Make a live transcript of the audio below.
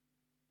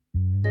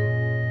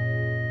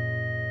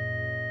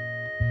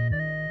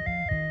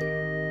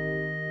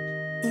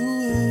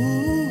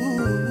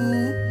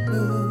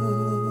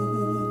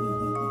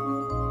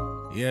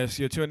Yes,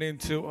 you're tuned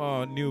into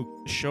our new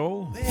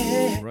show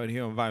right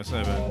here on Vibe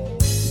 7.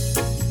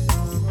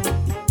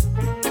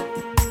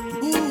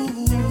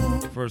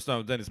 First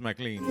up, Dennis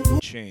McLean,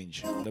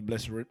 Change. The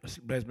bless me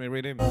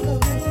rhythm.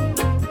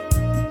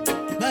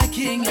 My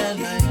King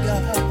and my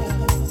God.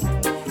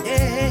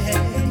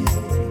 Yeah.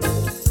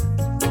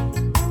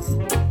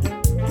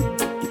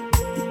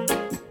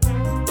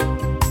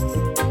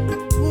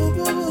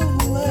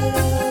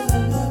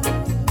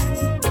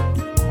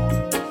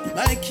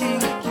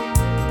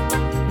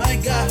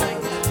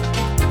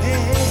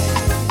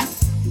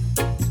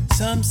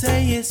 Some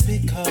say it's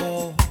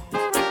because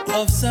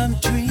of some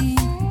dream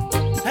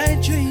I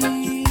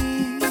dreamed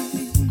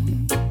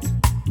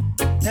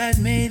that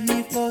made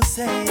me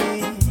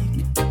forsake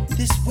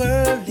this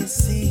worldly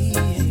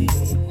scene.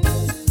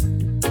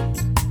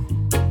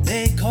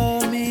 They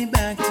call me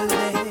back to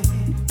their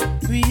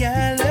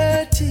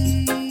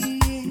reality.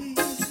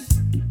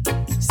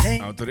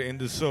 Out to the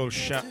Indie Soul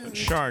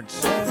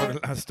charts for the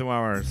last 2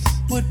 hours.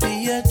 Would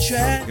be a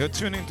trap. You're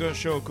tuning to a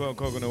show called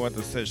Coconut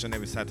Water Session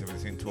every Saturday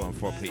between 2 and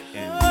 4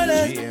 p.m.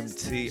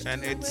 GMT,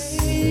 and it's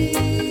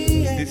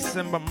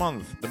December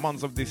month, the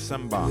month of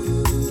December.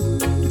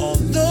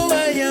 Although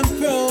I am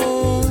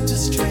prone to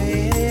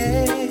stray,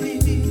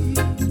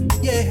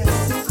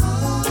 yes,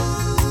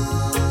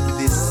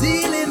 the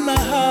seal in my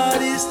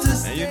heart is to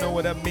stay. And you know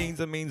what that means?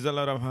 It means a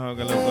lot of hug,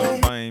 a lot of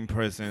buying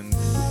presents,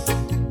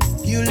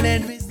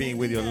 being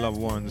with your loved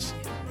ones.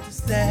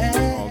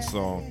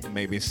 Also,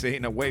 maybe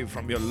staying away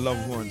from your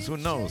loved ones. Who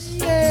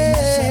knows?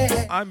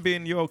 I'm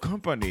being your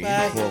company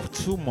for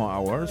 2 more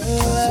hours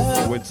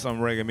with some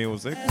reggae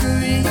music,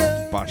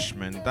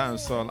 bashment,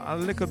 dancehall, a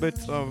little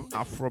bit of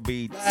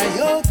Afrobeat,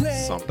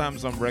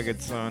 sometimes some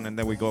reggaeton, and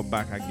then we go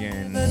back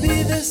again.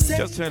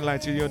 Just to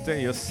enlighten your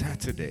day, your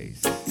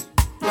Saturdays.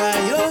 By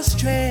your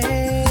strength,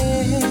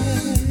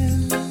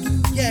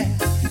 yeah.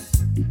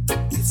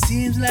 It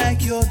seems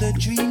like you're the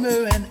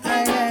dreamer and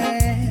I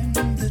am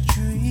the dream.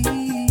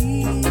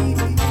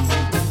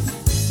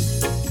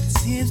 It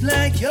seems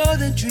like you're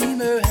the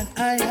dreamer and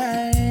I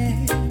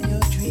am your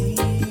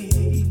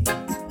dream.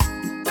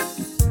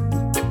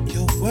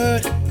 Your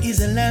word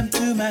is a lamp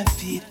to my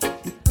feet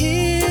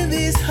in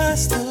these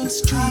hostile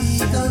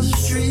streets.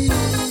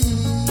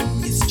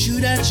 It's true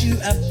that you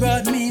have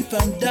brought me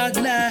from dark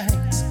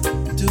nights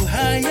to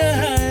higher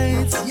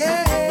heights,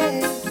 yeah.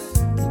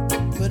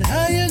 But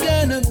how you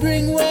gonna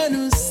bring one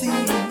who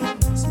sees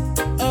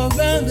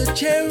around the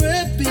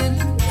cherubim?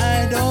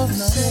 I don't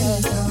know.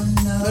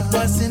 But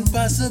what's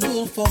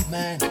impossible for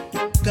man,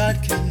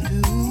 God can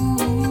do.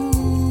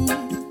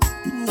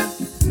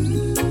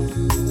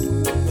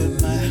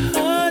 But my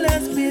heart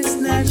has been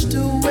snatched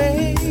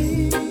away.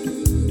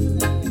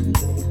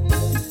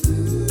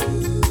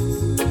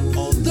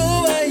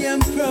 Although I am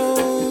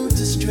prone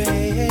to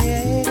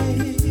stray,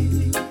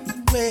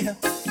 well,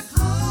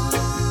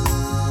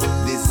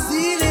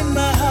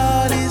 my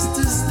heart is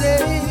to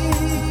stay.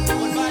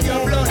 But by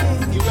your blood,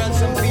 you run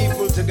some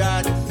people to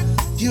God.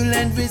 You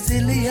lend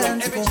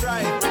resilience every for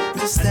tribe,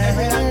 to stand.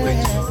 Every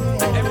language,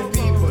 every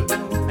people,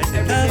 and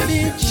every I've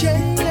been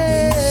changed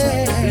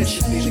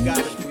Blessed be the God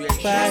of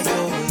creation. by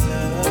your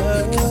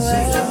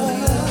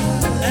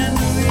love and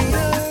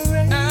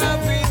rearrange.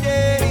 Every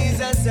day is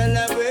a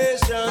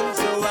celebration,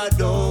 so I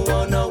don't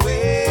wanna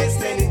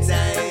waste any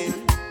time.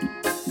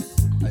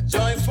 A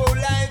joyful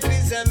life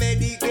is a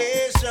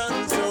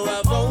medication, so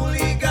I've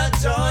only got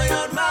joy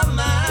on my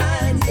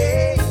mind,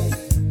 yeah.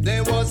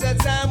 There was a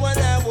time when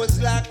I was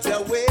locked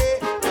away,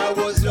 I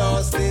was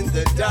lost in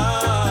the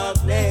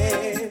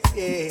darkness,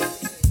 yeah.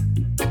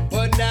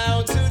 But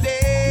now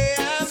today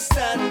I'm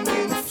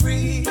standing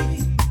free.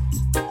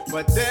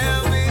 But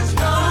there is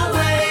no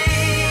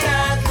way I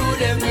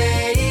could have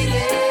made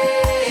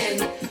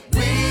it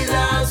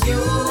without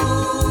you.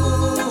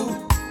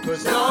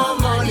 'Cause no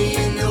money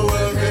in the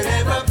world could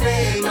ever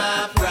pay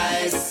my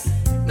price.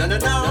 No, no,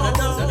 no, no,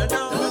 no, no,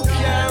 no. Who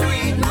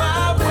carried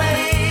my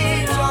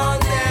weight on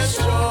their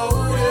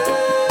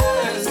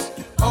shoulders?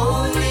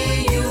 Only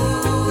you.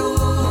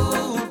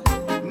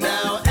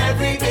 Now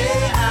every day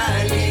I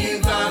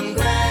live, I'm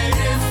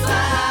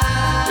gratified.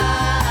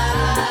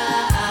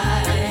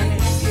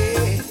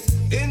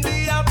 Yeah. In the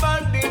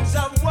abundance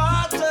of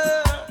water,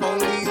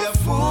 only the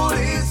fool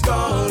is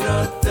gonna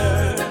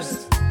thirst.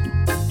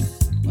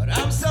 But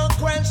I'm so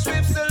quenched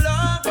with the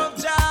love of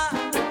Jah.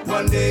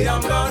 One day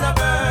I'm gonna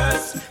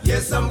burst.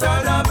 Yes, I'm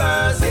gonna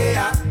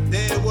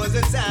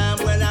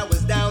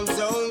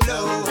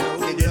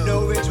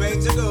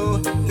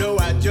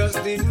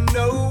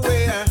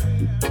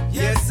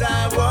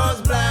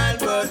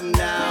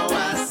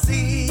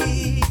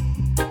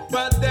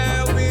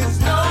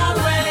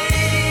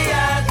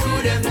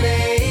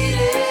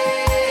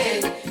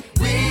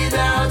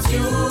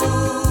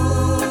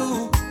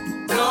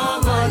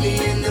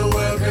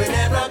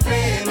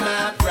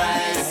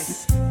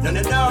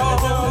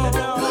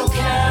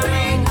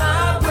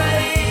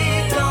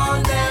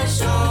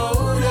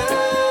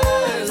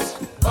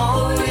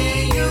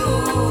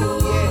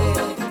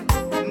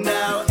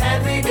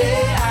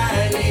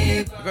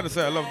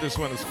say I love this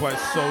one. It's quite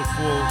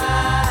soulful.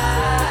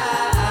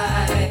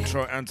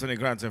 Troy Anthony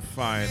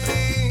Gratified.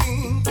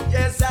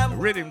 Yes, I'm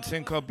Rhythm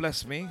thing called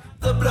Bless Me.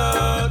 the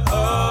blood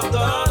of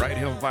the Right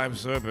here on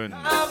Vibes Urban.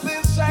 I've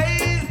been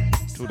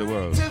saved To the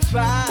world. to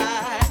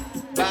fight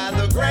by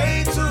the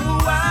great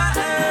who I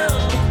am.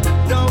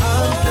 No,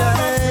 I'm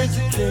glad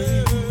you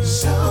came.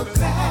 so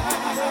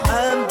glad.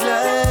 I'm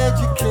glad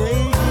you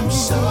came. I'm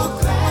so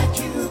glad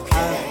you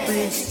I've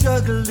been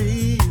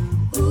struggling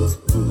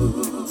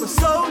for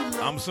so long.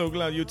 I'm so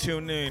glad you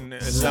tuned in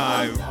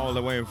live all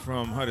the way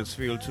from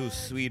Huddersfield to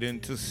Sweden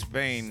to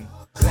Spain.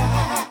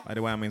 By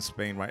the way, I'm in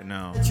Spain right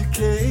now. You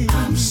came.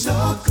 I'm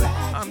so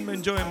glad. I'm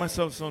enjoying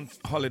myself on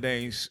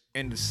holidays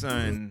in the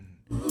sun,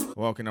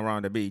 walking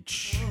around the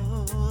beach.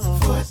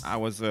 I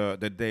was the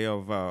day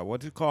of,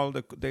 what do you call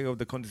the day of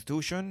the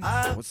Constitution?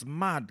 It was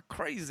mad,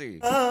 crazy.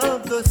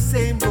 Of the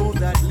same road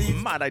that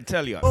leads Mad, I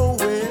tell you.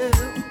 nowhere.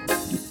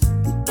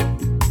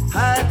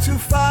 Had to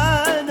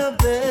find a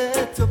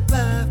better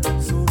path,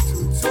 so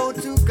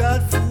to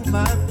God through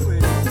my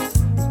prayer.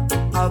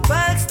 I've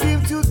asked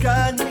Him to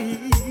guide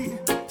me,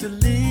 to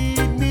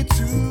lead me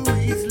to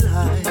His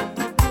light,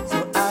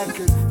 so I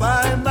can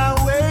find my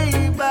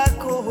way back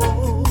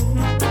home.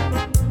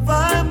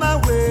 Find my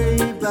way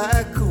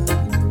back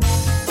home.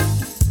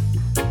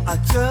 I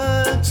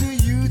turn to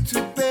you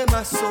to bear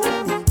my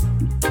soul,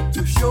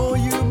 to show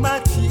you my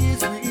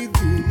tears within.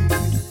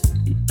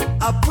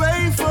 I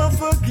pray for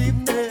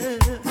forgiveness,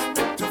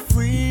 to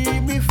free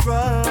me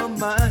from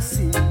my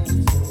sins.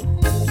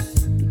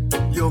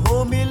 You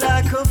hold me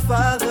like a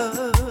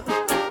father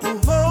who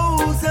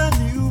holds a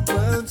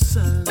newborn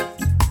son,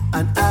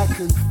 and I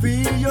can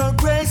feel your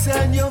grace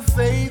and your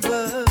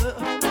favor.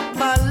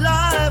 My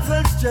life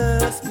has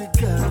just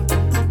begun.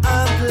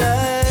 I'm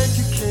glad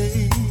you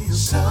came.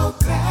 So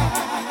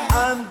glad.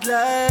 I'm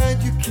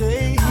glad you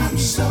came. I'm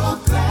so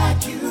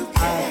glad you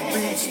I've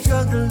been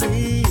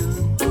struggling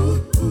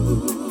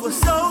for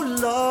so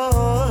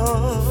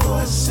long.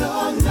 for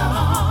so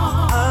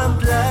long. I'm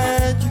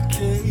glad you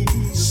came.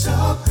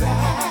 So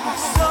glad.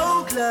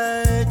 So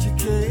glad you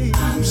came.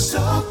 I'm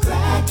so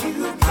glad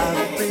you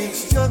I've been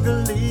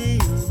struggling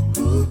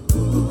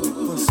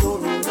for so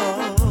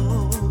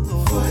long.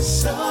 for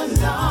so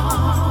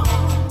long.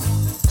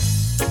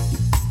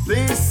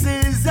 This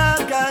is how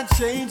God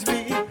changed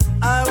me.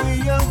 How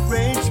He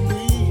arranged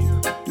me,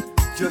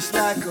 just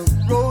like a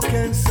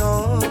broken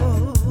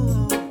song.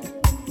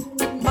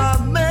 My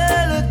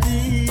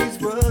melodies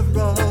were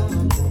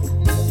wrong.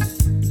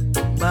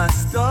 My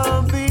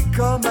storm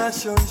become my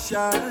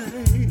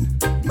sunshine.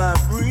 My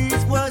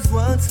breeze was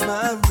once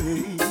my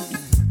rain.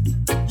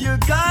 You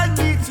got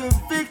me to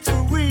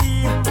victory,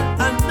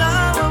 and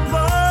now I'm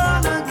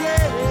born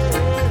again.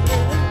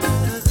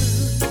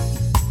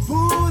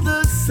 Who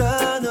the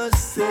Son has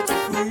set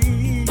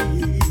free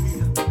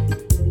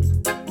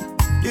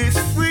is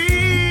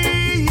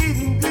free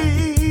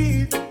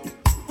indeed.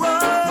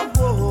 Whoa,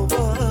 whoa,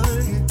 whoa.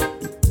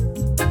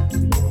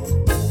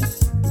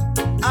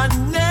 I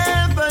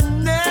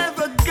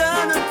never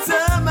gonna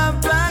turn my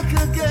back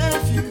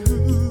against you.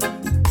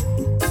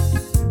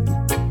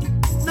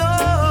 No,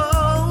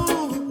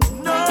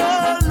 no,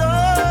 no.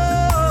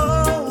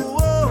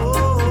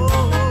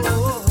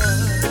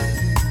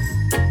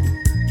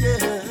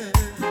 Yeah.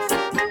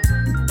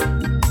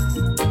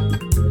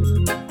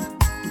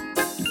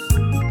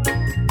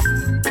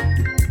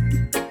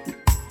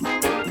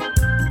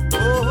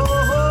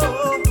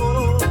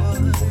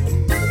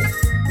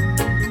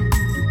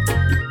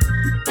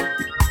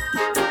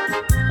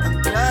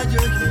 I'm glad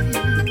you're here.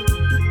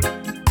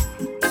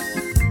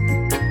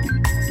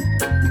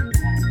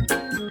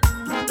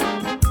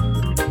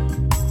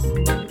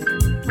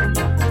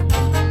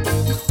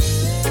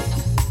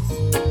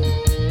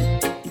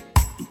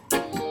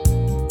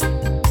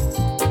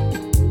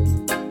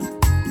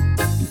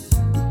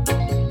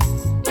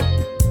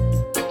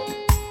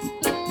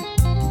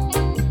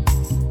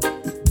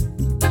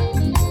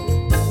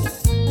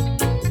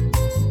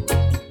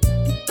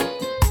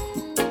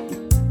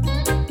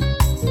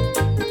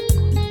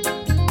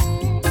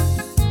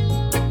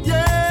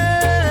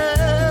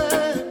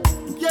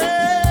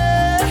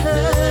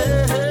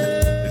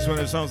 This one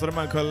is sounds like a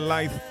man called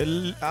Life.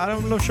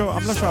 I'm not sure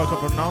how to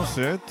pronounce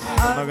it.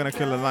 I'm not gonna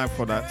kill a life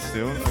for that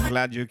still. I'm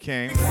glad you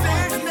came.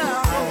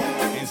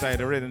 Inside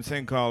the rhythm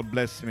thing called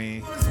Bless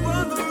Me.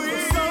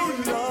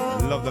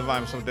 Love the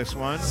vibes of this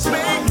one.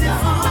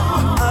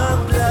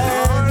 I'm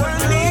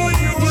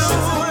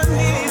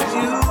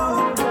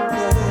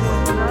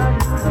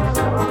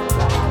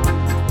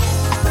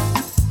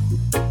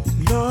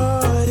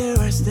Lord, here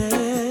I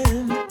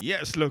stand.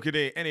 Yes, look at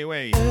it.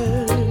 Anyway,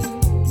 Tears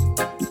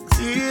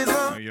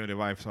how you the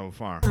vibe so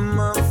far? on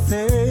my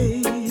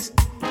face.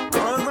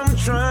 'Cause I'm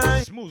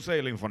trying. Smooth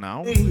sailing for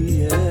now. Trying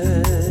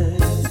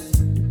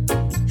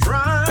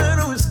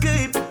to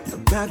escape the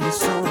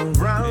madness all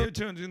around It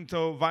turns into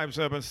Vibes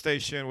Urban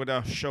Station with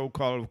a show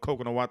called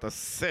Coconut Water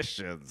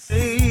Sessions.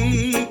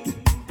 me.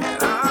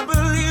 And I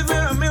believe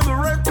that I'm in the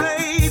right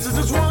place. I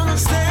just wanna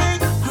stay.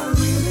 I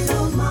really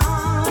don't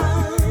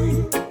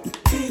mind.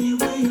 Can you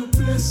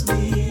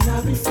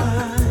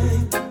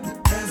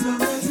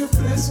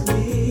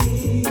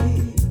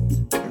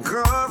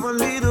Cover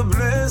me the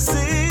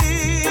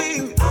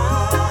blessing.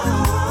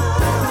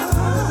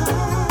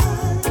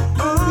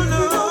 Oh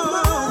no,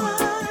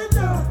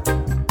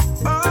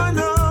 oh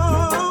no.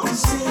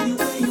 'Cause any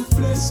way you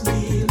bless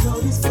me,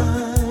 Lord, is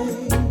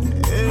fine.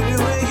 Any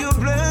way you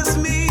bless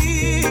me,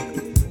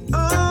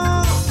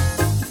 oh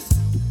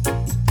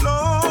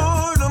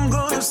Lord, I'm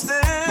gonna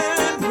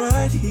stand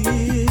right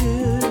here.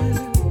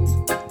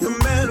 No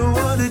matter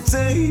what it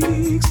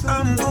takes,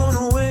 I'm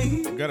gonna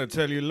wait. Gotta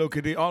tell you,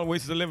 Loki D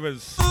always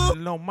delivers,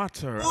 no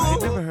matter. I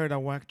never heard a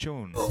whack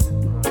tune,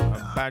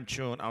 a bad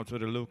tune out to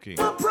the Loki.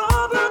 My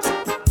problems,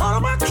 all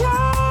of my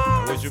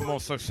cares. Wish you more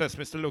success,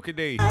 Mr. Loki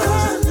D. I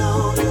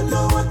know you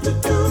know what to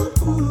do.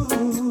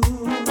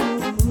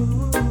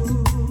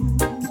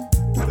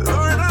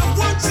 Lord, I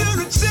want you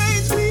to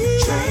change me,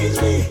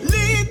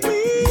 lead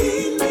me,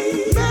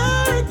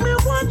 make me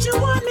what you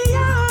want me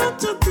out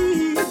to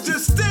be.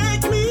 Just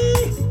take me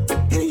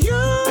and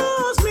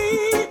use me,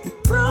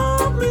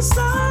 promise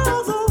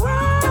all the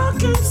world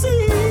can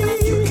see.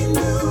 You can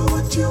do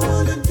what you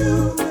wanna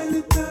do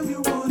anytime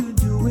you wanna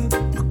do it,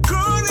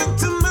 according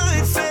to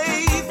my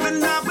faith,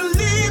 and I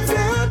believe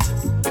that.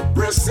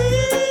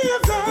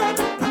 Receive that.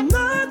 I'm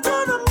not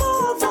gonna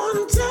move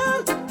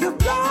until you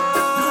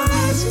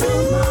bless me.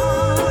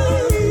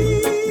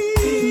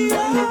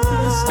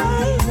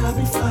 I'll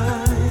be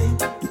fine.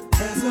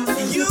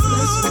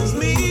 Use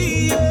me,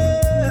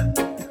 yeah.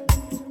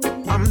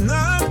 I'm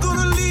not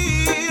gonna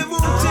leave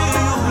until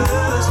you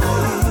bless me.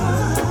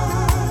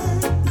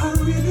 I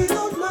really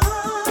don't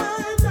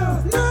mind.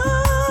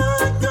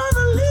 Not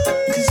gonna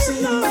leave. 'Cause if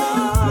you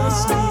bless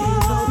me,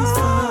 Lord, it's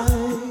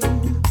fine.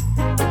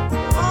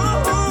 Oh,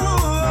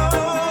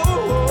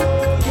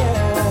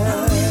 yeah.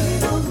 I really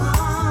don't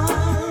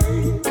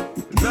mind.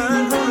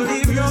 Not gonna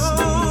leave you.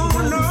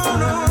 No.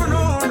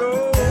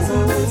 As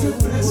long as you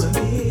bless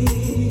me.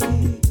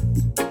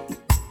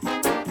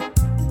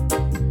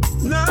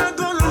 Not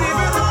gonna leave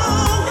you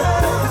alone.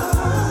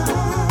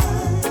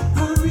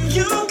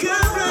 You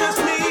can bless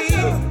me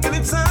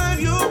anytime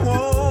you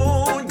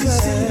want.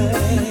 'Cause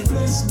if you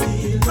bless me,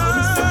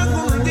 not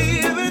gonna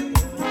leave it.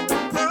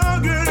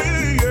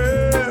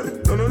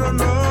 Yeah.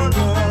 No.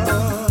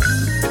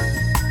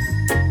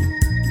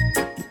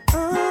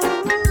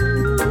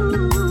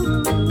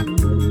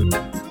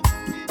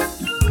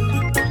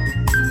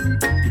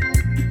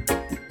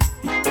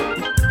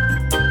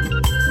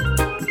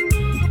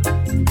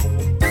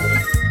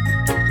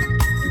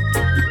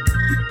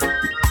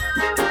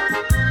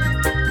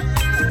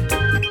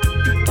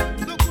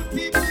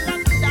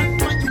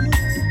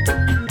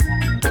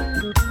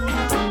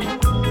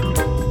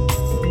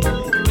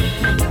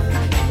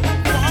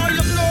 For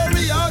your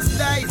glorious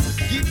days,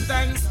 give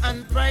thanks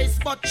and praise,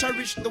 but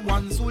cherish the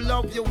ones who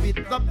love you with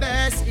the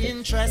best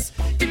interest.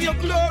 In your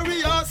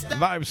glorious days,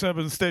 Vibe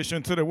 7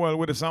 station to the world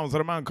with the sounds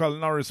of a man called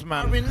Norris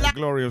Man.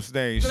 Glorious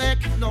days.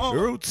 no.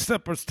 Root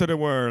steppers to the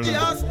world.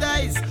 Glorious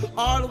days,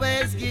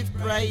 always give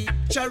praise.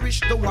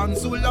 Cherish the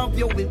ones who love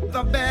you with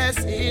the best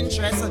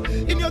interest.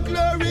 In your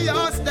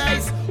glorious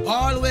days,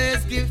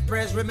 always give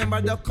praise.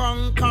 Remember the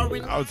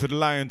conquering. Out to the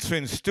Lion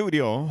Twin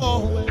Studio,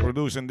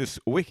 producing this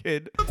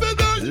wicked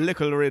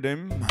little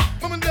rhythm.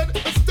 Mom and Dad,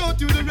 let's start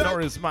to the right.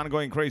 Norris Man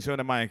going crazy on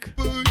the mic.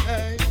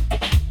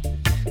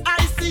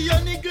 I see your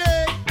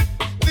neglect,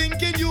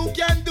 thinking you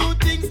can do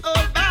things all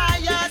by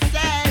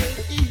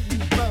yourself.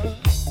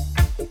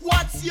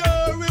 What's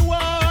your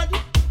reward?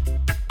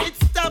 It's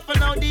tough and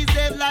now these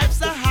days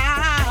life's a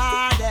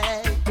hard.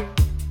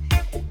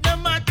 No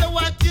matter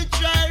what you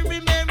try,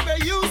 remember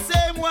you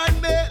same one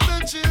make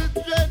the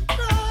children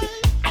cry.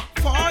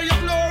 For your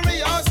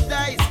glorious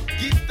days,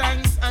 give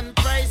thanks and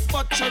praise,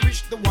 but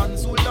cherish the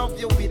ones who love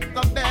you with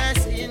the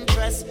best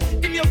interest.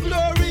 In your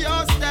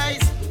glorious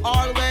days,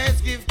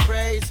 always give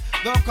praise.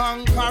 The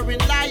conquering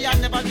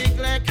lion never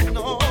neglect,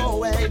 no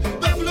way.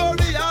 The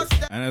glorious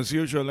days, And as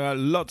usual, there are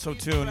lots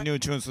of new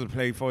tunes to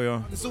play for you.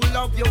 who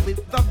love you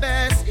with the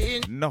best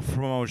in Enough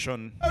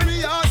promotion,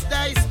 glorious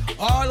days,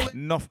 always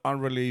enough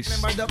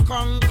unreleased. remember the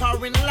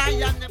conquering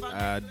lion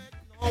never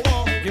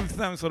no way. Give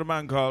thanks to the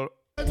man called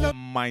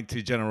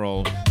Mighty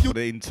General for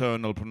the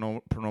internal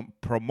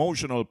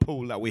promotional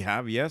pool that we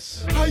have,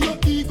 yes? Your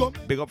ego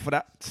Big up for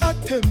that.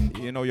 attempt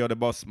You know you're the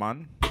boss,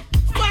 man.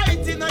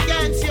 fighting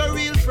against your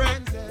real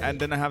friends. And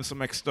then I have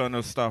some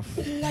external stuff.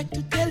 Like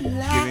to tell Giving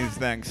lies.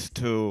 thanks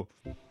to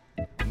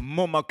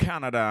Mama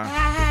Canada,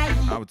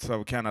 outside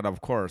of Canada, of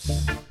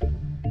course.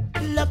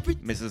 Love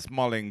it. Mrs.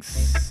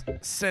 Mullings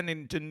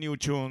sending to new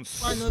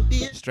tunes Wanna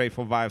be straight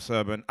for Vibes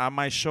Urban. And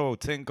my show,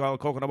 thing called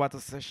Coconut Water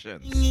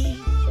Sessions.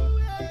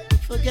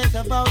 forget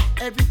about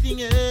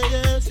everything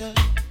else.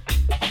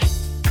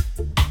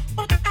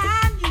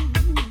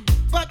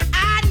 But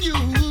I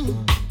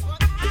knew.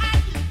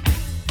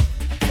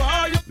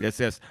 For your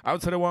Yes.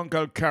 Out to the one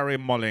called Carrie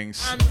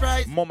Mullings. and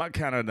price, Mama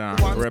Canada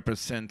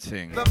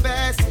representing. the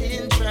best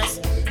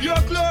interest. Your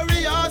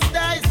glorious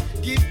days,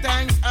 give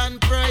thanks and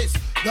praise.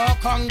 The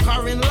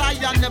conquering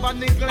lion never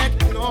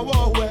neglect,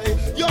 no way.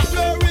 Your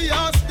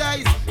glorious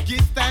days,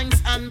 Give thanks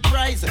and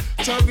praise.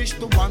 Cherish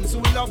the ones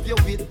who love you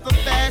with the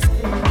best.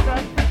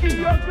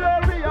 In your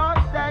glorious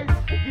days.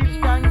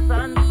 Give thanks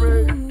and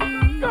praise.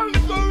 Don't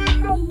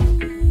surrender.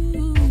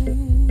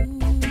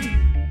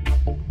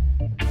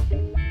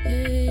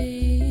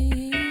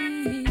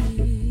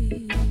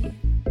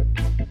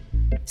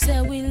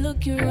 So we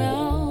look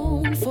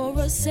around for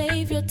a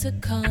savior to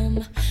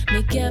come,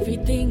 make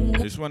everything.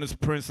 This one is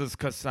Princess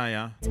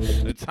Kasaya.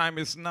 The time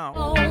is now.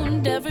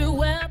 Owned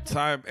everywhere.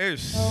 Time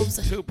is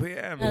 2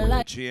 p.m.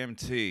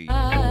 GMT.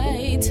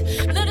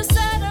 Let us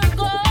set our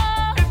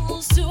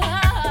goals too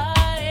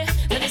high.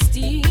 Let us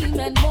deem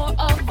and more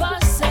of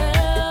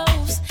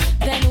ourselves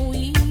than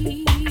we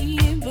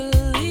believe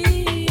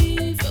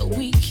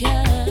we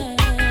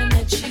can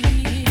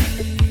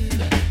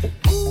achieve.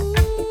 Ooh,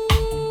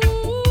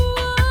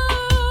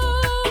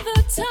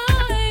 the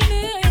time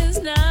is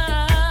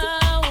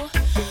now.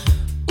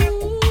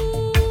 Ooh,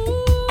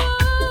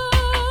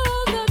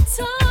 the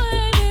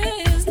time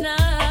is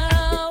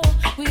now.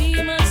 We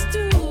must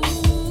do.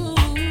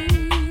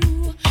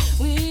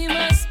 We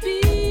must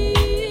be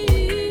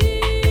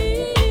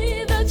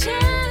the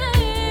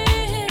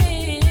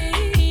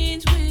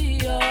change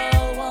we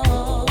all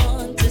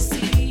want to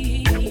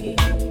see.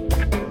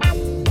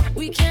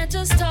 We can't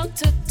just talk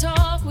to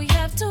talk, we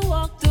have to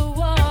walk the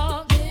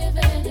walk. Give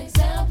an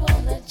example,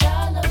 let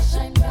your love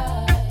shine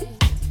bright.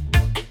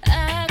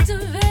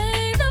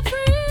 Activate the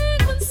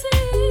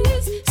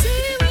frequencies.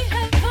 See, we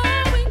have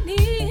all we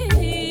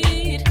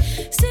need.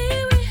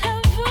 See, we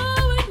have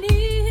all we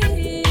need.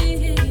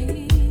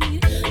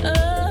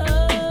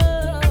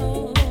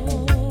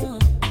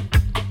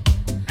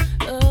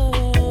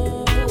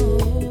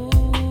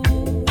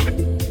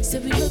 So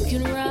we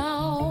looking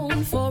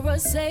around for a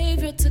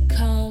savior to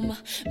come,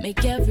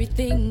 make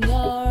everything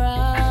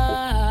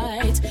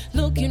alright.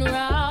 Looking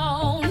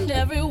around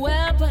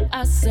everywhere but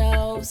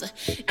ourselves,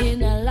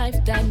 in a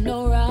life that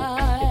no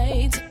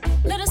right.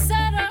 Let us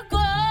set our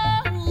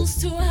goals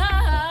too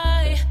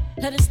high.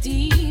 Let us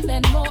deem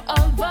and more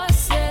of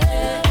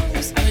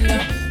ourselves.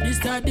 This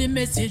is the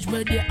message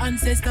where the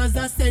ancestors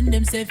are send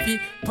them say,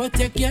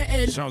 protect your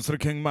head. Shouts to the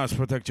King Mass,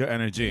 protect your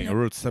energy.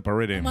 Roots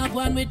separating. Mark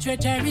one with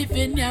treachery,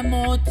 fin your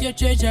mouth, your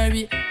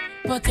treasury.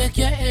 Protect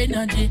your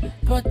energy,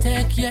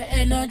 protect your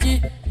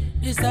energy.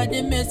 This is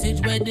the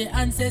message where the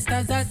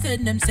ancestors are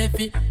send them say,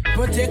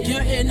 protect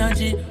your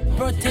energy,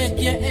 protect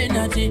your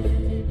energy.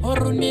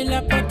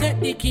 Orunmila,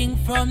 protect the king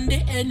from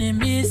the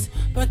enemies.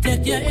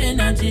 Protect your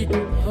energy,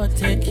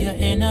 protect your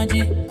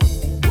energy.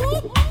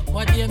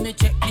 What do me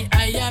check the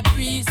higher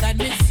priest and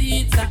me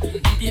seats?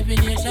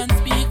 Divination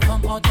speak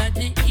from out of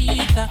the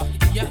ether.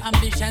 Your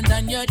ambitions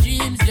and your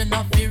dreams, you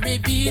not be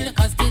revealed.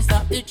 Cause they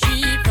stop the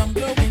tree from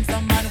growing.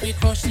 Some man we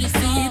crush the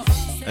seed.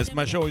 As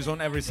my show is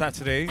on every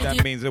Saturday,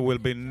 that means there will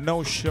be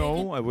no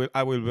show.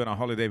 I will be on a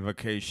holiday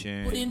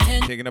vacation,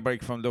 taking a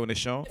break from doing the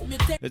show.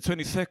 The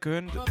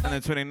 22nd and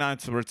the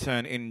 29th will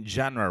return in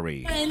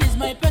January. Is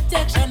my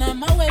protection and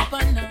my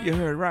weapon now. You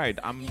heard right.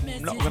 I'm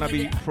not going to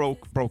be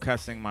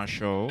broadcasting my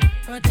show.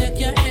 Protect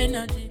your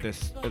energy.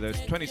 There's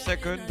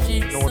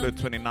 22nd nor the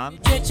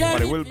 29th,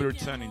 but it will be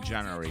returned in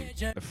January.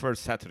 The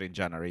first Saturday in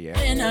January, yeah.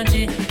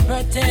 Energy,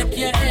 protect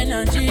your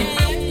energy.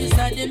 This is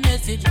the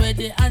message where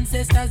the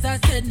ancestors are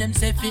send them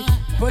say,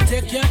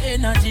 protect your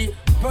energy,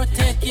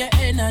 protect your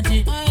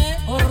energy.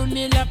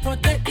 Orunmila,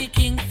 protect the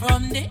king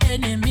from the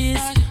enemies.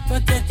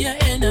 Protect your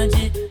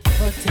energy,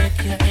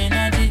 protect your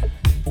energy.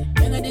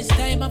 In this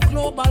time of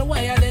global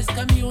wireless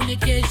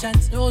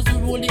communications, those who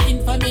rule the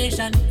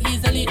information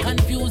easily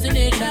confuse the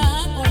nation.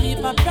 Only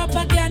for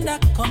propaganda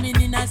coming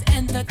in as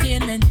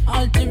entertainment,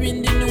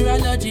 altering the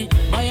neurology,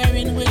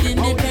 wiring within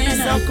the brain.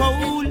 Them so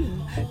cold,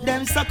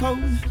 them so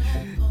cold.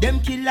 Them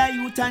kill a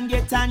youth and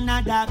get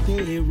another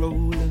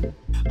payroll.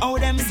 Oh,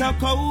 them so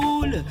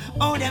cold,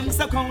 oh, them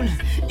so cold.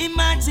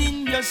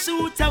 Imagine you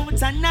shoot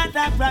out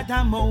another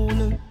brother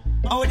mole.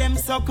 Oh, them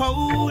so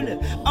cold,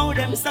 oh,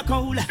 them so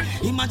cold.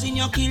 Imagine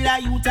you kill a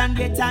youth and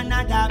get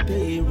another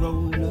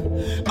payroll.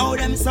 Oh,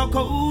 them so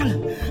cold,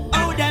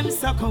 oh, them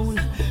so cold.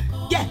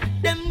 Yeah,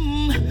 them.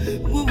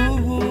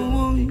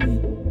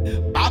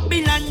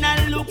 Babylon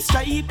a look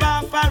straight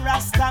off a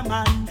Rasta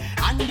man,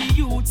 and the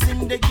youths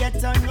in the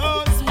ghetto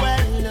knows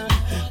well.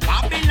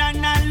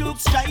 Babylon a look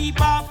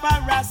straight off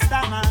a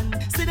Rasta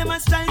man. See them a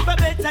strive for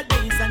better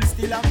days and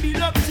still a build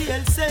up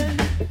jail cell.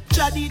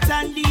 Trod it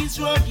on these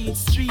rugged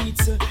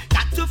streets.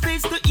 Got to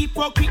face the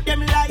hypocrite,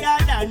 them liar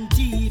and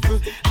thief.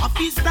 I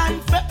feel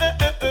stand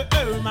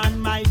firm on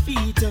my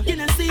feet. You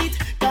know see it,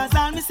 cause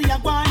all me see a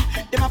one.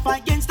 Them a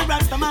fight against the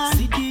Rasta man.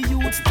 See the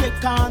youths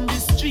take on the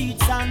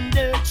streets and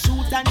the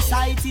shoot and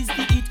sight is the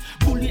hit.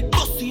 Bullet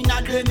busting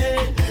at them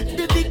head.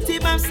 The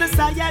victim of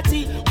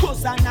society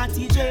was a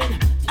natty jail.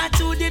 I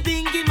to the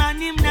bingy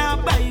man him now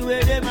buy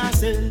where them a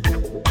sell.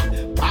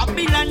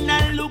 Babylon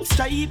a look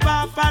stripe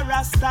off a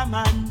Rasta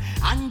man,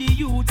 and the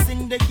youths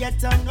in the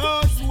ghetto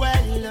knows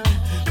well.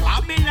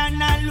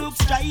 Babylon a look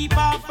stripe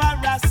off a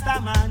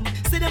Rasta man.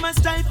 See them a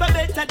stripe a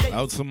better day.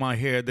 Out to my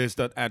hair, this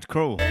that at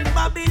Crow.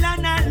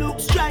 Babylon a look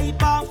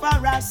stripe off a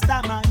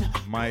Rasta man.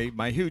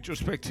 My huge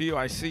respect to you.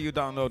 I see you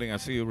downloading. I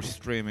see you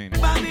streaming.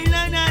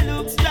 Babylon a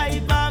look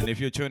stripe off. And if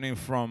you're tuning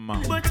from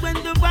But when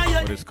the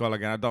fire what is called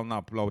again, I don't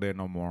upload it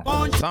no more.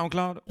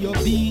 SoundCloud. your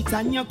beat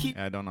and your kick.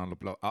 I don't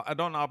upload. I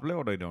don't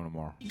upload it no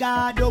more.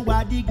 God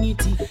over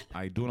dignity.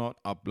 I do not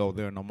upload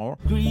there no more.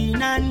 Green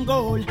and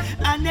gold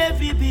and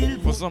every bill.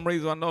 For some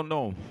reason, I don't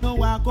know.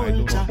 No I do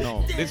culture. not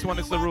know. This one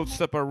is the Root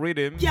Stepper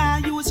Rhythm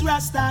Can't use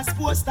Rasta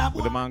sports that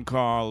with a man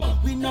called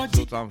we not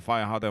Suit on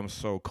Fire. How them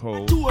so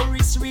cold.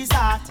 tourist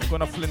resort. I'm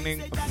gonna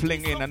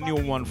fling in a new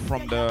one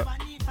from the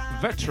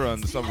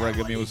veterans of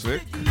reggae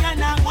music.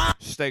 And I want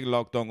Stay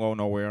locked, don't go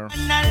nowhere.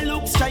 and I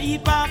look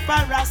straight off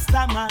a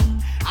Rasta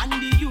man, and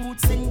the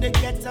youths in the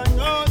ghetto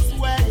knows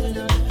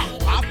well.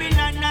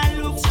 Babylon I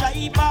look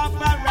straight off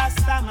a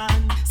Rasta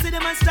man. See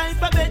them a strive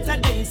for better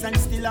days and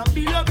still a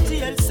build up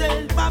jail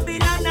cell.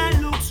 Babylon I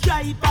look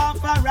straight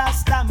off a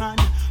Rasta man,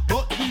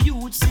 but the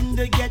youths in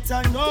the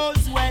ghetto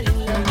knows well.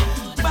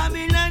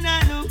 Babylon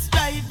I look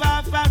straight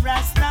off a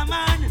Rasta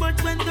man,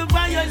 but when the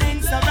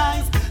violence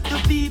arise,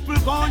 the people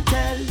gon'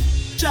 tell.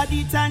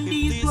 Tradit and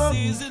these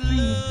broken streets.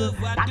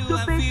 Why do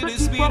I feel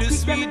this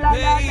sweet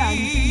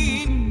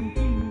pain?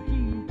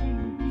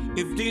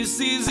 If this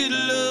isn't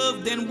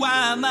love, then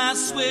why am I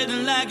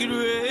sweating like it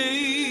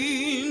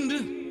rained?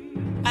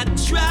 I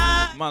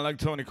try Man like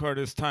Tony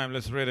Curtis,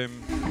 Timeless Rhythm.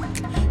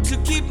 to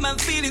keep my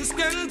feelings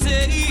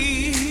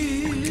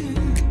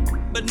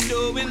contained, but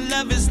knowing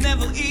love is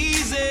never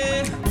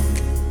easy.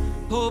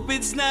 Hope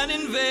it's not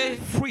in vain.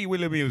 Free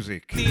Willy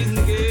Music.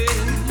 Thinking,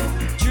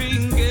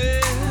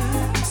 drinking,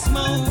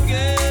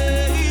 smoking.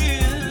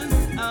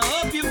 I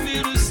hope you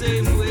feel the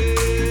same way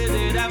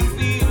that I'm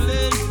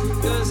feeling,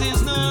 'cause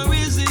there's no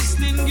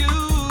resisting you.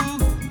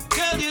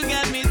 Girl, you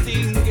got me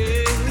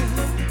thinking,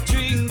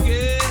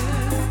 drinking,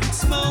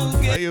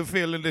 smoking. How you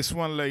feeling this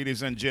one,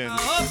 ladies and I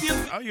gents? hope you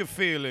How you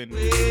feeling?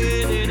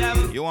 feel that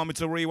I'm You want me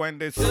to rewind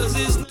this?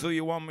 Do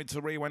you want me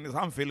to rewind this?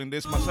 I'm feeling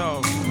this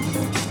myself.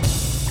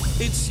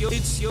 it's your.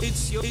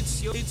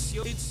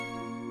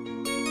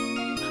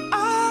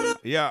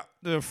 Yeah,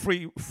 the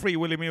free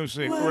Willy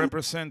Music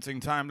representing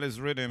Timeless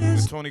Rhythm.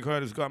 The Tony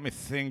Curtis got me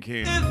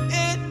thinking. If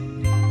it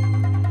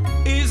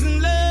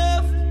isn't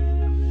love,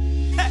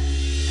 hey.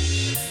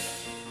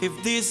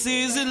 If this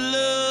isn't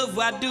love,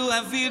 why do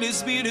I feel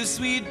this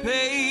bittersweet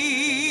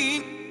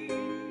pain?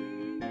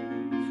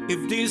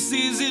 If this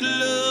isn't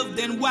love,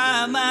 then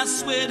why am I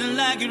sweating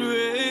like it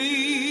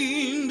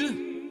rained?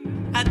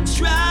 I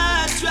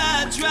try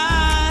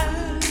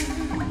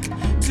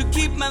to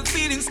keep my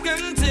feelings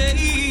contained,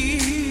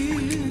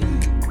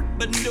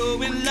 but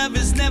knowing love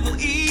is never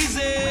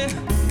easy.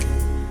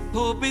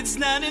 Hope it's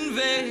not in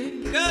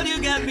vain. Girl,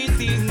 you got me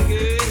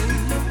thinking,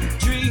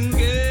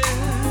 drinking,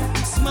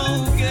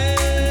 smoking.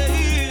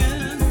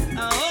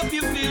 I hope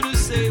you feel the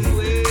same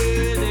way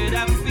that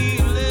I'm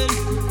feeling,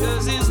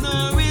 'cause there's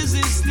no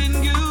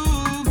resisting you.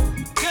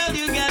 Girl,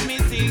 you got me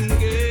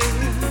thinking,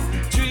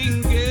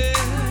 drinking,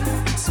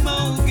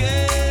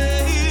 smoking.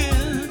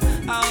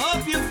 I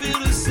hope you feel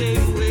the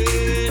same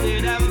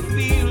way that I'm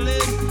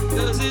feeling,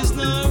 'cause there's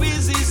no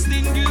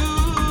resisting you.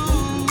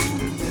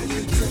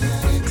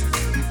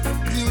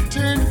 You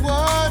turned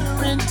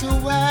water into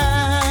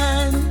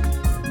wine.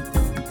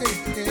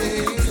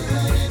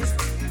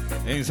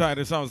 Inside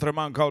the sounds, the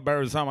man called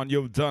Barry Salmon.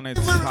 You've done it.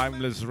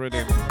 Timeless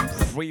Rhythm.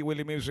 Free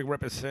Willy Music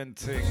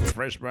representing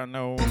Fresh Brand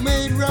New. You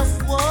made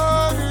rough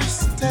waters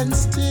stand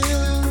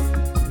still.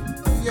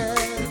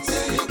 Yes.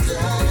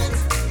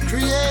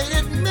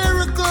 Created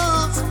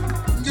miracles.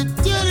 You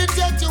did it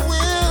at your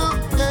will.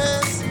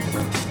 Yes.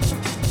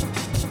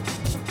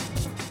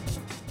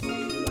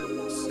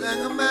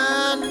 Sang a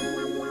man.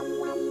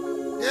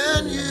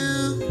 And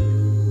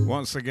you.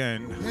 Once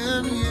again,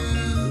 And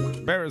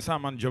you. Barry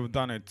Salmon, you've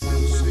done it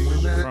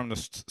from the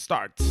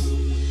start.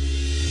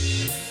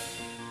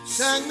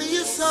 Sang me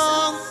a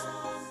song.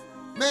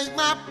 Make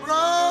my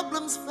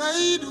problems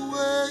fade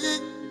away.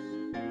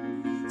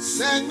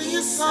 Sang me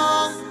a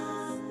song.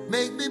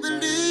 Make me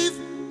believe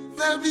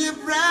there'll be a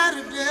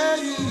brighter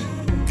day.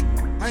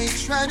 I ain't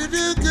trying to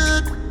do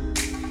good,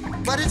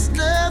 but it's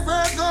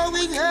never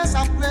going as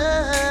I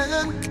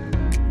planned.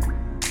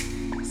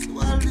 So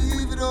I'll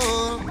leave it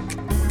all,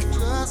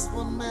 just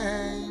one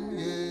man,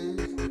 yeah.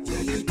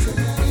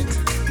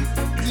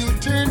 You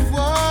turned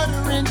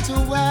water into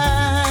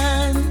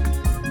wine.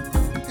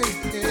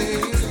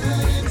 Hey.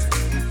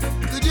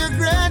 Could you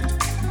grant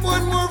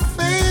one more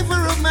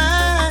favor of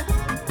mine?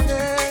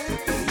 Yeah.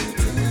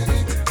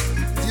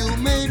 You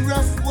made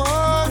rough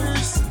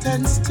waters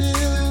stand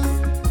still.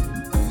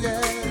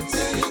 Yes.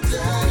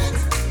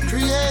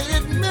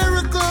 Created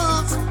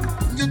miracles.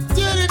 You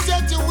did it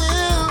at your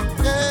will.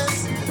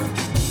 Yes.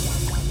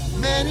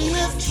 Many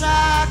have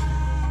tried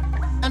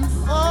and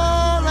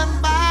fallen.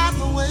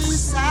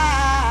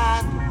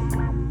 wayside.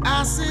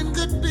 I seen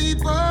good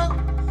people,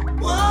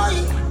 boy,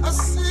 I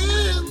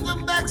seen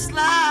them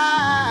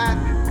backslide.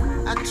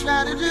 I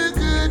try to do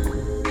good,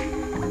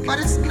 but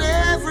it's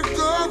never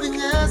going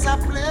as I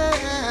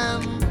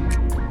planned.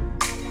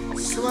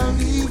 So I'll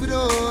leave it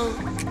all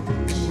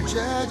in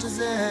judge's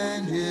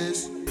hand,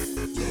 yes.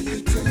 Yeah,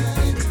 you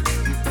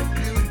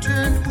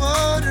turned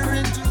water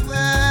into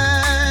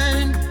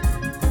wine.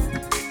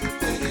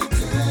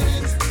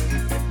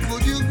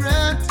 Would you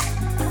grant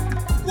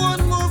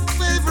one more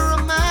favor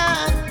of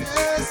mine?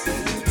 Yes,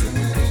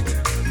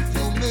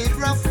 you made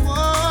rough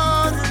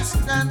water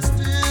stand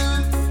still.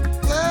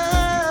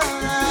 Yeah,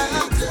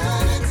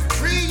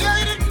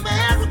 created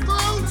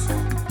miracles.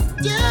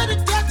 Did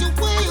it got your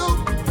will?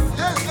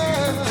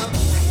 Yeah.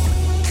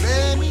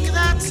 Play me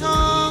that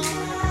song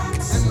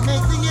and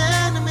make the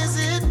enemies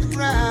hit the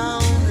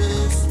ground.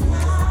 Yes.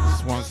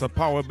 This one's a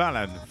power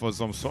ballad for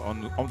some sort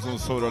on some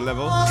sort of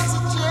level.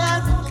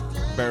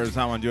 Barry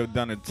Hammond, you've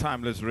done a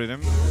timeless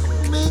rhythm.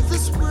 Make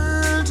this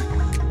world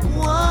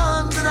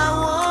one that I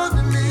want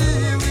to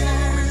live in.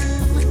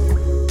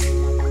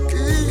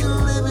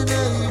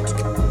 Eliminate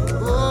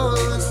all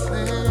the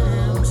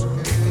sins.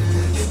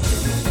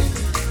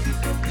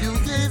 You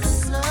gave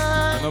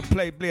sight. I'm gonna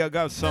play I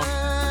got some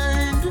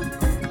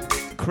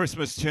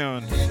Christmas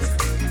tune.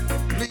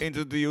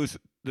 Introduce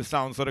the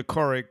sounds of the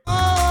choric.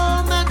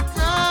 All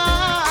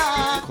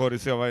mankind.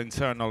 Courtesy of our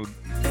internal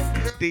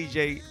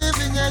DJ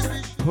Living as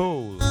we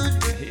Pool.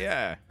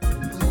 Yeah.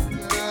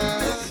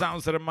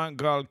 Sounds of the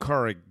Mangal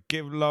choric.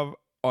 Give love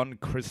on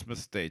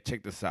Christmas Day.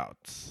 Check this out.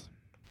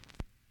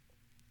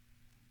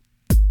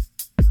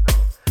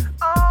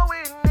 all we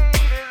need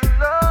is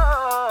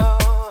love.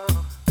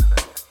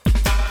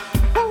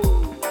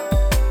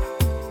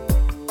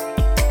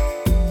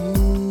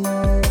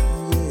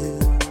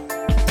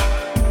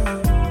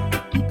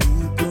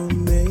 People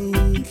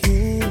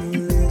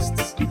making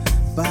lists,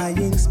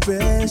 buying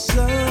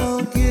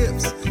special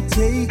gifts,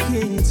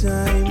 taking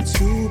time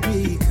to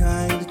be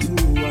kind to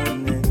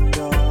one and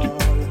all.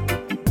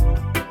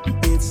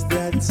 It's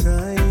that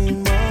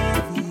time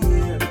of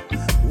year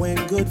when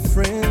good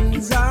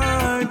friends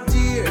are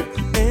dear,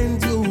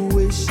 and you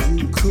wish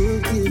you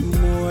could give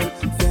more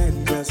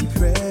than just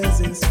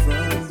presents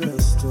from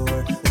the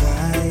store.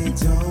 Why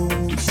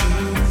don't you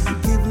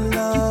give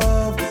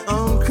love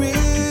on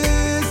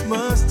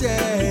Christmas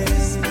Day?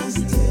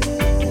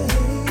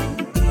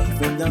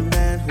 Even the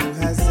man who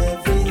has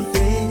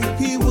everything,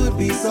 he would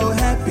be so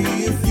happy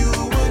if you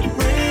would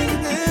bring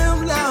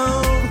him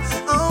love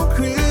on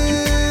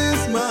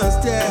Christmas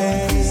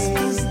Day.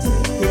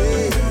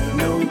 Yeah,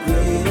 no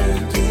greater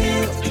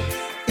gift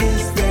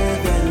is there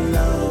than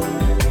love.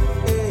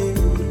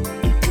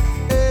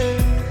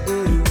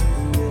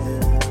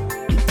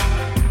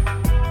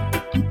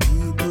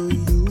 People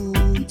you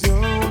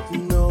don't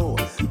know,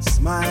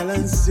 smile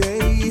and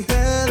say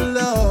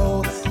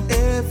hello.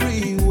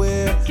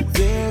 Everywhere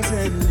there's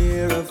an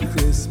air of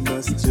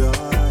Christmas joy.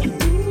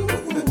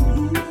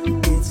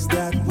 It's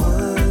that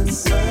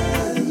once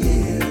a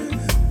year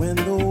when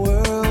the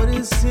world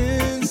is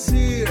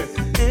sincere,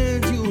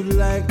 and you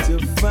like to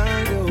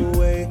find a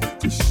way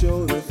to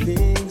show the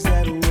things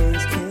that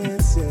words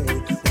can't say.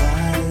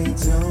 Why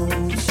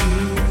don't you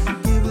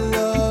give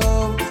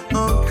love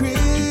on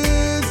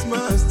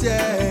Christmas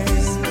Day?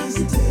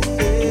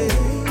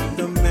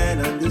 The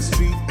man on the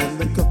street and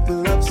the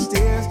couple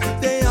upstairs,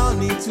 they all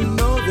need to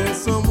know there's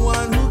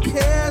someone who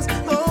cares.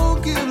 Oh,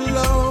 give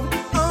love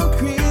on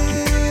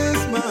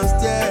Christmas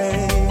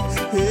Day.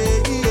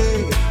 Hey,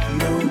 hey.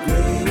 No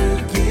greater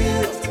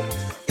gift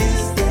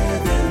is there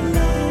than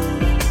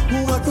love.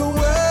 What the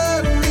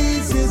world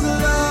needs is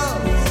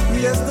love.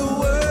 Yes, the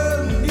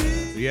world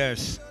needs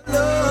Yes.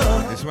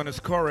 love. This one is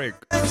choric.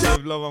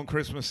 Give love on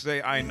Christmas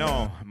Day. I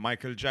know.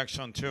 Michael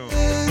Jackson tune.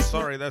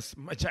 Sorry, that's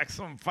my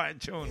Jackson 5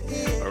 tune.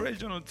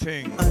 Original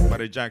thing by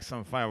the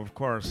Jackson 5, of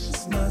course.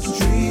 Christmas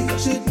tree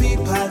should be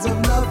piles of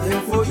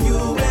loving for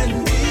you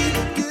and me.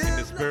 In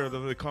the spirit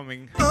of the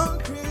coming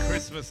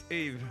Christmas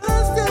Eve. By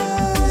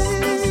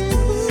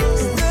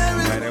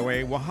the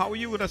way, well, how are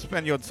you gonna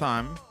spend your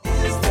time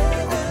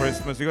on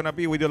Christmas? You're gonna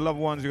be with your loved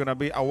ones. You're gonna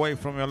be away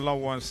from your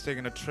loved ones,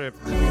 taking a trip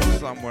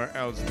somewhere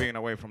else, being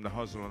away from the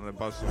hustle and the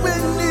bustle. We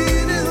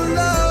need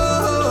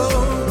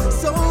love,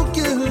 so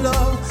give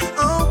love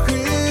on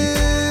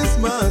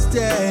Christmas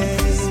Day.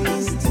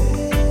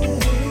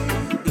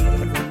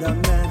 Even the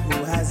man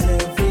who has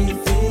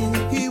everything,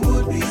 he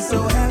would be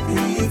so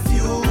happy if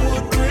you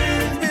would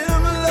bring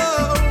him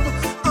love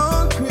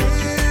on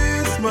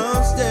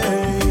Christmas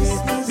Day.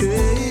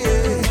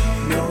 Yeah.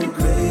 No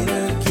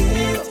greater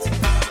gift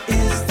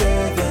is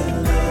there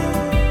than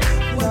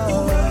love.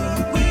 Love.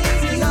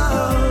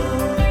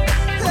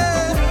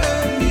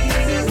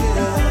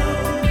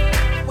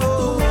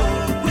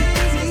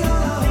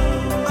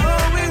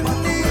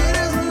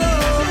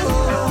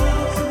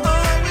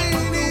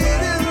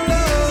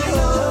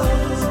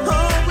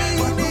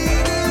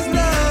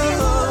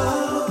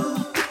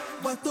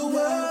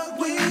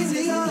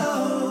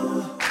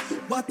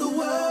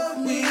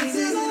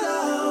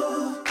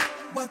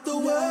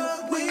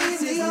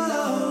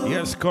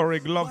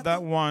 Corey, love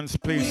that once.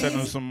 Please send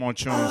us some more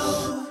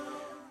tunes.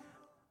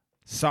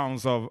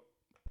 Sounds of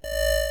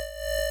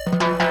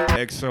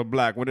Extra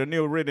Black with a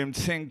new rhythm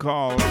thing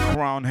called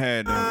Crown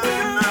Head. Yo,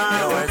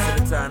 I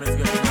see the time is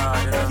getting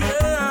hard, you know?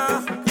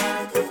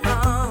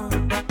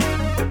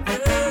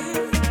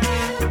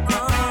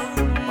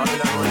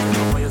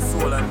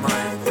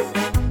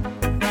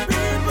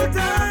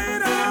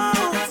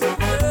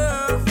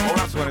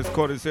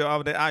 Courtesy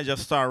of the I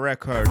Just Star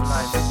Records.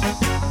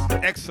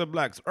 Extra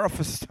Black's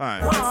roughest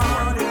time.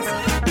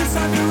 This is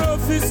the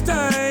roughest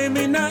time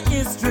in our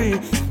history.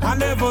 I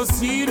never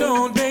see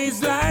no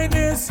days like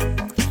this.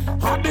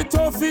 Had the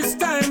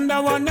toughest time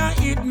that wanna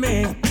hit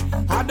me.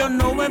 I don't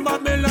know when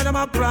Babylon I'm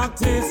a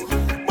practice.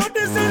 But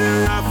this is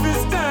the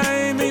roughest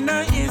time in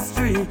our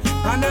history.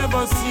 I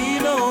never see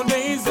no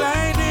days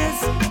like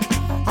this.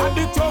 Had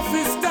the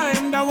toughest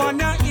time that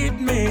wanna hit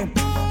me.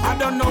 I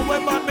don't know where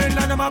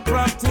Babylon I'm a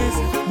practice.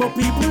 But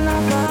people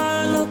are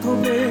all look,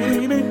 oh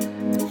baby.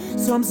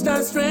 Some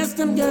start stressed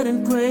and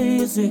getting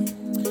crazy.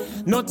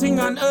 Nothing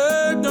on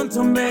earth don't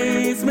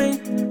amaze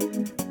me.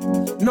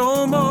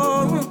 No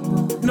more,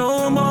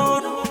 no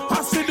more.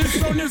 I see the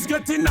sun is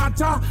getting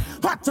hotter,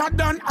 hotter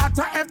than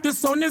hotter. If the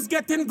sun is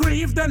getting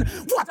grieved, then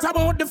what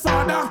about the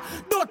father?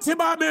 Dirty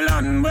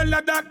Babylon,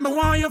 well that me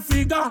want you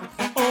figure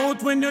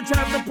out when you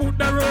try to put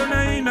the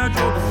roller in a joke.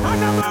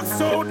 And I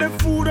box out the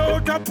food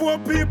out of poor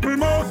people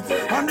mouth.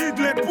 I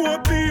neglect poor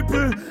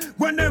people.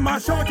 When them a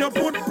shout, you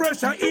put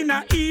pressure in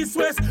a east,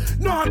 west,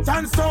 north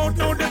and south.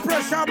 Now the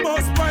pressure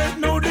bus pipe,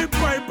 now the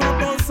pipe a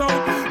bus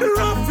out. The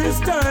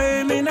roughest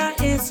time in a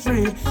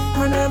history.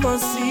 I never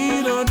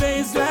see no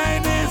days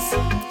like this.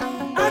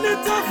 And the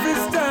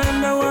toughest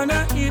time they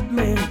wanna hit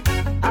me.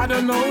 I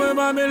don't know where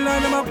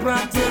Babylon in my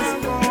practice.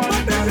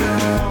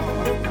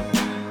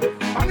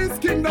 And his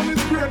kingdom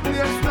is greatly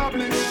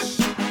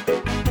established.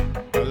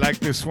 I like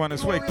this one.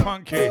 It's way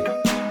punky.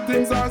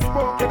 Things are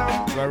spoken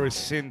of. Very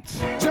synth.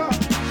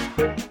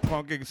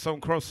 Punky, some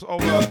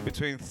crossover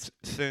between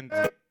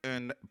synth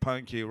and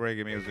punky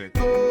reggae music.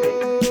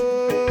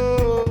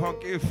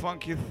 Punky,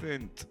 funky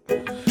synth.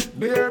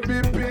 There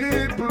be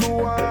people who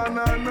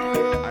wanna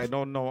know. I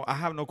don't know. I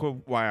have no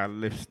clue why I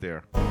live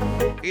there.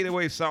 Either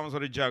way, sounds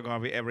of the jug gonna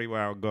be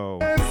everywhere I go.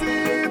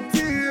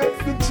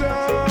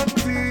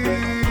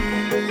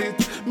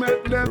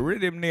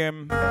 Rhythm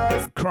name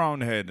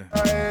Crown Head.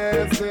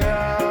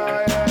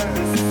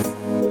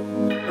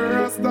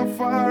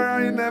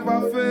 Rastafari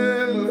never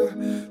fail.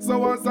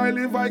 So as I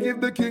live, I give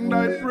the king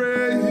thy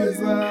praise.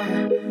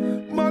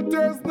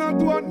 Matters not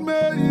what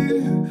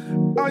may.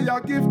 I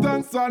give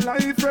thanks for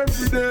life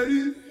every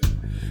day.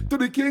 To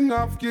the King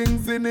of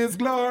Kings in his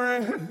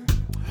glory.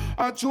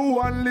 A true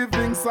and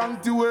living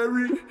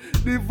sanctuary.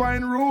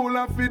 Divine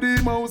ruler for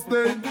the most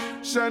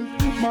ancient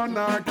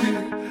monarchy.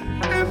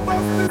 Him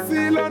bust the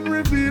seal and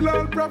reveal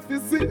all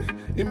prophecy.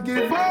 Him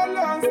give all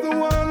lands to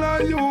all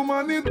of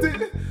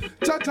humanity.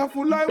 Chacha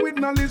full eye with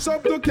knowledge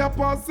up to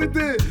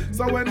capacity.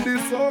 So when the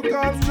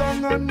so-called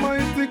strong and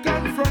mighty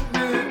confront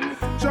me,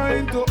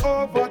 trying to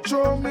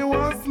overthrow me,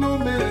 want slew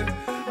me.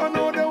 I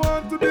know they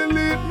want to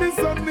delete me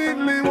so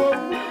neatly,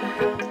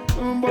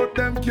 but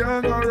them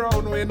can't go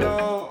round we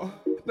now.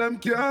 Them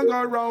can't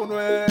go round we.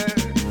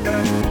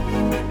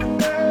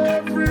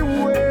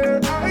 Everywhere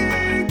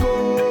I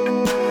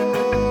go,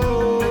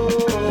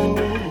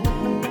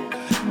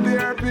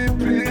 there be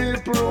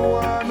people who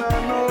wanna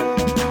know.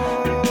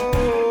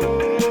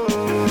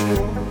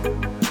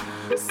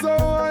 So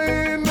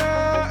I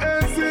not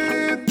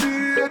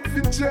hesitate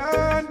for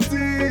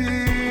chanting.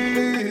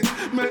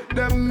 Make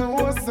them know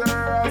Sir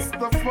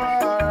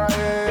Rastafari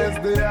is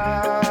the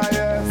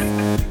highest.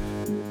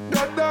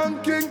 God and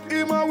King,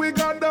 him and we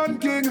God and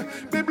King.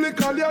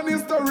 Biblically and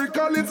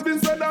historical, it's been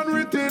said and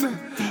written.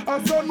 A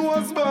son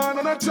was born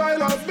and a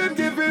child has been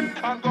given,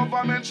 and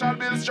government shall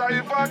build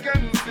strife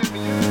against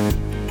him.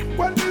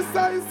 When this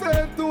I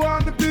said to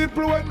all the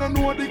people when I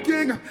know the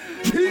king,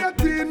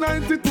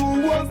 1892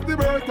 was the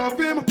birth of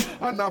him.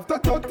 And after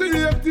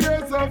 38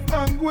 years of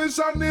anguish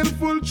and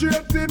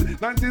infiltrating,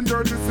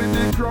 1936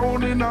 the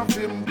crowning of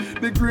him,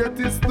 the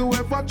greatest to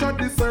ever tread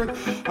this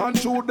earth. And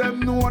show them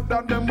know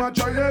that them a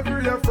try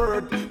every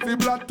effort. The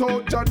blood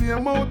out Jah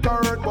name out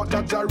of earth, but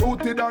Jah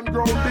rooted and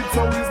grounded,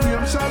 so his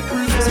name shall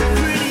preserve. So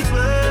pretty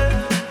bird,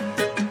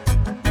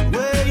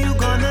 where you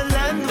gonna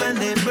land when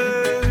they burn?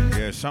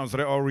 Sounds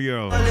like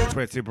Oriole,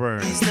 Pretty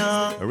Bird.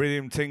 A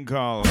rhythm thing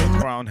called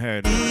Crown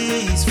Head.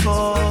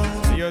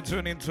 You're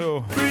tuning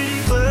to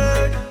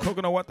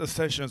Coconut Water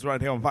Sessions right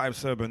here on Vibe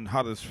 7,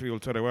 hottest fuel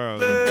to the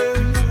world.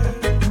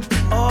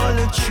 All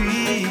the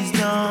trees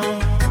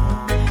down.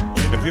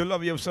 If you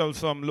love yourself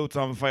some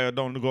Luton Fire,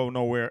 don't go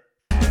nowhere.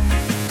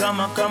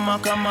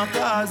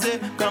 Kamikaze,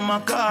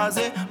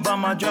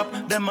 Bama drop,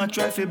 them a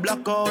try fi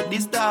block out the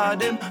star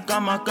them.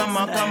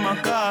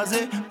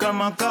 Kamikaze,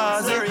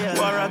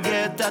 Wara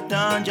get at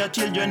 100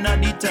 children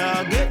at the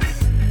target.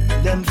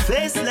 Them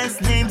faceless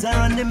names are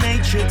on the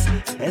matrix.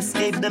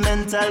 Escape the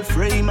mental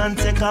frame and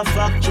take a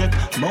fact check.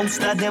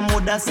 Most of them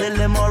woulda sell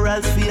them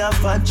morals for a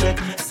fact check.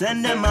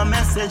 Send them a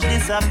message,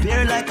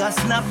 disappear like a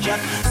Snapchat.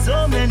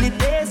 So many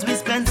days we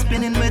spent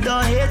spinning with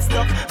our head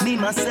stuck. Me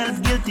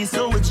myself guilty,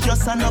 so it's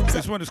just an up.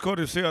 This one is called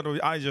the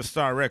I Just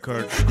Star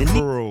record.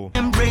 Cruel.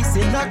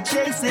 Embracing, not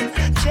chasing.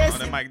 On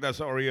the mic, that's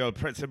Oriel.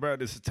 Pretty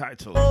Bird is the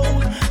title.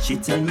 She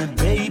tell me,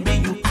 baby,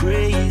 you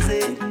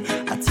crazy.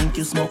 I think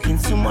you're smoking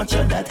too much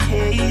of that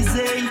hazy.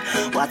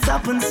 What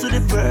happens to the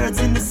birds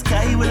in the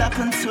sky will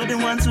happen to the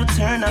ones who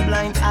turn a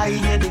blind eye.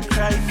 Hear they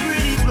cry,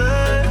 pretty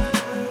bird.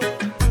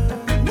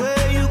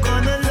 Where you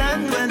gonna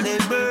land when they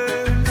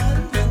burn?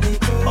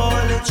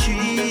 All the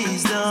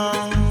trees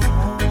down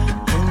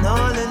and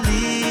all the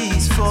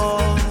leaves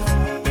fall.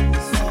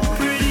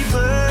 Pretty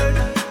bird,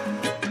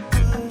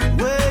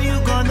 where you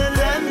gonna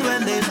land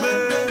when they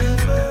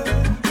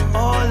burn?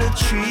 All the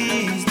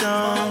trees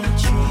down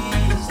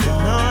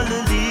and all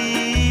the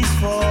leaves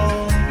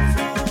fall.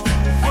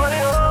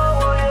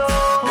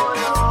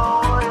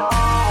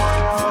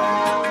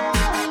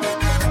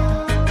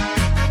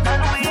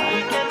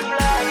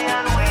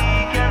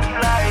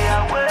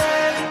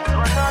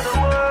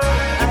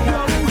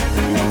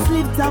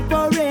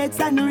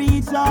 And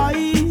rejoice.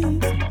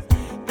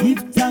 Give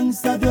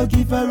thanks to the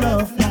giver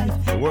of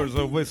life. The words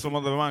of wisdom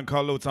of the man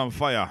called Loot on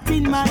Fire.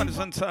 This one is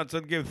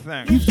entitled Give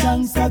Thanks. Give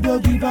thanks to the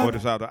giver. What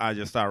is out of I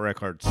Just Start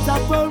Records?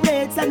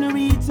 Separate and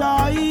rejoice.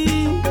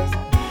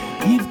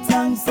 Give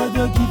thanks to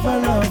the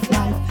giver of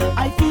life.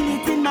 I feel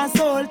it in my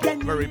soul.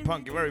 Very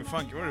punky, very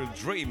funky, very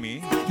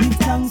dreamy. Give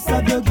thanks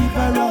to the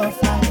giver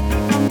of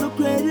life. From the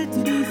cradle to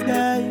these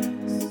days.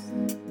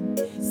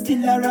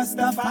 Still a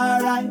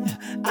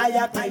Rastafari, I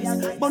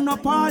appease, but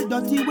not all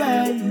dirty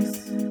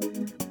ways.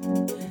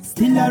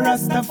 Still a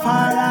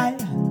Rastafari,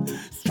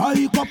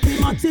 strike up the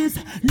matches,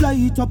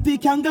 light up the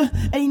candle.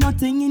 Ain't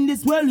nothing in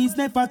this world is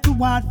never too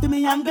hard for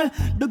me angle.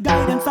 The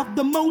guidance of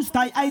the Most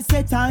High, I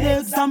set an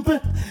example.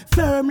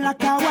 Firm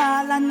like a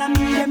wall and I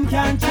mean them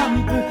can't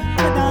trample.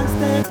 You don't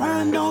stay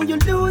firm, now you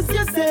lose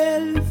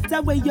yourself.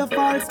 The way you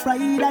false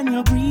pride and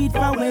you greed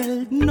for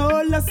wealth.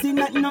 No loss in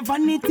that, no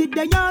vanity,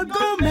 they all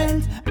go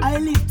melt. I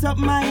lift up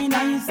mine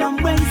eyes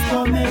and whence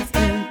come it.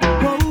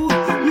 Whoa,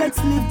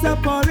 let's lift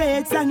up our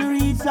heads and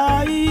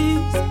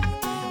rejoice.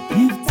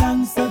 Give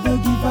thanks to the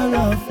giver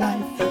of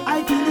life.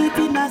 I feel it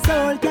in my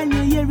soul, can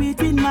you hear it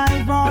in my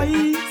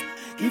voice?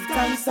 Give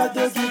thanks to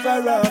the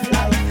giver of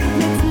life.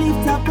 Let's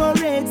lift up our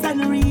heads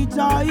and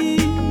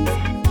rejoice.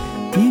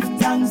 Give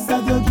thanks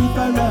to the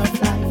giver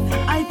of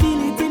life. I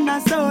feel it in my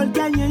soul,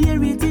 can you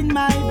hear it in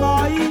my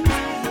voice?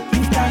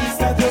 Give thanks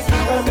to the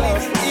giver of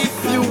life.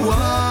 If you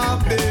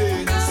want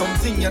me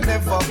something you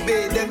never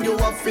be, then you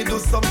have to do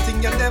something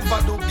you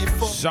never do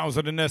before. Sounds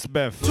of the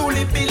Nesbeth.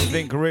 Truly believe.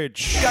 Think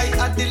Rich. Guy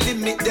at the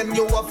limit, then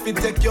you have to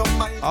take your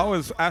mind. I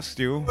always asked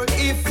you,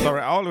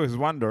 I always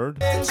wondered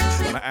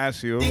when I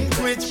asked you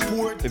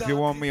if you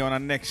want me on a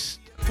next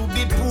to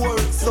be poor,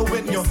 so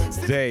when you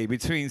day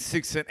between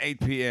 6 and 8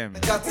 p.m.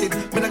 got it,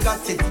 when I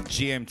got it.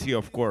 GMT,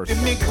 of course.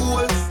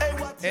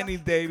 Any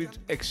day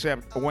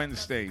except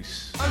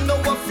Wednesdays. I know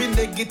what feel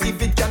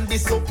negative, it can be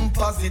something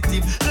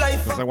positive.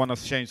 Life. Because I want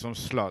to change some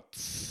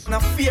slots. When I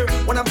fear,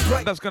 when I'm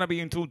bright. That's gonna be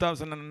in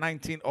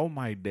 2019. Oh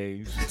my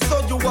days.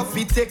 So you have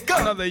to take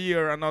another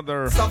year,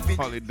 another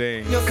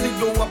holiday. You see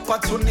your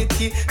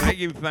opportunity. I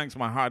give thanks.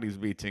 My heart is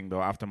beating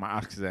though after my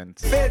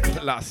accident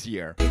last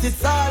year.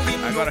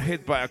 I got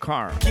hit by a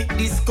car.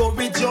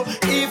 Discourage you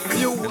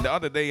if you. And the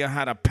other day I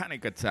had a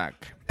panic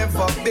attack.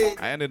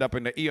 I ended up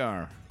in the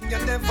ER.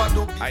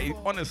 I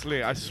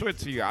honestly, I swear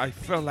to you, I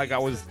felt like I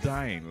was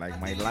dying, like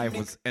my life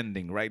was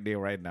ending right there,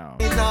 right now.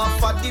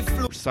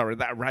 Sorry,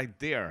 that right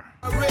there.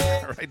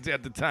 Right there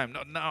at the time,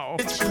 not now.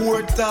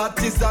 Poor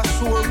thought is a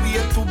sure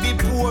way to be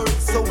poor.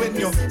 So when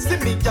you see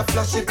me, you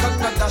flash it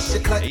and dash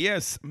it like.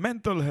 Yes,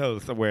 mental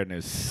health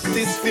awareness.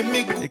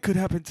 It could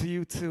happen to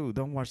you too.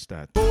 Don't watch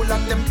that.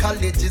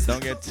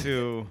 Don't get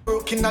too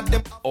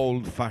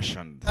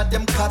old-fashioned.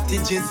 Them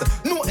cottages,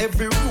 know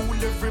every rule,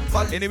 every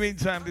policy. In the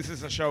meantime, this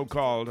is a show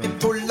called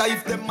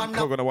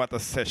Coconut Water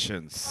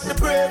Sessions.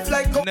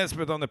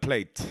 Nesbeth on the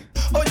plate.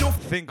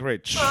 Think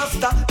Rich.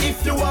 Master,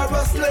 if you are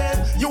a slave,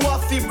 you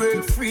have to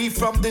break free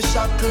from the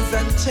shackles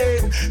and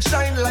chain.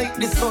 Shine like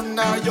the sun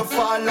or you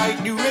fall like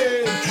the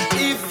rain.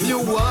 If you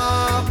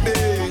are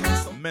big,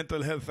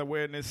 mental health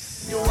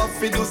awareness. You have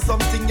to do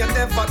something you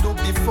never do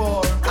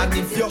before. And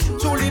if you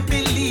truly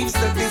believe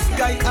that this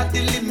guy at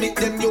the limit,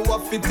 then you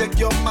have to take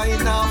your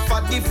mind off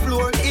at the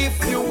floor. If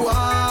you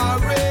are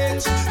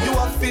rich, you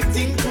have to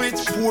think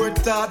rich. Poor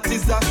thought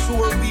is a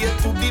sure way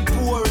to be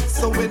poor.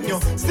 So when you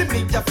see me,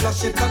 you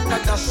flash it and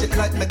I dash it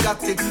like me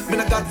got it. Me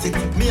I got it.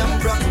 Me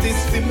and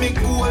practice for me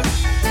goal.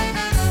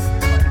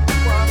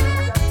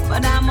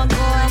 But I'ma go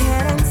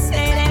ahead and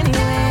say it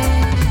anyway.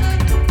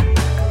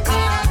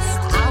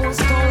 I was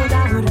told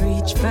I would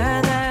reach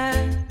further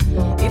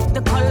if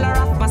the color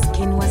of my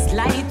skin was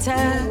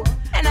lighter.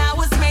 And I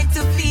was made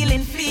to feel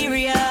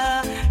inferior.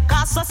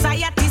 Cause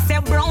society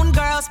said brown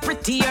girls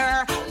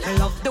prettier. I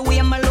love the way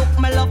I look,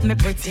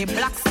 pretty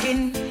black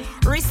skin.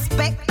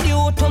 Respect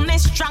you to me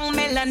strong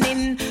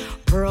melanin.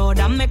 Proud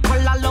of me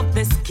color, love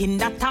the skin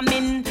that I'm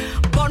in.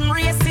 Gun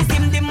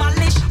racism,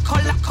 demolish.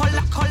 Color,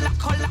 color, color,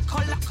 color,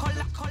 color,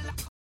 color, color.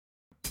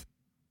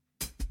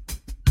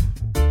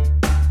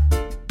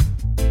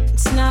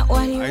 It's not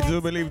what you I do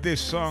believe this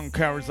song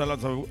carries a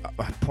lot of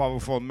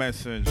powerful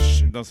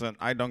message. It doesn't,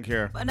 I don't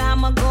care. But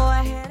I'ma go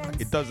ahead.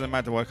 It doesn't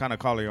matter what kind of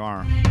color you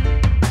are.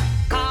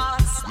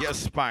 Yes,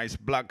 Spice,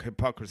 black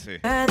hypocrisy.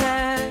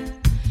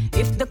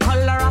 If the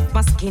color of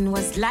my skin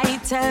was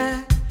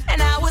lighter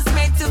and I was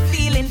made to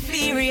feel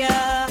inferior,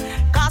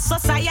 cause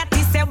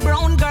society say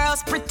brown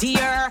girls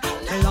prettier.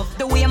 I love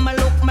the way me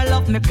look, me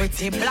love me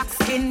pretty black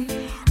skin.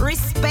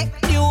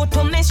 Respect you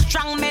to me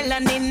strong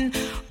melanin.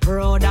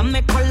 Proud of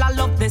me color,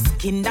 love the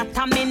skin that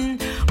I'm in.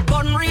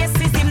 Gun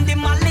racism,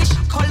 demolish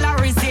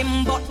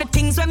colorism. But the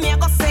things when me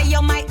go say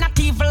you might not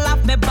even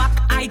love me back.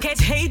 I get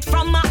hate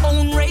from my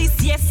own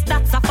race, yes,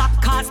 that's a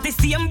fact. Cause the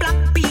same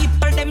black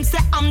people, them say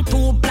I'm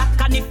too black.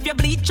 And if you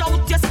bleach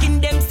out your skin,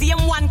 them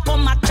same one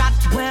come a chat.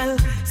 Well,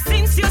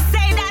 since you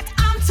say that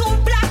I'm too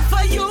black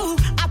for you,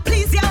 I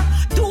please you,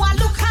 do I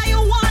look how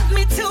you want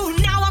me to?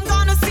 Now I'm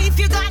gonna see if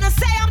you're gonna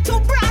say I'm too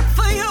black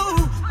for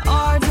you.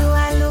 Or do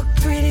I look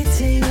pretty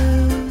to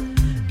you?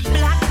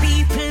 Black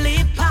people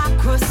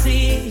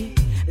hypocrisy.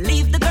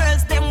 Leave the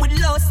girls them with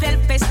low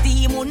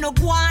self-esteem. Who no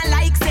go on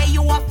like say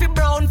you are fi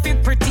brown fi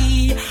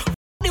pretty.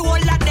 The whole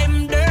of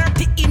them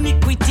dirty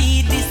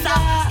iniquity. This a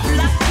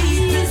black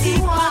people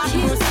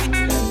hypocrisy.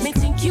 Me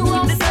think you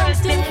have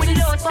something with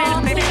low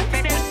self-esteem.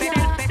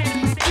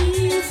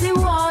 Easy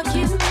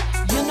walking.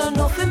 You know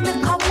nothing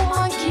make a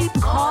woman keep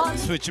calling.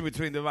 Switching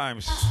between the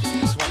vibes.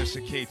 This one is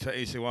the key to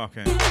easy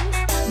walking.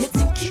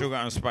 Sugar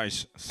and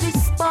spice.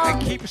 I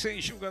keep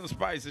saying sugar and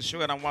spice. It's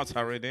sugar and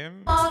water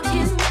rhythm.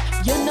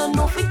 You know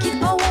nothing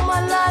keep a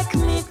woman like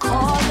me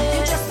calling.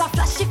 You just a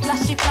flashy,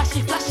 flashy,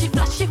 flashy, flashy,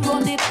 flashy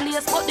run the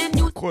place, but the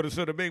new Quarters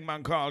to the big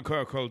man called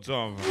Kirk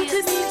Dove.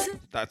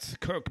 That's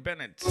Kirk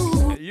Bennett.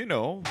 You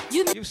know,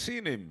 you've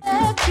seen him.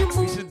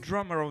 He's the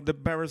drummer of the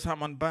Barris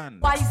Hammond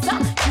Band. Why is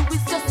that? You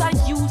is just a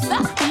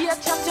user. Here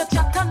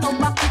chat and no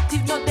back it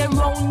if not them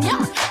round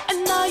ya.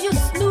 And now you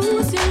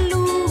snooze, you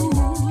lose.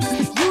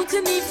 You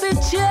can even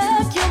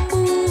check your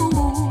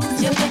mood.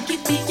 You make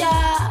it be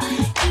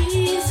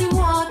easy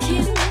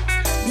walking.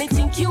 Me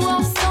think you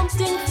have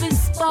something to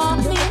spark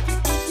me.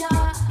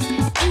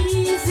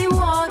 Easy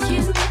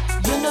walking.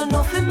 You know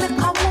nothing make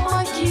a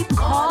woman keep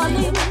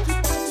calling.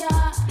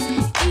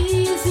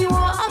 Easy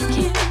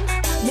walking.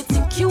 Me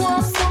think you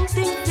have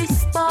something to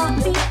spark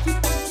me.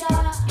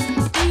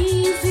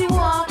 Easy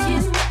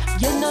walking.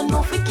 You know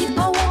nothing keep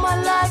a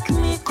woman like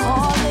me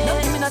calling. No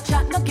give me no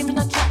chat, no give me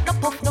no chat, no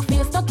puff, no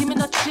face, no give me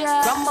no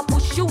chair. I'ma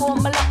push you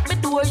home, me lock me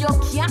door, you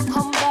can't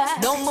come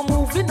back. Now I'm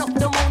moving up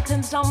the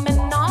mountains, I'm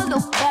in all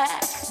look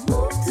back.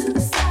 Move to the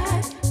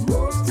side,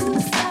 move to the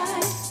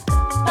side.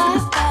 Bye,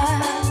 bye,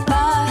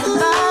 bye,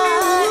 bye,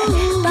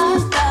 bye,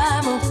 bye,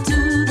 move to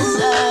the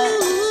side.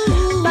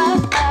 Bye,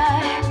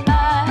 bye,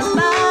 bye,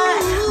 bye.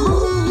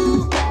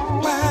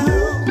 Well,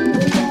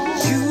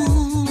 you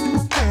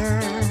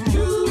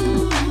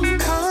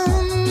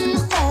come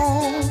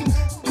home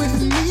with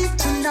me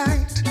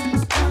tonight.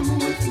 Come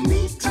with me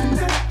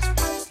tonight.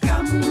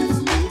 Come with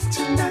me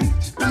tonight.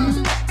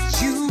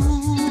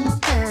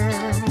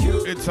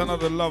 It's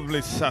another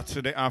lovely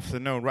Saturday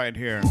afternoon right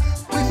here.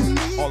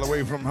 All the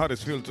way from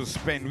Huddersfield to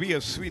Spain, via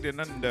Sweden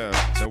and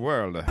the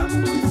world.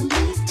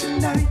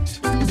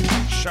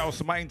 Shouts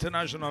to my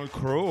international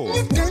crew.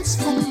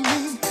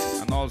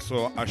 And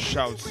also a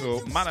shout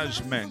to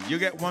management. You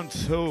get one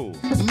too.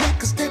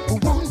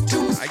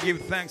 I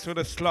give thanks for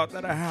the slot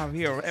that I have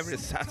here every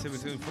Saturday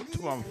between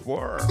 2 and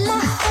 4. My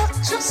heart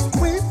just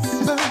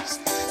quivers,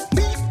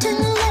 beating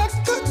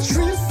like the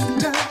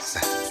drifters.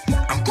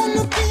 I'm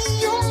gonna be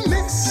your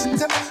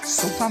mister,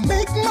 so I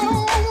make my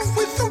move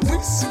with a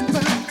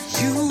whisper.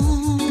 You,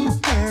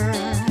 girl,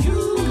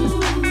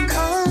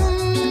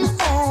 come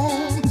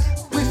home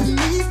with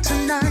me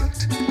tonight.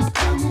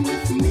 Come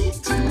with me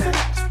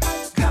tonight.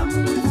 Come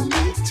with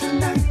me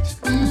tonight.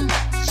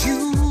 You,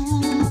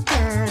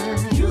 girl,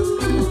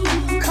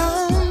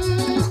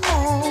 come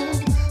home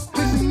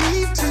with me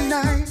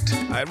tonight.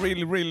 I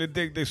really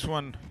dig this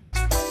one.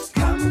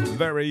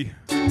 Very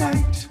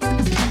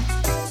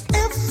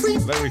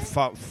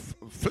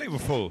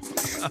flavorful.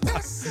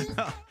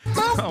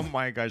 Oh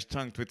my gosh,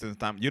 tongue twisting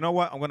time. You know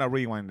what? I'm gonna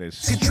rewind this.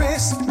 See,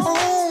 dress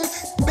on,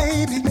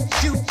 baby.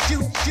 You.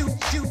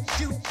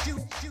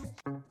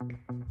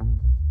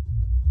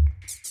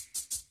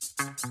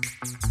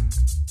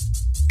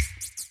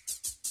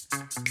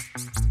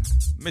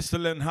 Mr.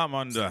 Lynn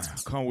Hammond,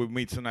 come with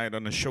me tonight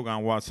on the Sugar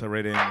and Water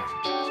Reading.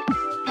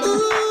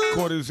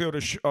 Courtesy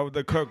of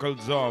the Kirk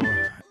Dove,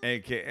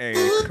 aka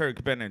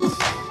Kirk Bennett.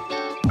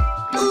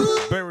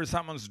 Barris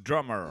Hammond's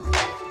drummer.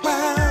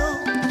 Well,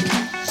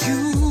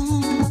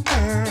 you,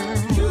 girl,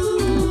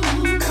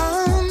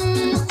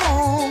 come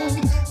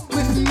home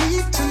with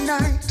me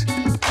tonight.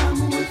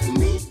 Come with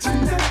me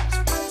tonight.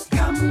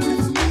 Come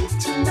with me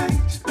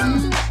tonight.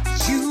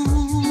 You,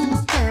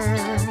 girl.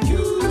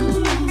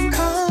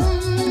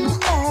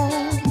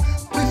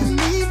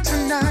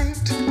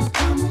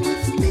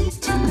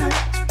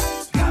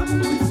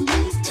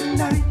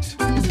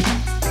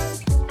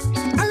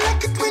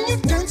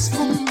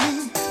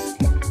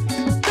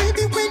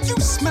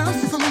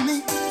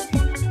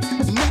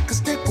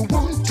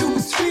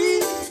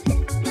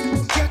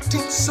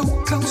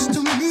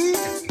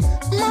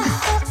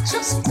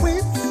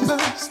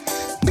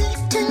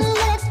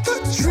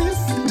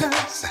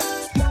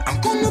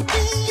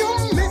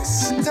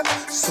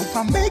 if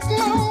I make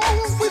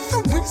love with a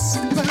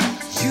whisper,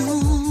 you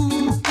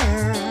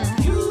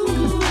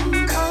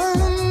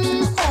come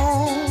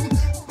on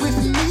with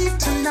me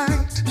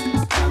tonight.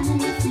 Come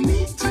with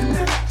me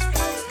tonight.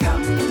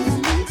 Come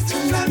with me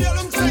tonight.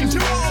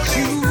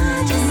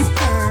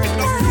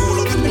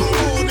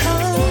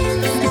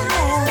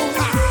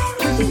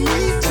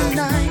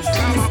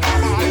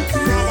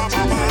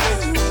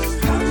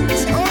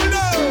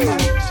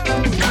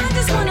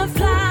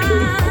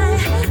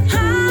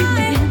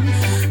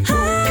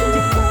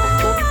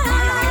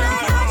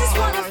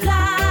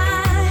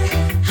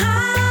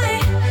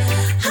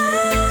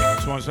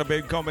 A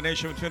big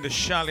combination between the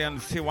Shali and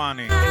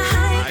Tiwani.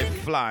 I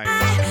fly.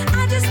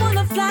 I just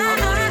wanna fly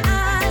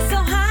so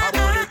high,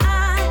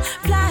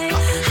 fly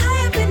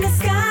high up in the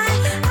sky.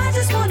 I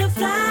just wanna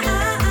fly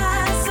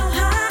so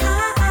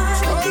high.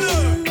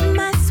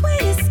 My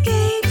sweet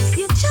escape,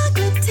 your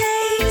chocolate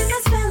taste.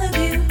 The smell of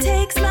you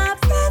takes my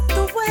breath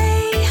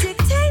away.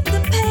 Dictate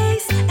the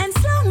pace and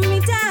slow me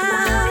down.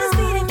 My heart is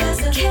beating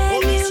faster.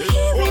 Can you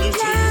hear it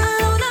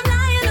now? I'm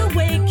lying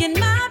awake in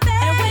my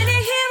bed, and when you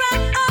hear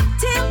I'm up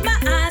till my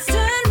eyes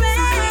turn red.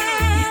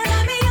 You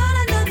got me on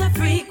another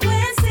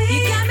frequency. You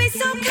got me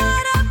so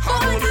caught up, boy,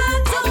 I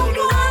don't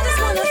know. I just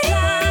wanna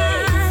fly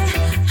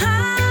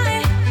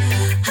high,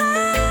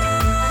 high.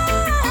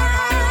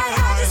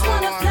 I just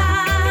wanna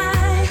fly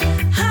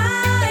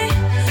high,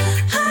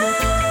 high.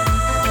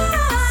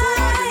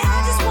 I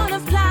just wanna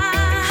fly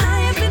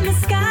high up in the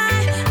sky.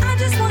 I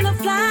just wanna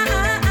fly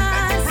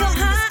so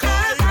high,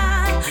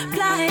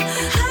 fly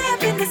high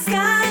up in the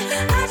sky.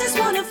 I just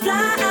wanna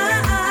fly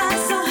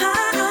so high.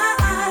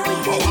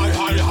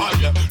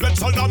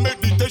 Let's all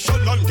meditation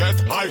and get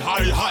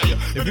high.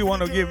 If you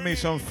want to give me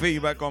some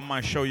feedback on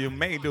my show, you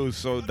may do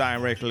so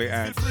directly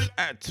at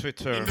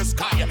Twitter.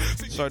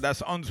 So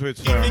that's on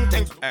Twitter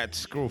at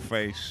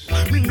Screwface.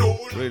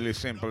 Really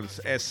simple.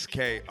 It's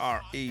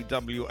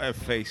SKREWFACE.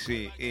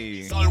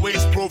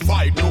 Always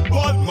provide, no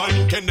bad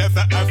man can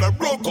never ever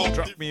broke up.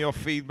 Drop me your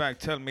feedback.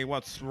 Tell me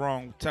what's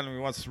wrong. Tell me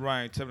what's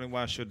right. Tell me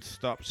what I should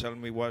stop. Tell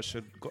me what I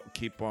should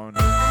keep on.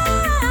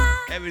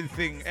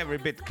 Everything, every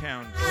bit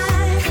counts.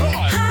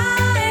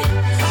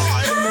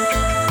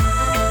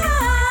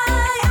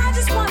 I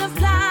just wanna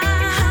fly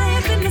high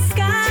up in the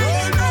sky.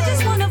 I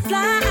just wanna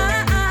fly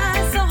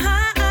so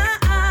high,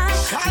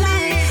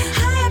 fly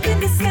high up in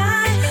the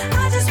sky.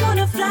 I just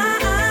wanna fly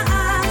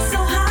so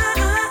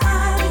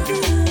high.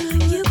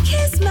 You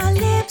kiss my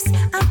lips,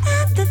 I'm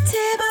at the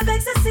tip of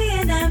ecstasy,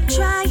 and I'm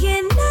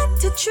trying not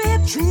to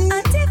trip.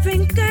 A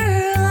different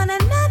girl on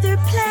another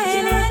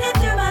plane, running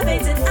through my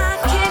veins, and I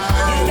can't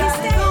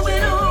understand.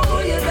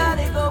 You got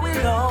it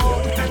going on.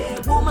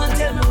 Woman,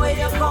 tell me where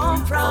you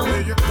come from.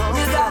 You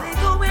got it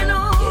going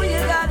on. You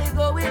got it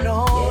going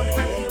on.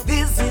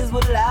 This is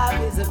what life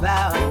is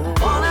about.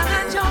 All of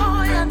that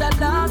joy and that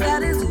love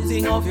that is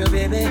oozing off your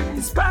baby.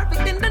 It's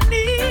perfect in the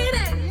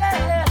needing.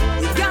 Yeah.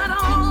 You got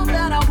all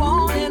that I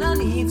want and I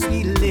need,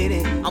 sweet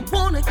lady. I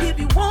wanna give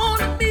you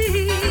one of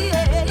me.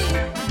 Yeah.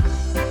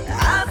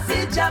 I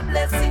see your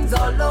blessings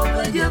all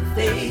over your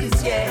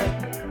face. Yeah.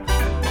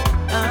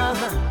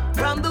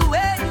 From the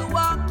way you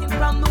walk and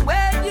from the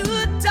way you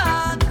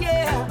talk,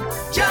 yeah.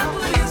 Jah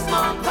put his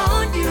mark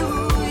on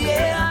you,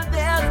 yeah.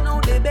 There's no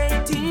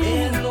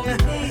debating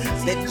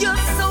that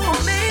you're so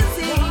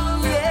amazing,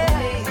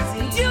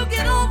 yeah. You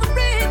get all the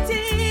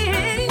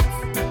ratings,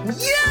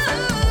 yeah.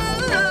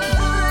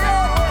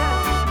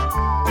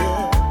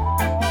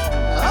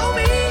 Oh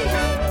me,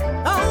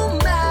 oh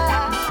my,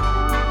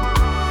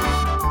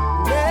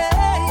 yeah.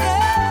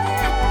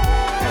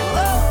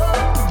 Oh,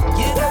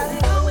 you got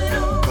it going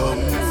on.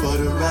 Come for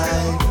the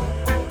ride,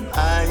 I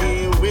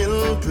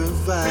will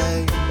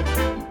provide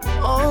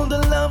all the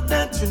love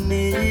that you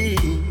need.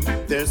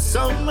 There's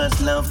so much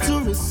love to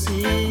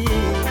receive.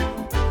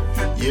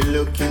 You're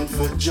looking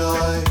for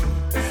joy,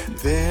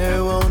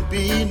 there won't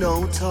be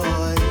no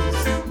toys.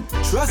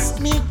 Trust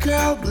me,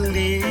 girl,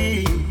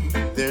 believe.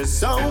 There's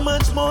so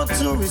much more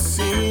to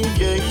receive,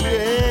 yeah,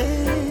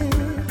 yeah.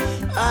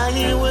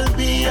 I will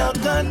be your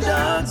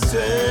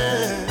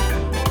conductor.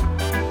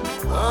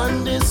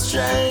 On this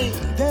train,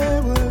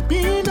 there will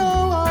be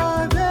no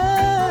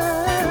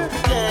other.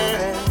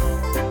 Yeah.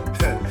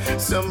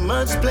 So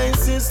much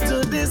places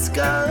to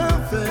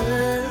discover.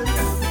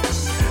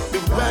 The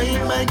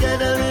ride might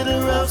get a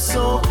little rough,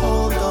 so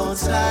hold on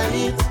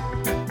tight,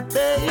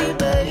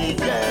 baby,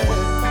 yeah.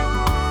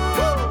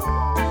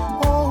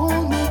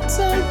 Hold me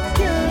tight,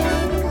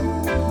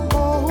 girl.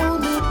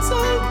 Hold me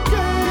tight,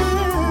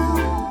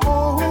 girl.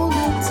 Hold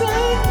me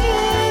tight,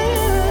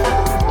 girl.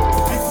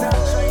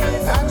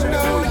 I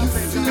know you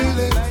feel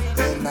it,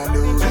 and I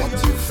know that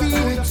you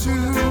feel it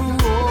too.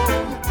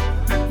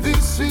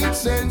 This sweet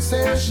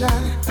sensation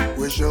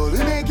will surely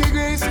make your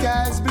gray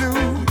skies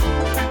blue.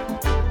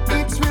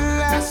 It will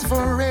last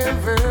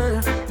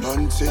forever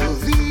until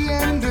the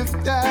end of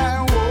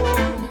time.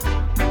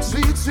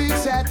 Sweet, sweet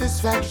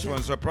satisfaction. This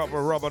one's a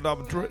proper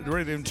rubber-dub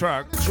rhythm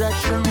track.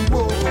 Attraction,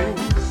 whoa.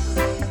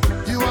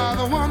 You are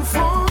the one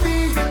for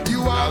me.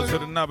 You are out to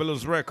the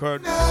Nablus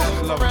record.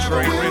 Love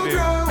Train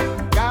Rhythm.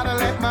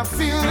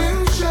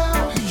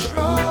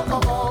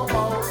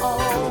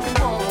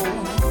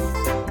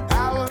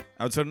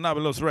 Out to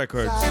Nablus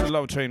Records,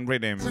 Love Train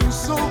Rhythm.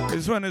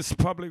 This one is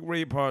Public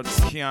Reports,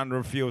 Can't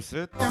Refuse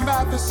It.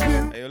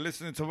 Hey, you're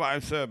listening to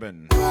Vibes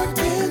Urban. I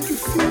can't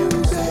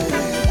refuse it.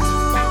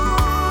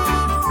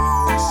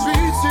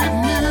 Sweet, sweet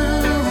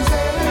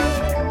music.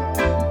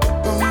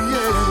 Oh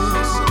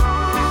yes.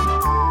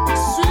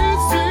 Sweet,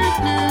 sweet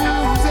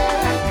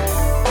music.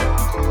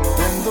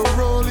 When the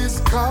roll is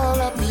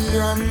called up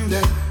beyond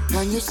it,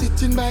 and you're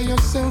sitting by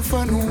yourself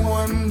and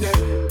wonder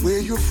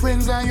where your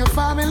friends and your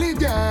family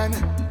gone.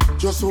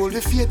 Just hold the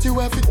faith you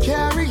have to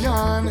carry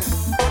on.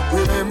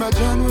 Remember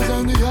John was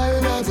on the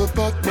island of a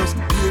Patmos.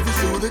 David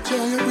saw the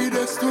giant with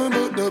a stone,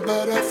 but the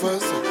bad of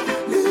us.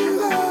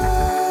 Live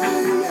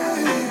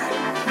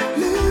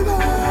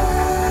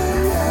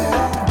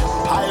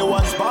I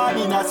was born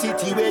in a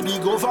city where the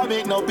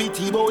government no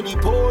pity about the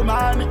poor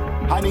man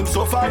and him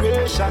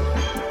sufferation.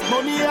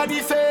 Money are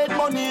the faith,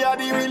 money are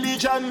the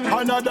religion.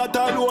 And that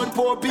alone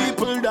poor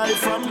people die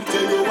from.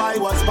 Tell you I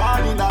was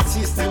born in a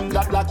system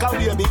that like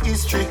away me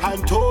history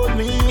and told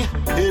me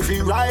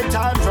every right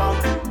and wrong.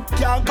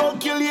 Can't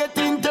calculate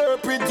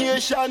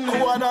interpretation.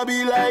 Wanna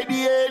be like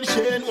the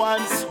ancient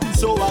ones.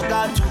 So I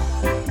got to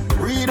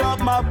read up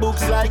my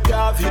books like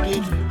Garvey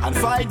did and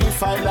fight the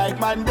fight like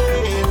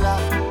Mandela.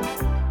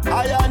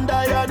 I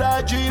had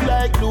a dream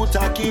like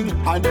Luther King,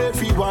 and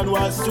everyone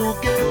was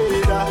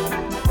together.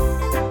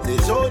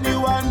 There's only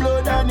one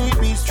blood and it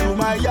beats through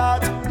my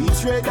heart.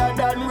 It's redder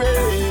than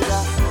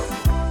redder.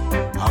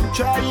 I'm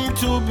trying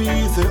to be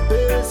the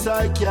best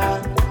I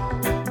can.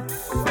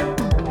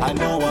 I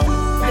know I'm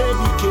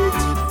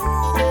dedicated,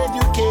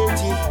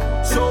 educated,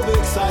 so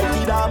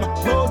excited. I'm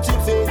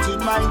motivated,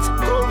 minds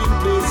going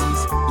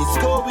places. It's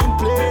going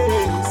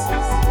places.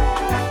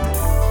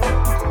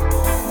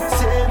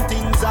 Same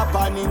things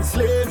happening,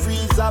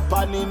 slavery's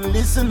happening.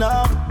 Listen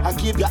up and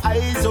keep your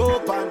eyes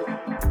open.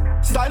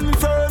 Stand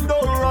firm,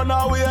 don't run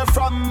away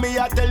from me.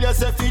 I tell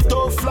yourself it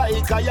tough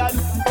like iron.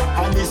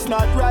 And it's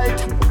not right.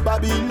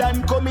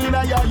 Babylon come in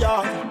a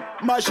yard.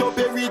 Mash up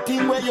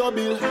everything where you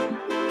build.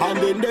 And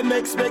then them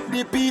expect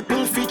the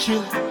people to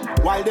chill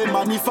while they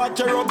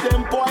manufacture up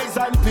them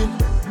poison pill.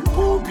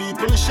 Poor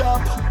people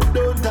shop,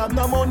 don't have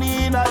no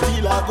money in a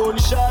deal a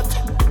gunshot.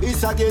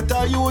 It's a get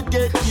a youth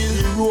get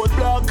killed.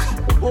 Roadblock,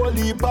 whole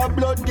heap of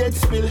blood get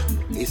spilled.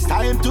 It's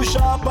time to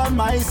sharpen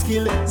my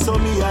skill. So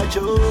me I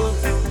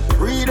just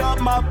read up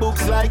my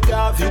books like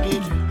Garvey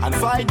did and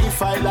fight the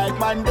fight like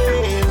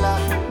Mandela.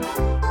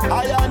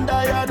 I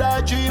had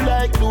a dream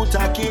like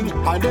Luther King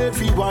and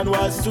everyone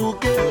was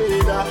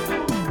together.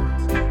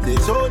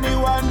 There's only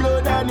one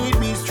blood and it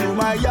beats through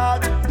my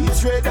heart.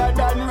 It's redder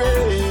than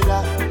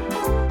redder.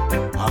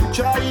 I'm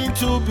trying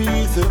to be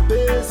the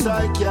best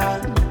I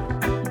can.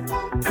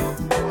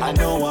 I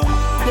know I'm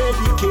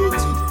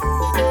dedicated,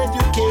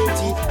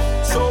 educated,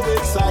 so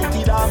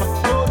excited. I'm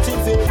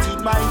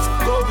motivated, minds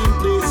going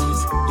places.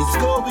 It's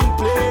going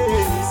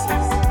places.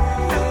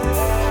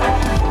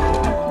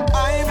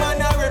 I'm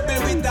an a rebel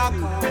with a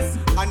cause,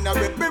 and a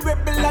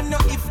rebel and no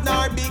if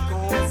nor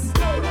because.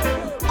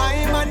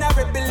 I'm an a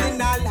rebel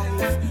in a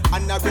life,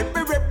 and a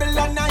rebel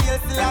and a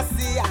yes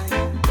lassie.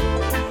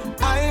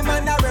 I'm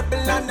an a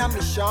rebel and a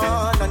mission,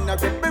 and a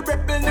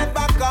rebel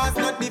never cause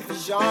no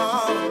division.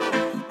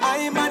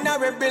 I'm an a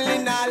rebel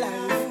in a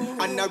life,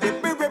 and a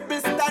rebel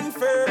stand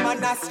firm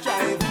and a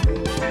strive.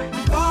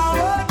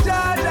 Forward,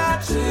 Jaja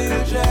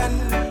children,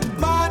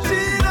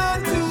 marching on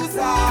to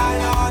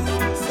Zion.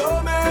 So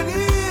many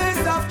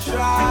years of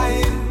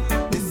trying,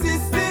 the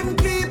system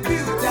keep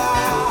you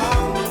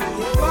down.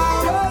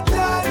 Forward,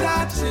 Jaja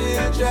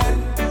children,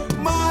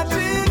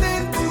 marching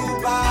into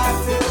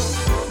battle.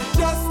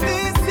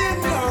 Justice in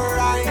your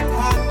right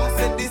hand. I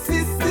said the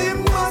system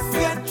must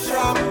get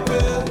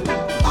trampled.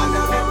 And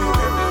a rebel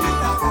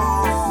with a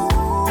cause.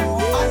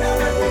 And a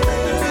rebel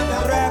with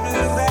a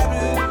rebel.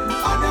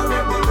 And a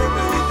rebel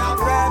with a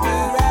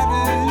rebel.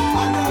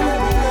 And a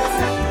rebel.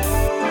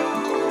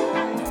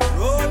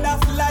 Road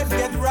of life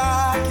get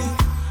rocky,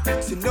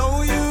 but you know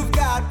you've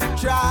got to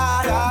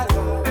try.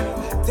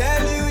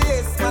 Tell you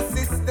yes, my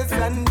sisters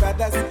and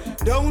brothers,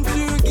 don't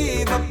you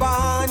give up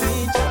on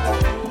each other.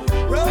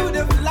 Road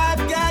of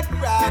life get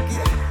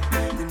rocky,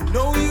 you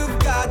know you've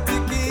got to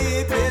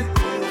keep it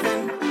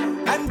moving.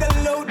 And the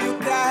load you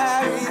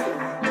carry,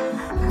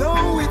 no,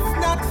 it's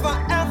not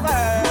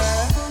forever.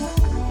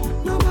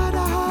 No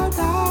matter how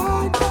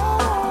dark,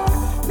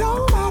 no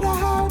matter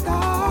how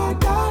dark,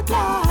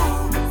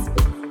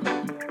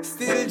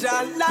 still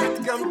your light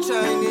come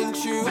shining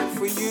through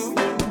for you.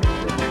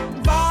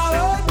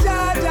 Follow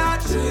Jaja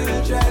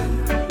children,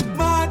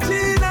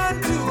 marching on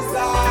to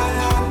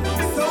Zion.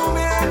 So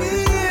many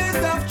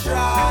years of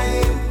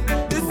trying,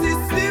 the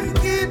system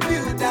keep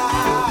you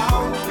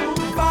down.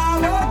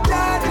 Follow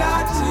Jaja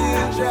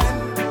children,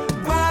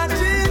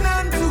 marching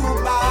on to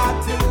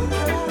battle.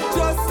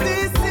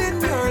 Justice in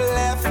your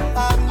left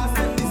hand,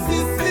 the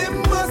system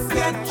must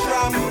get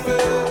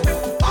trampled.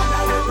 And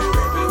a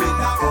rebel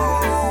with a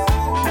cause,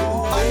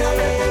 and a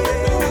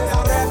rebel with a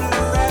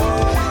rebel.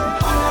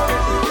 And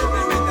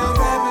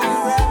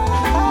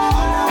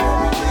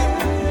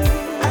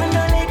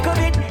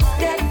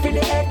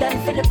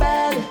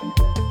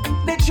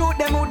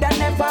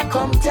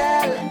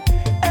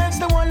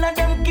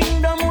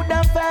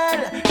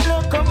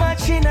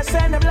in a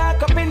cell, them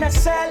lock up in a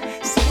cell.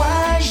 So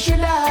why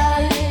should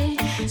I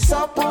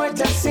support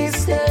a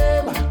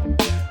system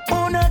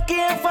who not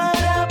care for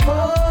the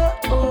poor?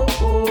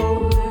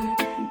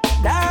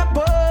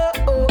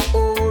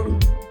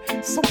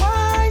 So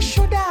why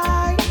should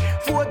I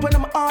vote when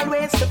I'm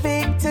always the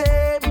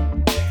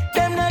victim?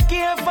 Them not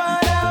care for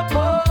the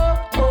poor,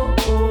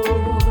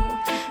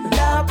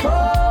 the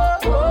poor.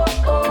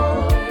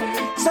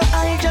 So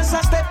I just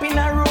a step in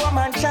a room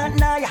and chant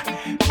naya.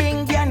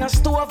 Bingy and a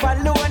stove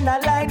alone, a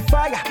light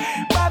fire.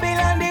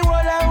 Babylon the wall,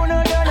 I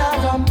no done a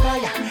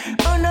vampire.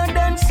 Uno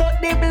done suck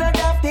the blood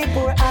of the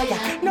poor aya.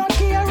 No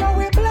care how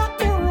we block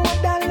the road,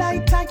 the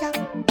light tire.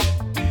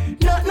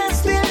 Nothing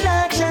still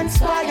not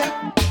transpire.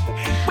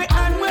 We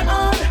on,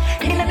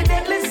 in the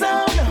deadly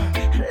zone.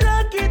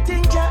 Lock it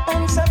in your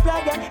own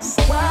supplier.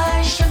 So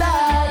why should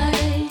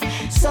I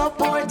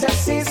support a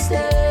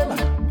system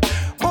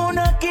who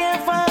not care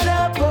for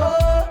the poor?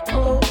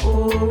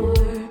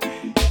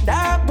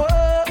 The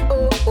poor.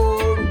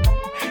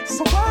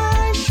 So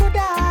why should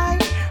I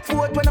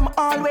vote when I'm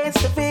always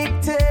the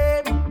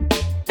victim?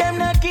 Them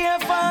not care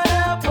for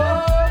the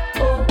poor.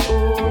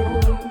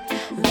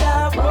 The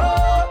poor.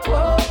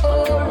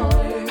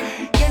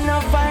 You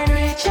know find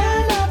rich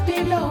and happy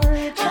low.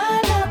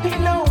 I'm happy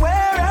know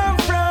where I'm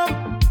from.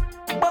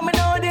 But me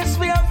know this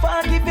way I'm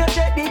far. Give your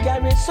jet the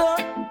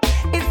garrison.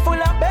 It's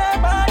full of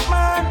bad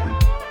man.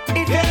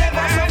 If you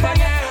ever suffer,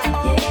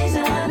 yes, I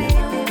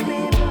live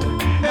people.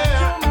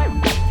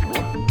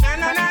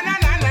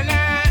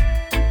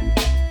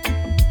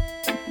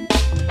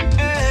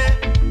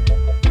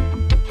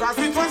 Cause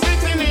it was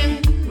written in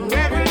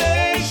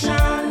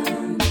Revelation.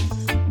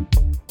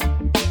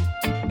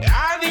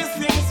 All these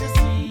things you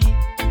see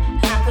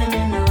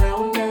happening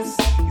around us,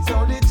 it's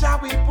only job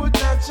we put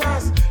our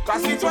trust.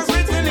 Cause it was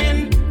written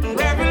in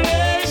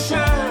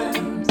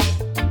Revelation.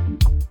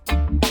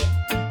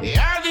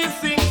 All these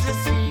things you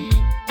see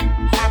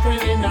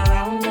happening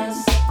around us,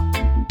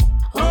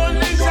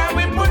 only job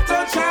we put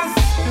our trust.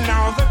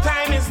 Now the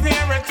time is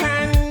near at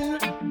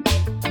hand.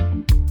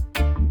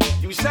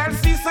 You shall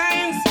see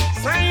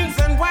signs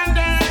and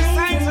wonders,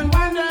 signs and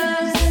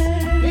wonders.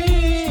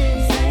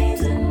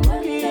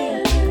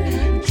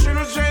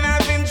 Children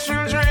having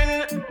children,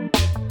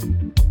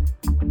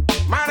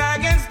 mother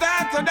against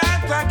daughter,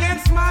 daughter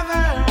against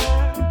mother.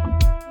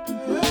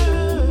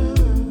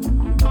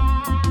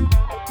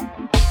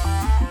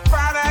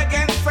 Father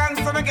against son,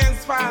 son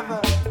against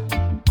father.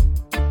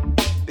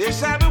 There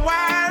shall be war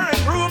and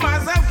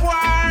rumors of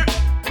war.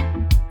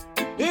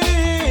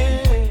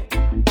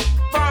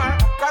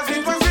 Cause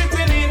it was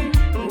written in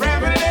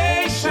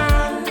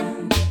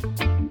Revelation.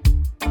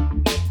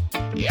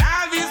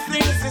 Yeah, these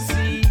things you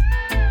see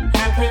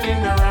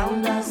happening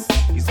around us,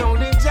 it's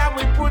only job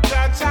we put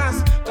our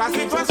chance. Cause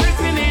it was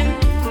written in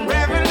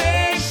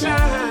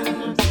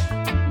Revelation.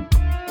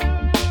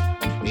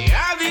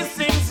 Yeah, these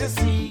things you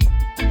see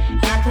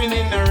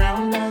happening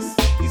around us,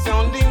 it's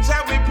only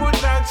job we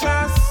put our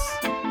chance.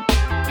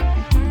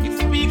 It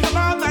speaks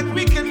about that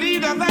wicked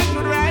leader that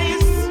would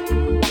rise.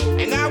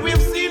 And now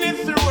we've seen it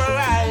through our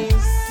eyes.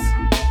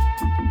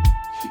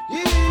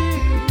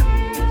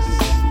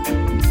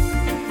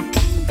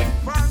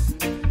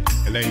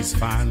 LA's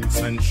fine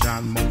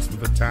sunshine most of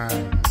the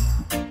time.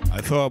 I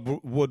thought I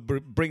would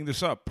bring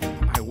this up.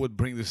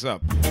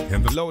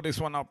 And load this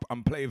one up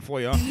and play it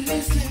for you.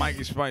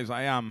 Mikey Spice,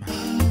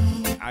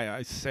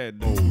 I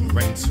said. Oh,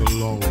 rain so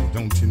low,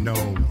 don't you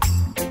know?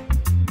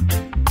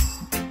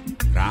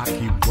 I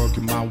keep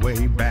working my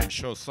way back.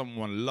 Sure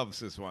someone loves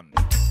this one.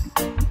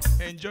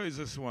 Enjoys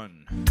this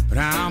one. But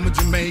I'm a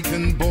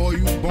Jamaican boy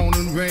who's born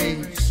and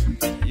raised.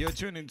 You're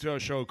tuned into our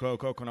show called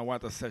Coconut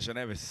Water Session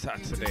every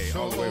Saturday,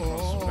 all the way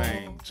from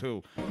Spain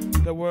to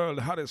the world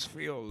hottest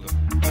field.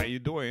 How you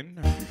doing?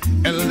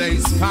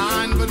 LA's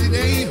fine, but it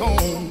ain't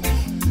home.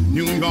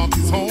 New York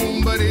is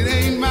home, but it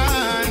ain't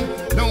mine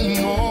no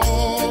more.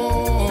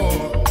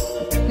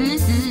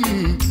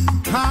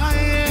 I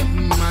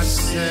am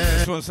myself.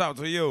 This one's out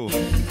to you.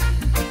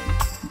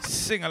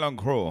 Sing along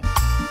crew.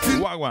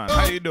 Wagwan,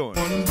 how you doing?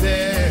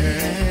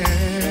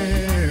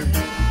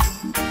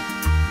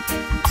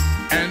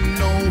 And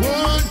no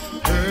one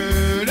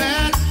heard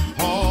at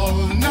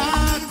all,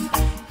 not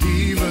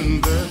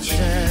even the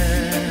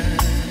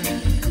chant.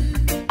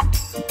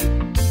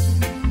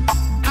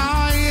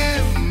 I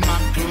am my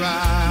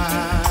cry.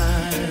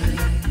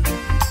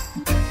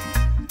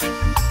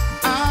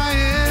 I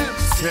am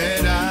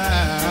said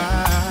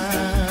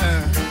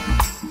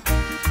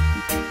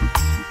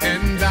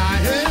and I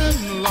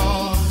am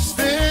lost,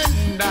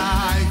 and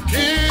I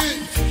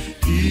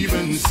can't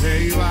even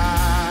say why.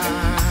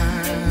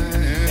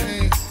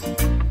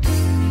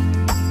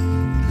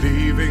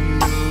 Leaving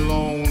me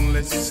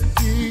lonely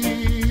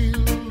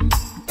still.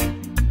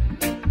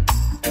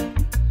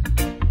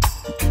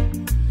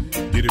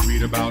 Did you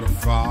read about a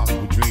frog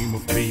who dreamed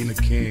of being a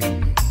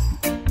king?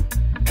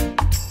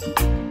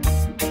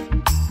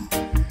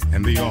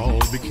 And they all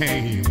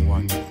became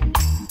one.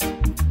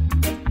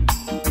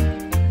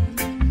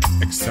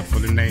 Except for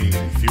the name,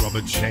 a few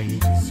other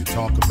changes. You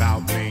talk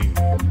about me.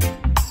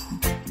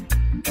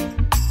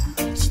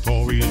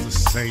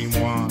 same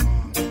one.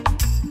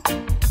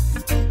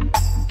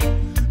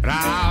 But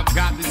I've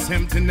got this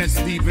emptiness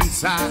deep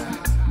inside,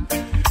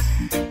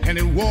 and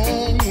it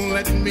won't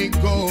let me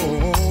go.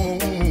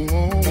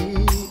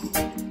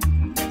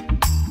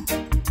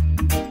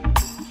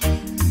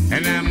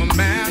 And I'm a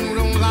man who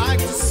don't like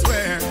to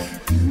swear,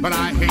 but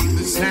I hate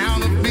the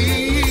sound of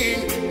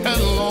being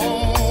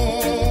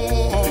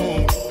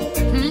alone.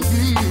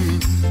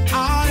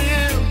 I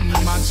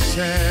am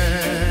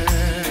myself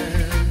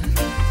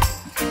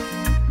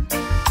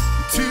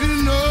to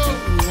no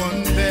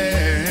one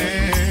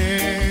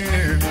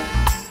there,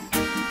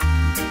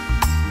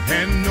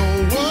 and no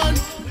one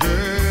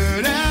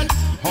heard at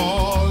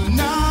all,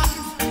 not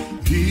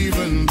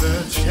even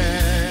the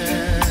chair.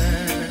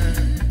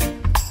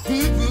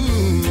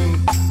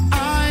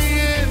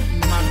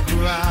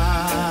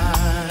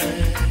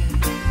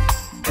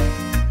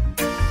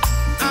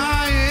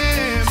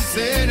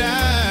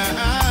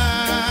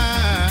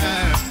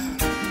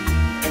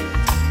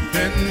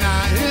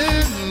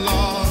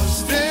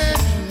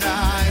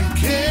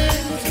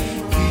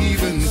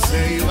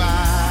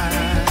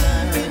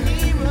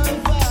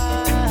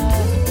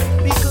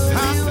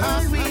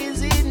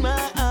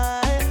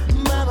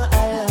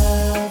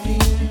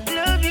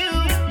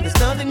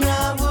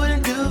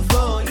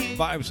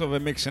 Vibes over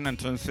mixing and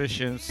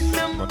transitions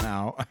for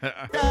now.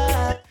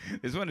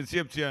 This one is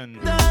Yip Tune.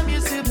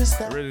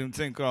 Rhythm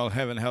thing called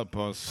Heaven Help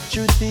Us.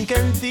 Truth thick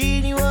and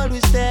thin, you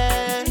always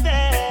stand.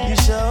 You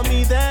show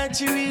me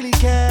that you really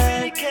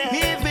care.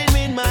 Even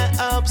in my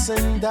ups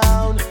and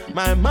downs,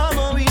 my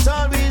mama is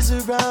always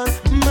around.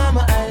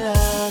 Mama, I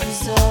love you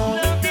so.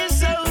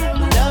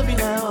 Love you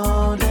now,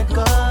 won't let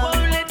go.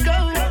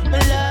 My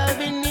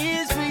loving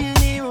is for you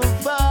near or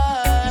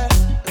far.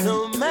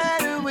 No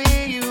matter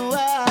where you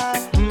are,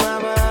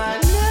 Mama, I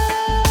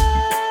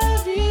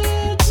love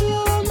you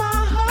to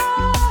my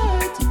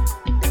heart.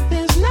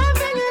 There's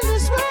nothing in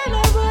this world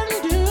I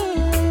wouldn't do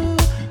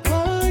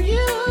for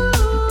you.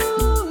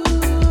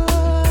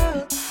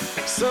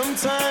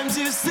 Sometimes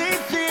you say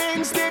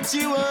things that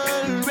you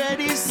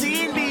already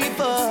seen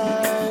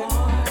before,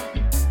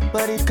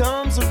 but it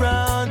comes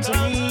around to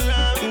me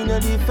in a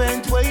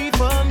different way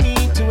for me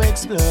to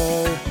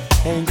explore.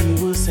 And you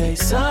will say,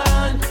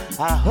 son,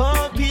 I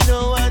hope you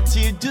know what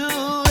you're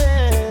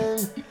doing.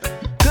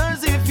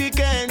 Cause if you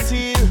can't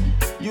hear,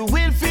 you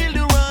will feel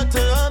the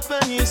water up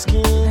on your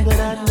skin. But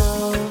I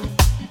know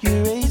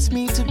you raised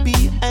me to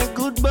be a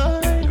good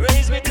boy,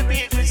 raised me to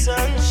be a good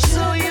son.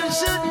 So you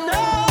should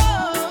know,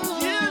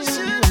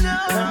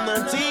 I'm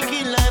not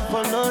taking life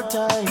for no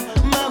time.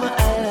 Mama,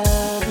 I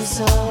love you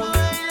so.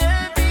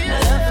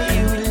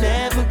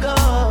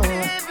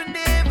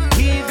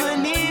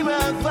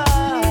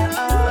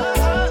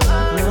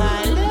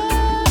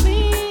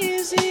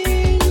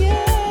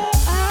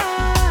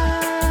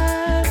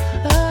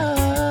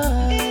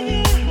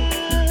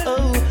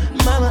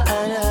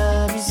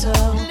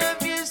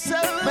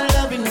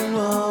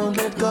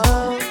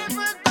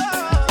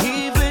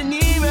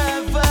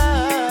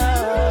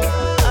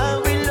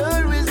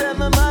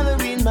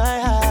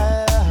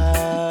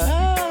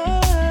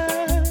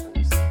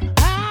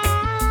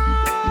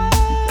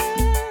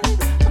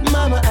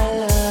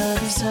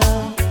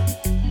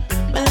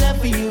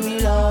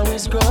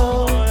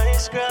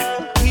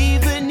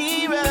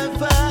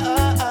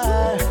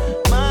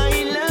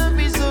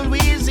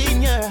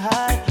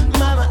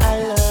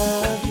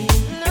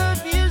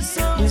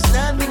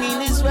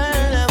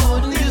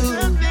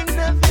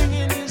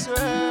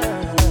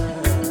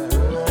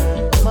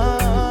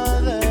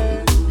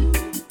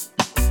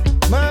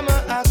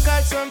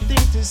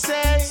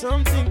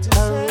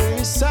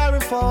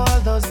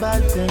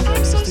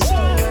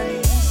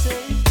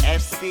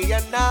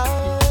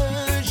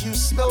 Espionage, you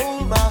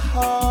stole my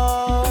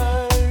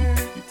heart.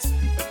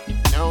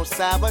 No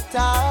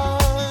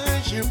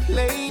sabotage, you're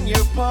playing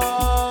your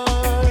part.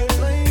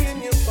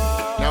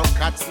 No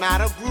cuts,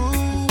 not a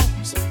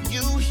bruise,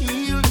 you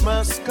healed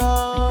my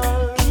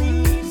scars.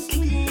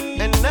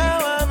 And now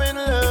I'm in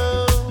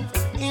love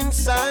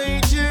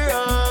inside your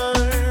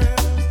arms.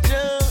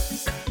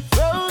 Just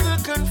throw the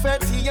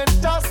confetti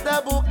and toss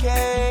the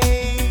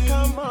bouquet.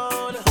 Come on.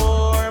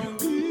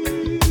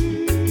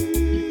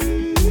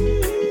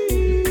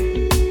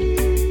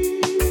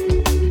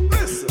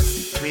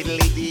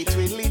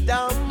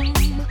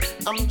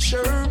 I'm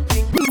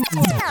chirping.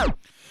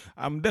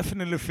 I'm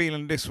definitely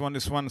feeling this one.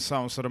 This one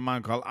sounds of a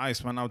man called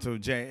Iceman out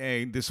of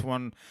JA. This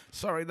one,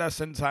 sorry,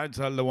 that's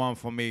entitled The One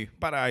For Me.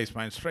 But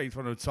Iceman, straight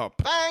from the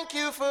top. Thank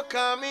you for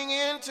coming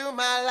into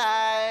my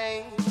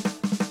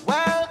life.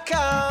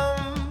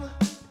 Welcome.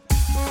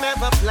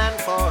 Never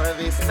planned for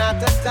this, not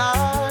at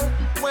all.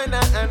 When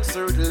I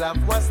answered,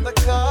 love was the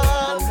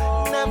call.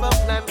 Never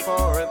planned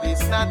for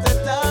this, not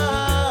at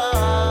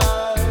all.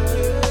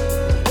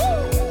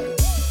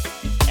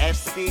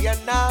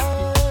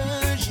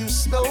 Espionage, you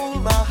stole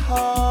my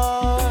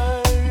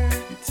heart.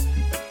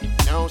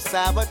 No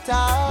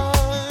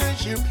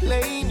sabotage, you're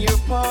playing your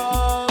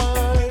part.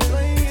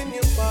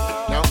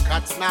 No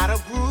cuts, not a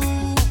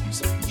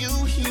bruise, you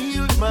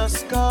healed my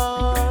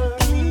scars.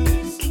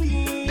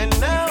 And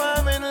now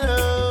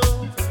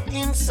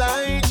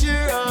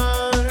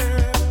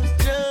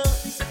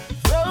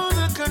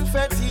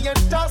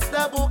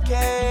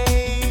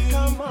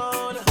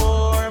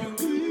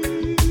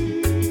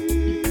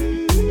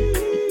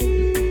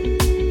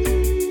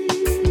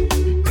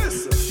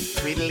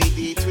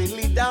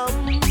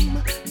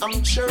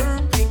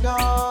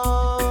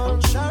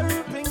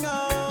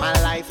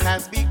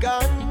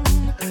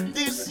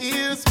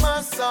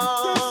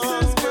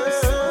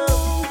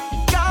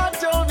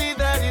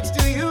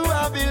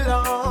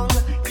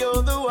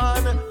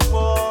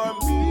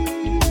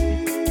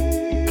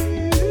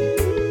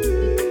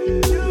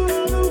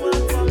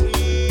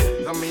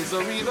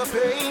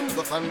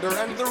thunder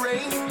and the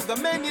rain. The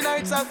many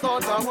nights I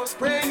thought I was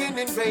praying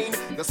in vain.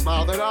 The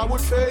smile that I would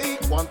fake,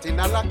 wanting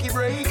a lucky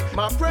break.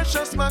 My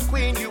precious, my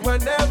queen, you were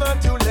never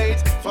too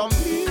late for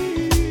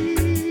me.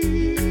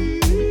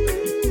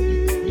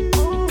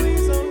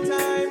 Always on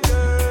time,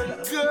 girl.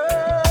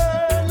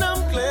 Girl,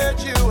 I'm glad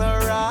you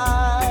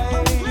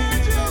arrived.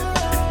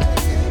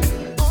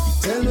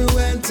 Tell me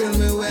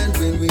when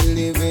we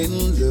live in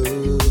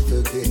love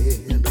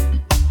again.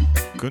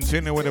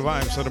 Continue with the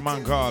vibes of the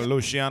man called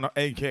Luciano,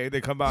 aka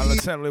the Kabbalah.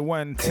 Tell me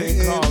when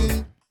thing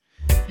called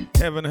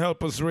Heaven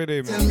Help Us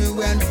Rhythm. Tell me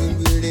when we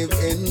live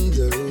in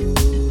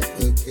love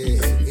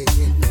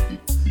again.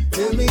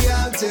 Tell me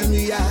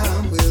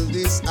how will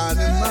this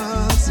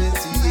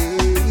animosity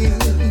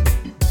end?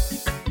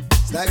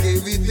 It's like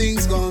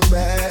everything's gone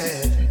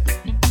bad.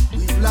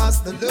 We've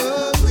lost the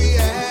love we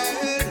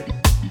had.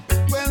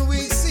 When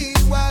we see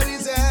what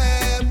is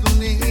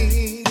happening,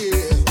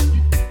 yeah.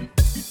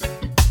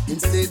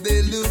 Instead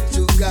they look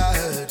to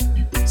God.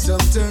 Some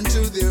turn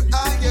to their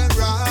iron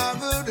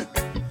rod,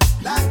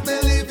 like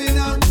they're living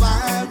on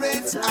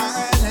Pirates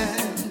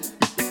Island.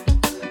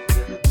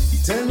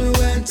 Tell me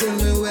when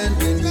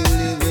we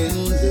live in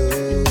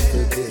love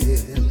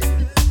again.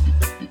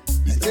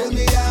 And tell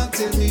me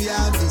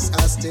how this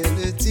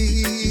hostility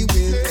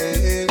will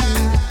end.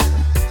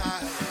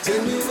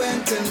 Tell me when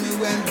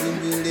we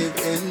live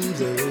in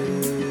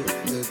love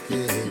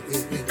again.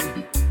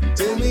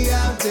 Tell me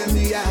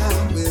how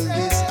will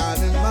this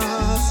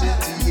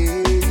animosity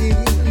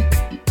end?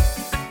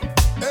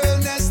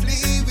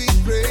 Earnestly we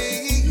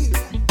pray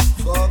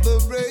for the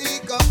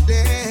break of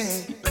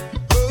day,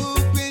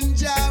 hoping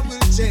Jah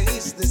will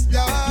chase this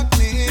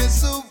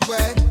darkness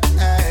away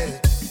and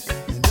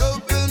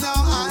open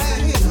our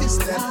eyes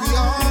that we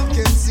all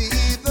can see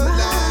the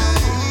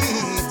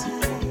light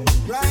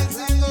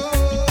rising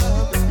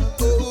up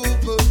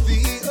over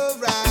the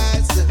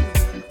horizon.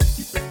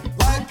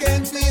 Why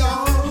can't we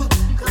all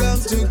come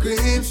to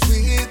grips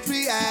with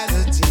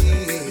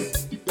reality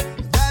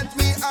that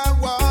we are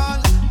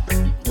one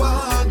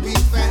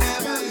big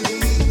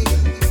family?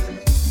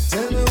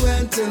 Tell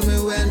me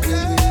when we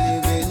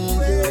live in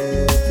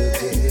love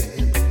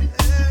again.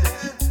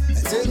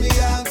 And tell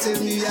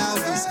me how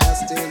this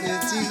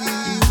hostility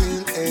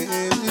will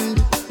end.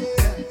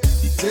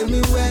 Tell me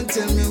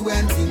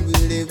when we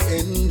live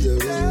in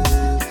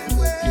love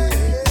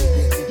again.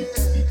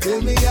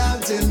 Tell me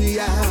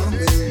how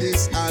will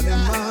this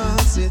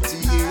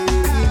animosity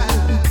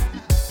end?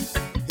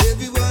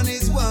 Everyone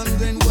is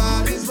wondering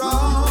what is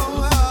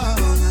wrong.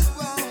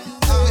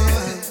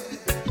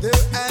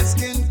 They're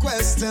asking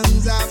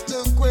questions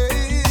after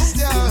questions.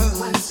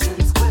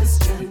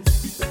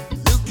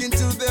 Looking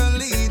to their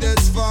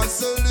leaders for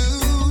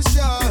solutions.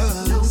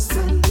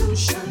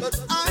 But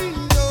I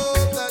know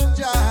that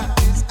Jah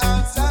is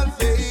our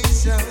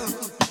salvation.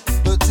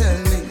 But tell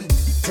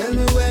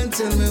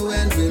me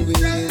when we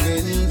live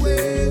in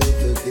love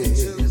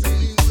again.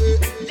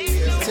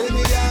 Tell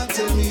me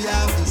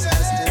how this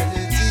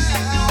hostility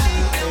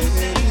will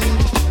end.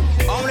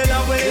 Only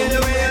love will lead the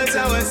way else I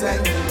was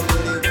saying.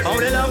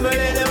 Only love will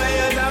lead the way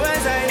else I was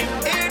saying.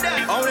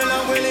 Only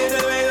love will lead the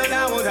way else I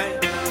was saying.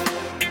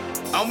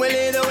 And will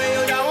lead the way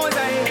else I was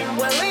saying.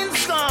 Well, in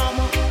some.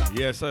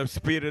 Yes, I've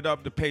speeded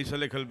up the pace a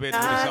little bit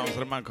with the sounds of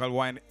the man called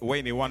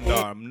Wayne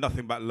Wonder.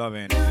 Nothing but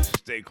loving.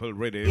 Stay cool,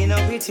 ready.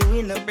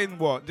 Big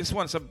what? This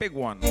one's a big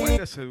one. Why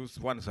does this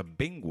one's a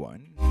big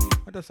one?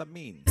 What does that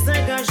mean?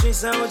 She's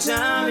so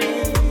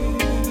charming.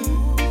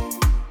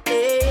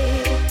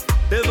 Hey,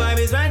 the vibe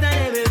is right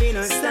and there will be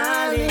no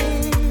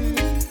stalling.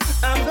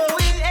 I'm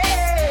going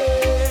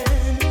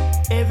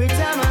in every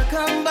time I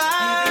come by.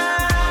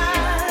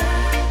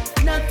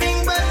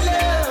 Nothing but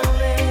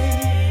loving.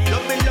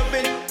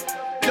 Loving.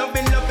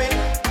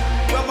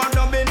 Rubber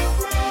dubbing.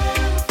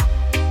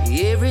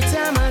 Every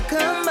time I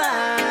come by.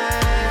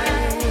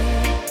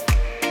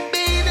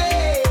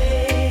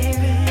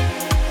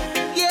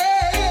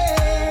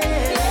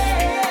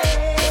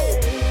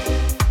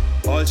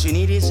 All she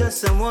needs is just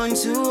someone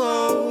to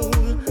hold.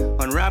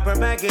 Unwrap her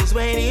package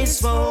when it's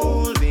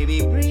full.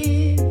 Baby,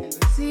 breathe,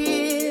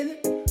 see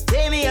it.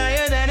 Take me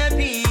higher than a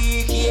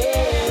peak,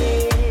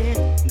 yeah.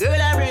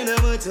 Girl, I bring the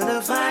wood to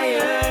the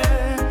fire.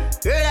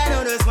 Girl, I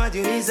know that's what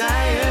you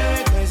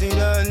desire. Cause you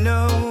don't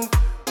know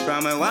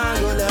from a one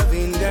good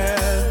loving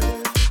girl.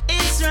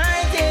 It's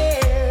right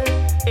there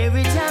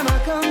every time I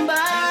come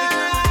by.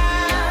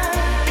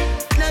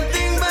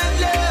 Nothing but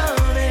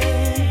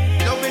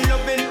loving. Loving.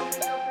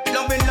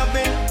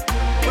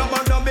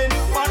 Rubber dubbing,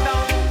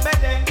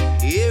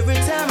 every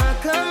time I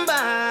come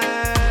by,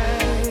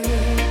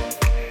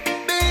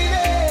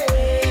 baby,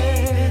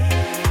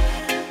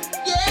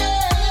 yeah.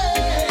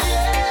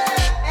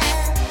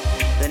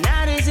 The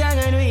night is young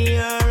and we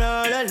are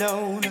all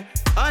alone.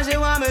 All she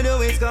want me to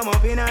do is come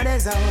up in the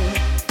zone.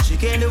 She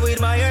can't do it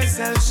by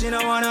herself, she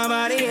don't want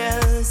nobody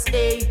else.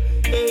 Hey.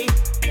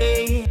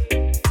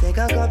 Take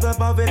a cup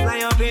of it,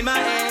 fly up in my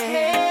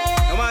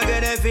head. No one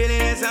get a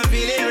feeling, it's I'm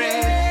feeling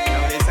red.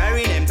 Now the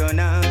siren them turn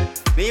on,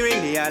 me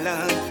ring the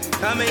alarm.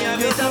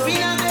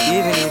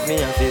 Even if me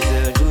have to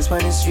sell juice on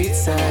the street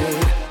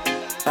side,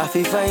 I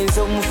feel find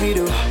something for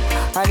do.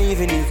 And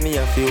even if me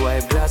have to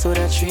wipe glass with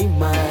a 3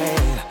 mile,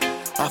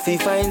 I feel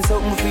find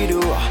something for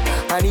do.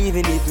 And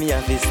even if me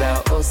have to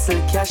start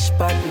hustle cash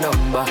back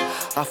number,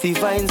 I feel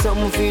find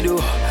something for do.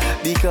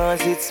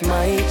 Because it's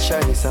my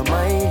choice and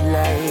my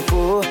life,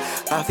 oh.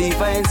 I feel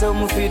find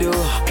something for do,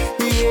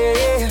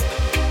 yeah.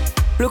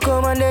 Look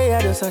how man day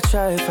I just a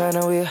try find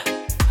a way.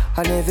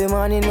 And every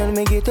morning when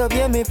me get up,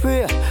 yeah, me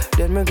pray.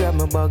 Then me grab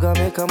my bag and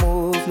make a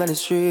move down the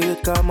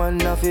street. Come on,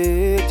 have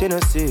it, you know,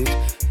 see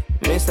it.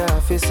 Mr.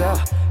 Officer,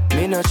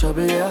 me no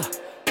trouble, yeah.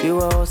 You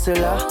a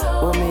hustler,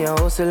 but me a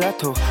hustler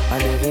too.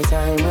 And every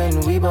time when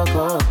we back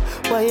up,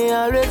 why you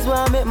always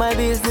want to make my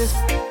business?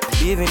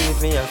 Even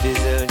if me have to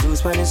sell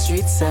juice on the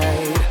street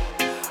side,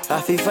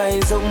 I feel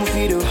find something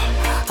for do.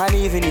 And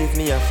even if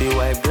me have to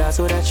wipe glass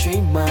with a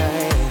 3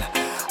 mile,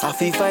 I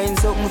feel find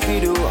something for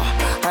do.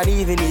 And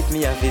even if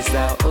me have to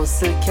start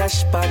hustle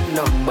cash back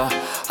number,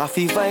 I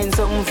feel find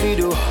something for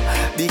do.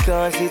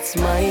 Because it's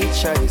my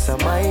choice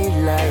and my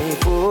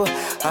life, oh.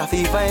 I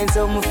feel find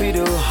something for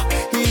do,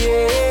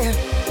 yeah.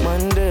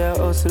 Monday I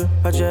hustle,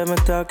 I drive my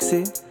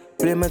taxi.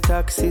 Play my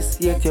taxes,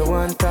 yet you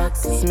want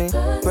tax me.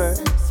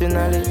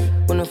 Personally,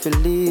 wanna feel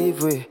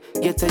leave way.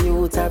 Get a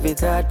youth have it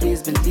hard,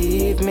 please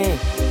believe me.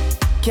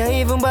 Can't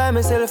even buy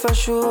myself a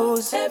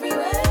shoes.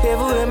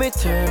 Everywhere me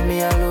turn,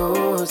 me a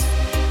lose.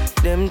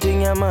 Them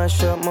thing I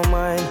mash up my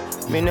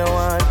mind. Me no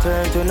want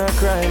turn to no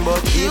crime,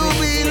 but you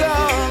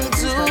belong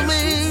to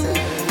me,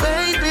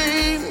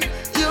 baby.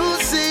 You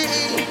see,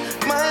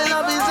 my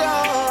love is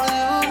all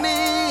you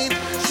need,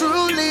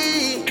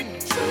 truly.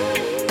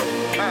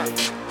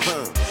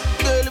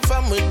 Girl, if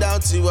I'm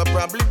without you, I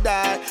probably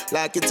die.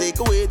 Like you take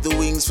away the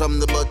wings from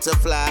the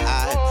butterfly.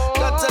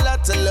 Got a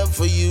lot of love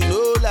for you,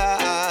 no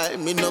lie.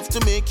 Enough to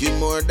make you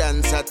more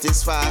than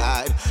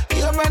satisfied.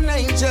 You're an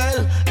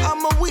angel,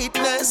 I'm a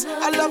witness.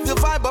 I love your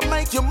vibe, I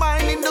make you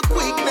mine in the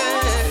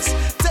quickness.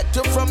 Take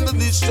you from the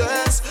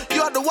distress.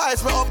 You're the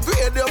wife, me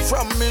upgrade you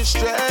from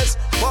mistress.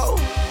 Whoa,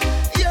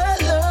 your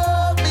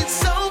love is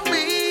so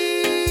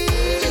real.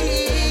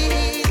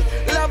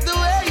 Love the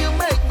way you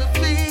make me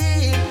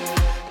feel.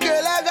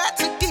 Girl, I got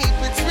to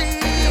keep it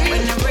real.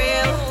 When the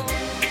real,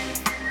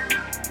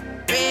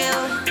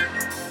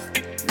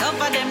 none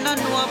of them don't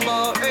know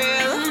about real.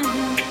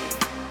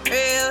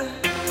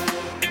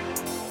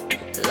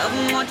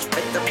 Love much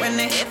better when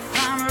if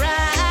I'm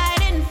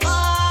riding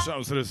for.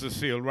 Sounds to the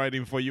Cecile,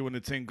 riding for you in the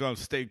thing called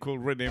Stay Cool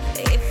Rhythm.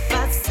 If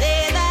I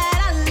say that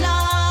I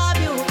love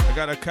you, I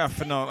got a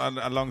cafe now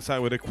alongside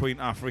with the Queen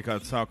Africa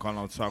Talk on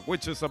Our Talk,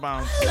 which is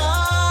about.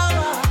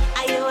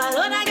 Are you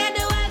alone? I get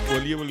the work.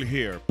 Well, you will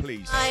hear,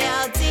 please.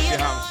 If you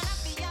have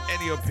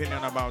any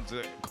opinion about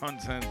the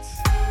content,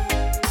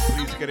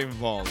 please get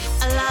involved.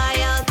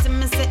 Loyal to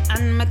me, say,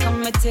 and me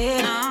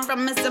committed.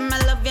 Promise to my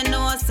love, you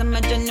know, so me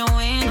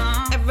genuine.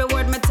 Every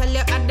word me tell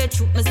you, I the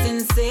truth, me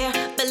sincere.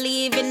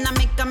 Believe in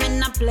me, come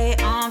in and play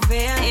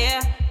unfair.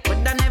 Yeah,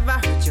 coulda never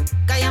hurt you,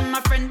 'cause you're my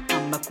friend.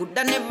 And me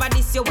coulda never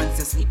diss you once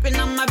you're sleeping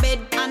on my bed.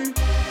 And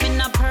me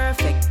not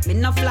perfect, me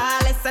not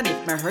flawless. And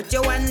if me hurt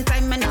you one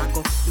time, me not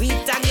go do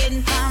it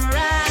again. I'm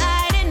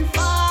riding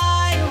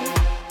for you,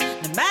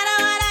 no matter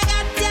what I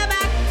got your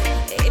back.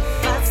 If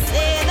I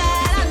say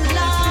that I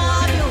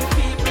love you,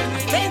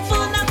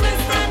 faithful not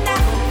question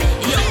that.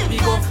 Yeah, me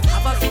go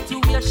have a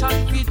situation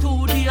for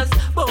 2 days.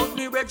 Both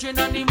me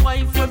Regina and him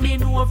wife when me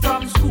know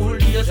from school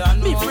days.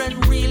 Me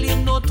friend really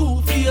no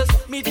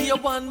two-faced. Me dear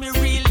one, me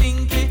real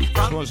linky.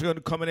 This one's got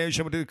a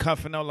combination with the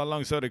cafe now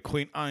alongside the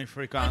Queen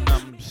Africa, and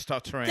I'm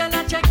stuttering.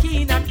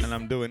 And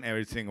I'm doing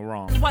everything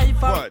wrong.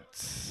 But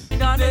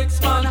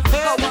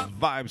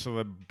vibes of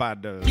a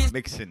bad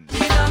mixing.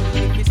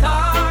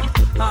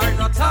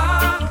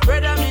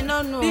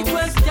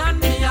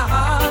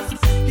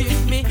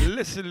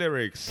 Listen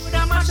lyrics.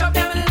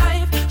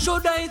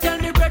 Should I tell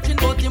me Brethren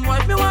about him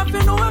wife? Me want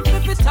to know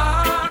if it's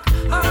talk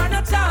or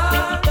not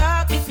talk.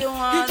 Talk if you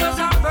want. You just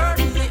a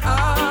burden me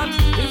heart.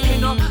 If you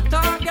no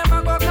talk, them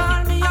a go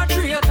call me a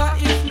traitor.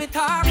 If me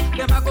talk,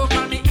 them a go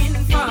call me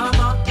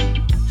informer.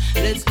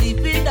 Let's keep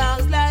it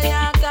dogs like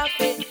a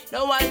cafe.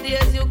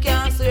 Nowadays you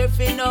can't surf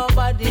in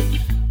nobody.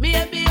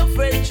 Maybe your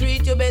friend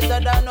treat you better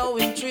than how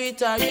him treat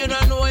her. You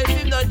don't know if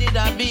him not did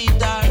a beat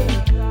her.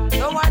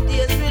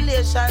 Nowadays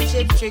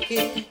relationship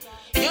tricky.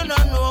 You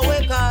don't know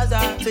what cause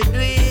her to do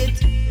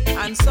it.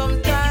 And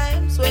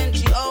sometimes when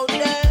she out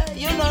there,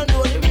 you don't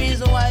know the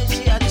reason why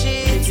she a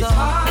cheat. So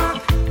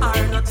talk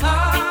or not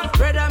talk,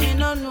 brother, me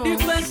no know.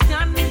 The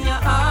question me a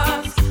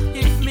ask,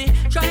 if me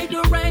try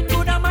to write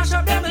good and mash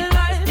up them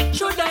life,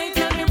 should I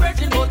tell me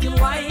Brethren about him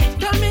wife?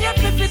 Tell me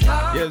if it's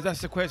talk. Yes,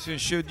 that's the question.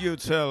 Should you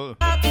tell?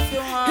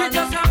 It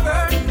just a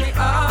burden me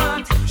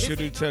heart. Should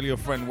you tell your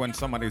friend when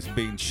somebody's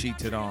being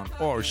cheated on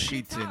or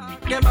cheating?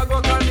 Them a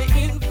go call me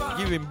informer.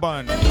 Give him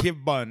bun,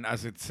 give bun,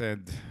 as it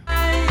said.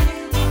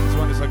 This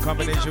one is a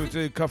combination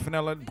between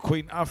Cuffinella and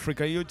Queen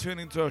Africa. You're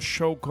tuning into a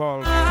show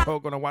called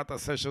Coconut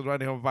Sessions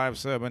right here on Vibe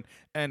 7,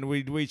 and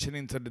we're reaching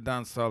into the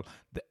dance hall,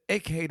 the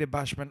aka the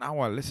Bashment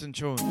Hour. Listen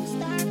tune.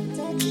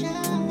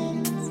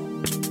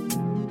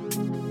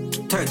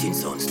 13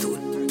 Sounds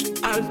Tune.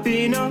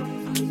 Alpina,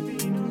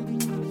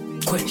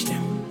 quench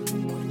them.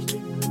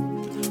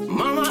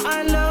 Mama,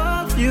 I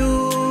love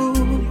you.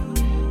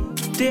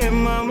 Dear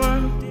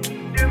mama,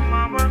 dear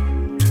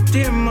mama,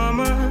 dear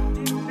mama,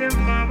 dear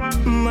mama,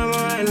 mama,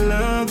 I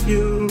love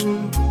you.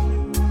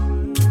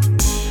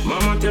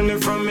 Mama tell me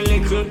from me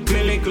little,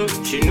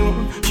 she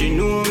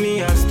knew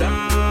me a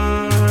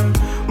star.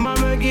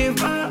 Mama give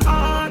her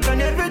heart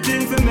and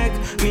everything for make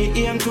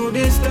me aim to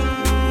the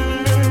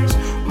stars.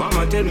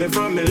 Mama tell me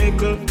from me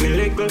little,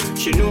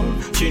 she knew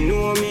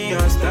me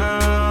a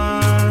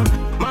star.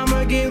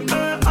 Mama give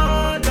her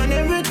heart and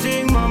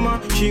everything, mama,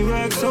 she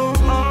worked so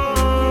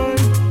hard.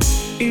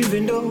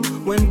 Even though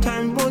when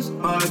time was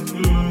hard,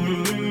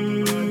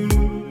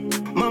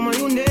 mama,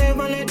 you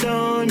never let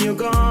down your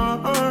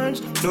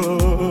guards,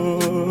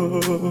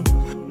 no.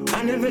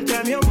 And every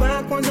time your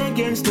back was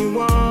against the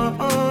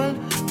wall,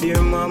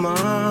 dear mama,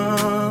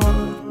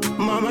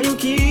 mama, you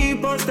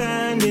keep on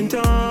standing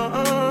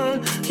tall,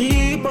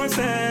 keep on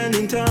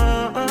standing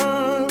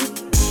tall.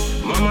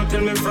 Mama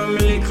tell me from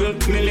me little,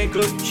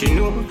 she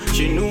knew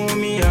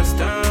me a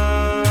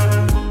star.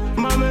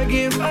 Mama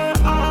give her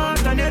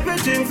heart and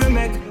everything for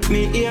make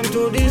me aim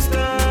to the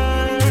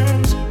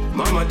stars.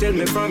 Mama tell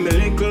me from me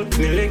little,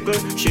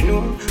 she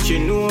knew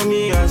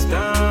me a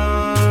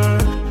star.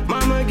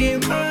 Mama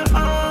give her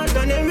heart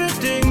and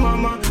everything,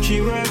 mama,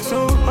 she worked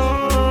so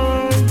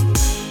hard.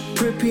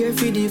 Prepare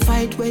for the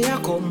fight where you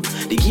come.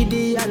 The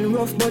giddy and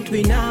rough, but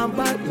we not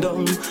back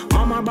down.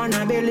 Mama burn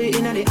her belly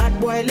in the hot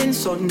boiling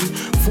sun.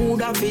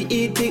 Food off we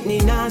eat,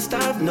 picnic not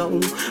starve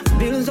now.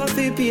 Bills off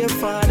we pay,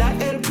 father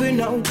help we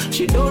now.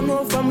 She don't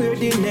know from where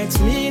the next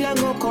meal a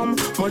go come.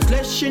 Much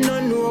less she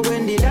don't know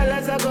when the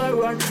dollars a go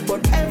run.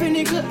 But every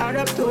nickel add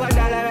up to a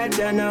dollar right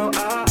now.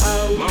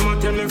 Mama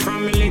tell me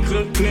from me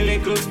little,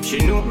 she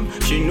knew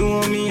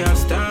me a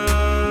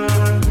star.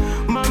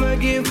 Mama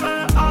give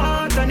her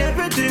heart and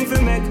everything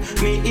for make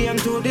me aim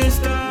to the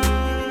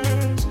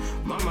stars.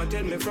 Mama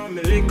tell me from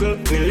me little,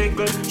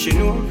 she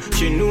knew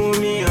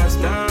me a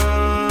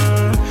star.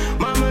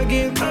 Mama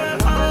give her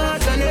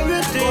heart and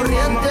everything,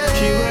 mama,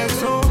 she works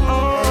so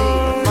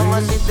hard.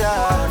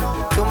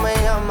 Mamacita, tú me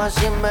llamas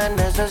si me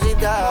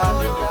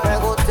necesitas. Me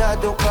gusta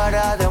tu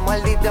cara de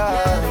maldita.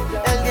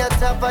 El día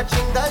está pa'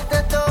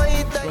 chingarte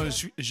todita.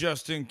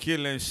 Justin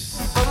Killis.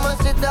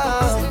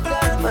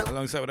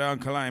 Alongside with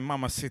Uncle Line,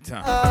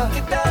 Mamacita.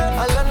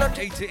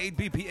 8 to 8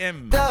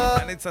 BPM.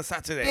 And it's a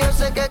Saturday.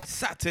 Vibes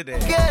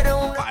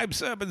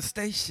Urban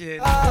Station.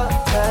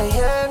 Está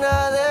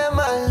llena de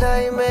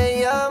maldad y me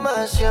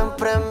llama,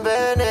 siempre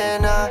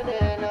envenena.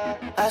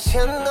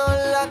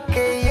 Haciéndola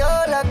que yo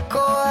la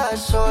coja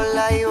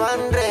sola y va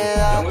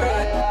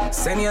enredada.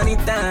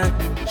 Señorita,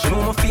 she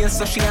know my face,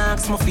 so she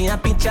asks me for a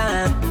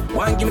picture.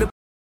 One give me the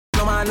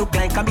no man look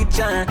like a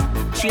bitch.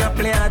 She a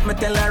play hard, me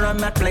tell her I'm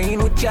not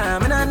playing with ya.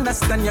 Me nah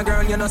understand your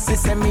girl, you know, she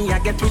say me I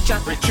get richer.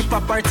 She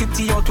pop her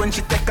titty out when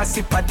she take a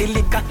sip of the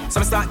liquor.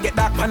 So me start get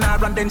that pan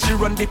her and then she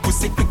run the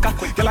pussy quicker.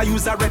 Girl I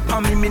use a red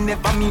pan me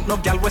never meet no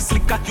girl with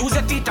slicker. Use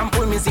your teeth and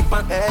pull me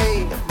zipper.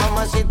 Hey,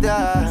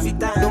 mamacita,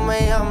 tú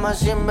me llamas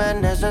si me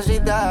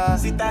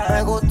necesitas.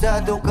 Me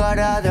gusta tu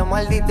cara de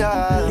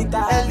maldita.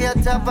 El día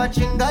está pa'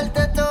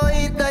 chingarte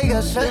todita y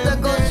hacerte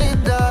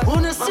cositas.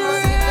 Una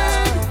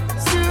syringe,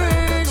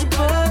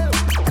 but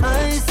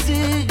I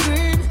see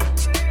green.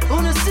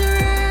 Una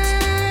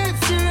syringe,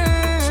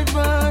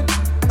 but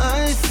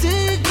I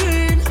see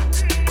green.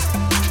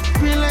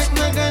 Feel like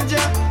my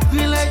ganja,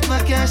 feel like my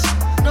cash.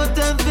 No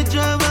time for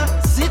drama,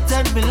 sit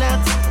and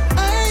relax.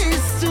 I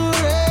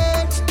surrender.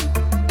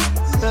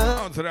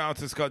 On to the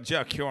artist called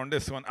Jack here on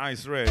this one,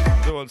 Ice Red,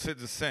 Dual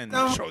Citizen.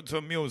 Show it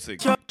to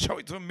music. Show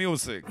it to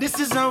music. This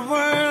is a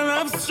world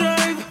of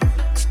strife.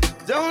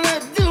 Don't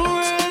let the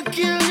world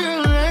kill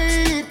your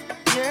life.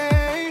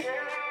 Yeah.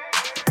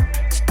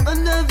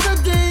 Another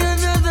day,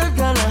 another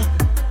dollar.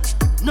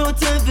 No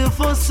time for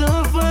fuss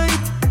or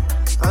fight.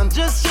 I'm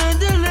just trying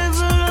to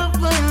level up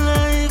my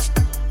life.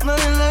 My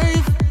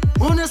life.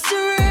 Wanna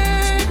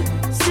syringe,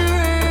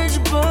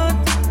 but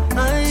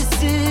I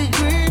see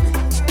green.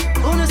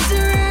 Wanna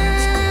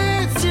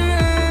syringe,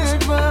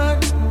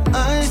 but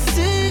I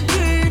see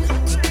green.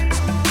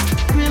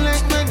 Feel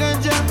like my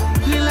ganja,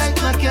 feel like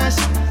my cash.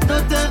 No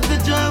time for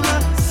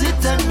drama,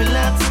 sit and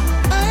relax.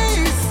 I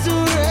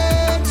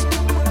surrender.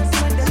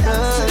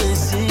 I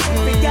see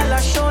green. Me gyal a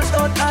shout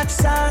out hot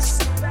sauce.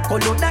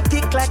 Hold that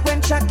kick like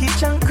when Jackie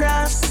Chan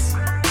cross.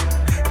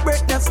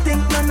 Break that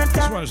stink, man,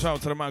 Just want to shout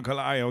out to the man called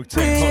Io.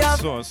 Take hot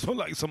sauce. Who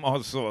likes some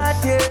hot sauce?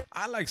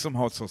 I like some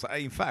hot sauce.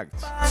 In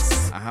fact,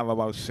 I have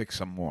about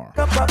 6 or more.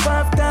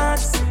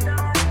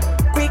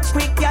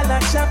 Quick, gyal a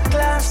shop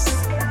class.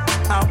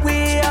 And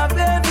we have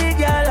every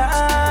gyal a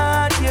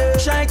heart, yeah.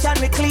 Try can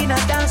we cleaner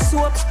than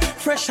soap,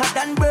 fresher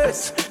than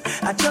birds.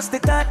 I just the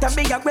thought of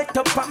me I wet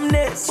up on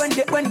this. When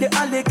the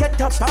alley get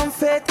up on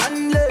faith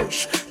and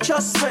leash.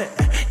 Just me,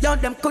 y'all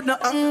them couldn't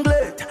angle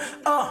it.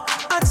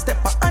 Hot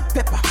stepper, hot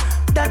pepper.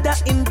 Dada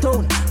in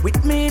town,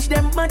 with me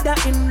them mother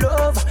in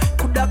love.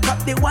 Coulda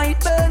cut the white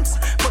burns,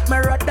 but my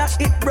rather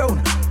it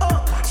brown.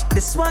 The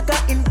swagger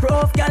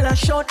improve, y'all a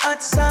short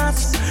hot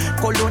sauce.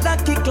 Colonna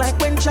kick like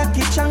when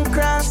Jackie Chan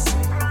cross.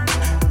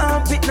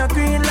 Armpit no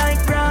green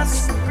like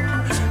grass.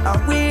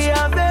 And we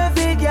have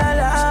every girl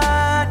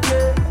out,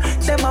 yeah.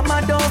 Them a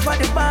mad over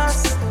the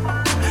boss.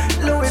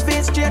 Louis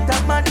V straight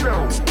up my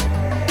road.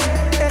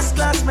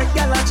 S-class, my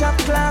girl a job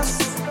class.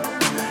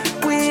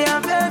 We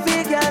have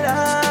every girl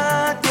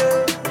out,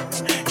 yeah.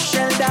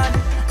 Sheldon,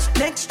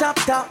 next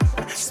chapter,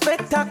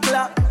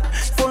 spectacular.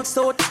 Full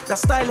suit, the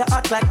style of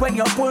act like when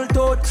you pull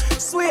out.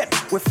 Sweet,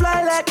 we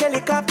fly like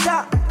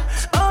helicopter.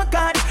 Oh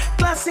God,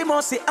 classy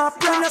mousy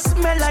up. You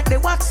smell like the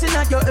wax in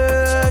your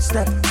ears.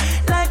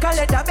 Like a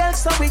leather belt,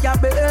 so we a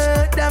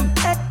bird them.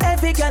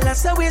 Every girl I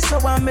say we so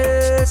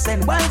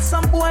amazing. While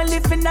some boy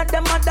living at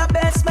the mother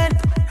basement.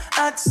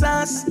 Hot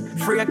sauce,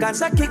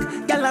 fragrance a kick.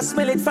 Girl I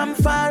smell it from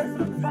far.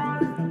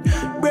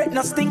 Breath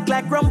no stink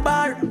like rum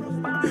bar.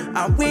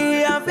 And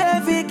we have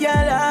every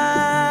girl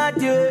out,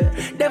 yeah.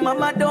 Them a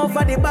mad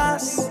over the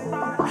boss.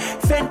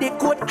 Fendi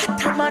coat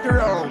at a mad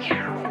round.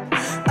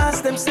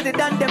 Ask them see the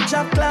done them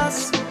job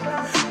class.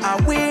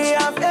 And we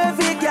have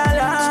every girl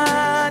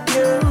out,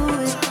 yeah.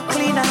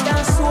 Cleaner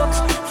than soap,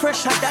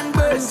 fresher than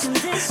birds.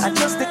 And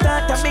just the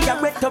thought of me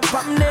I wet up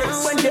on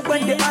this. When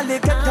the alley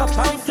get up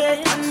on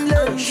faith and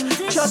lush.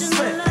 Just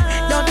me,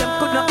 now them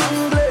could not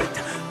angle it.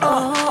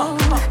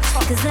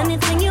 Cause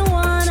anything you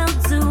want, I'll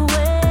do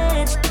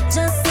it.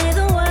 Just say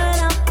the word,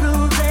 I'll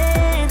prove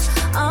it.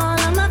 All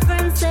of my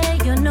friends say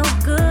you're no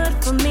good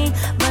for me,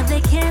 but they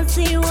can't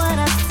see what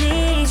I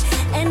see.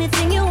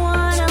 Anything you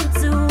want,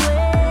 I'll do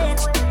it.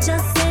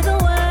 Just say the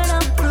word,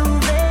 I'll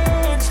prove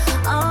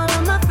it. All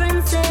of my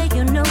friends say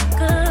you're no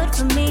good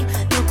for me,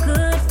 no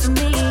good for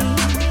me.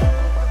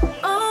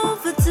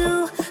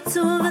 Overdue,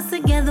 two of us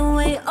together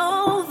way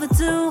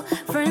overdue.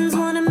 Friends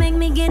wanna make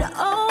me get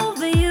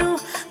over you.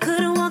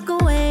 Couldn't walk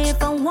away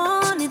if I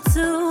wanted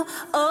to.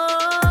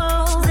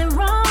 Oh, is it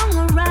wrong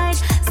or right?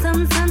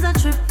 Sometimes I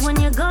trip when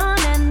you're gone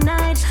at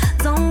night.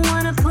 Don't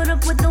wanna put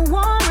up with the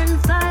war and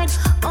fight.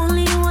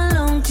 Only you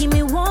alone keep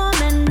me warm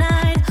at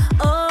night.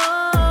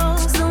 Oh,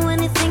 so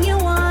anything you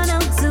want, I'll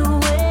do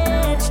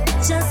it.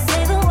 Just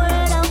say the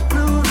word, I'll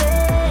prove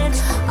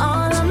it.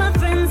 All of my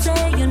friends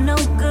say you're no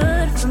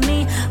good for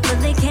me, but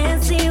they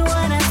can't see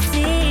what I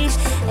see.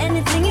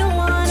 Anything you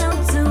want,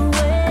 I'll do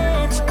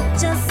it.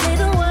 Just say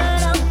the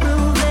word, I'll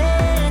prove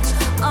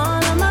it.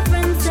 All of my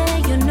friends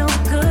say you're no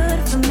good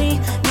for me,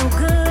 no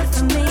good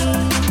for me.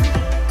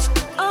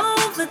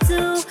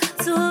 Overdue,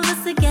 two of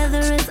us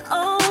together is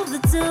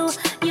overdue.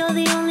 You're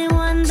the only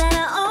one that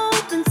I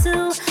open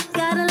to.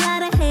 Got a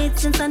lot of hate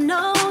since I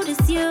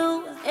noticed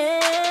you.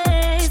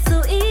 Hey,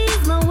 so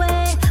ease my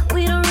way.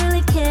 We don't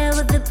really care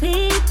what the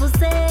people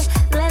say.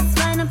 Let's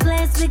find a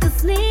place we can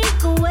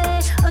sneak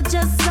away, or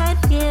just right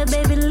here,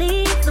 baby,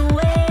 lead the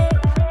way.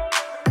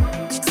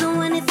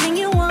 So anything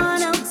you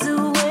want, I'll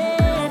do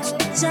it.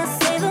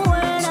 Just say the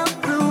word, I'll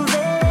prove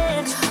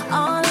it.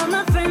 All of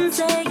my friends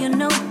say you're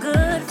no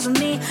good for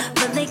me,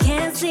 but they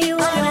can't see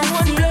what I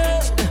see.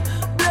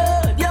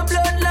 Blood, your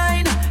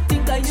bloodline.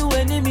 Think of you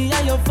enemy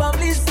and your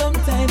family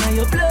sometime. And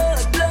your blood,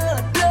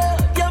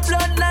 your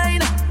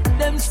bloodline.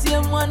 Them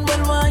same one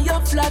will want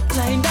your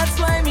flatline. That's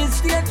why me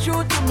stay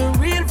true to my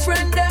real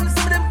friend. Them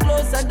some of them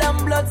closer than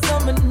blood.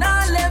 Some me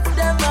not left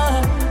them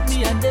up.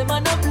 Me and them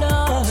are no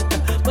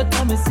blood, but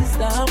I'm a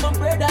sister, I'm a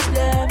brother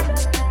them.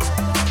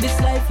 This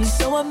life is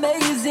so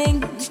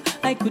amazing.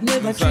 I could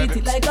never treat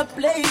it like a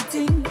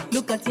plaything.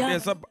 Look at you.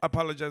 Yes, I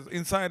apologize.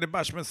 Inside the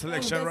Bashment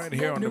selection right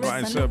here on the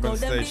Vice Urban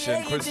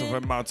Station,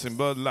 Christopher Martin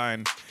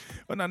Bloodline.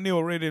 On a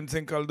new rhythm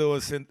thing called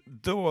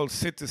Dual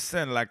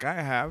Citizen, like I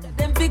have.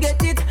 Them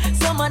forget it.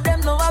 Some of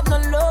them don't have no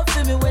love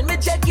for me when we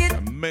check it.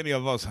 And many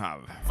of us have.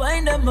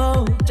 Find them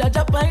out,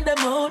 Jaja find them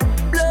out.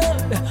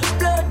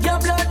 Blood, your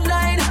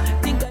bloodline.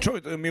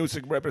 Detroit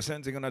music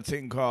representing on a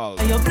thing called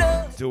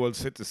Dual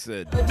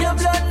Citizen.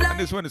 And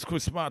this one is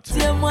Chris Martin,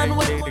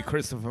 aka the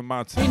Christopher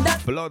Martin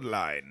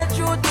Bloodline. The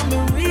truth to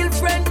my real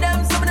friend,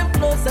 them some of them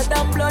closer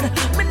than blood.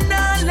 Me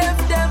not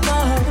left them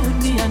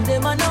out. Me and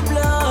them are no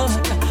blood,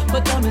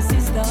 but I'm a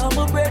sister, I'm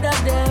a brother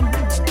them.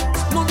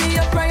 Move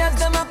your prayers,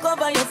 them a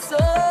cover your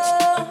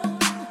soul.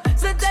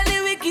 So tell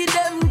the wicked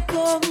them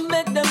come,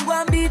 make them go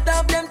and beat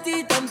up them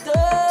teeth and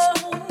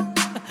toe.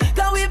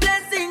 Cause we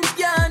blessings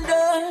can't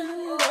done.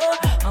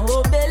 I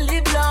hope they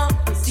live long,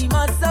 you see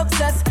my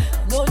success.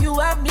 Know you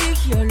have me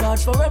here, Lord,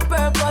 for a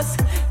purpose.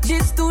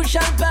 This too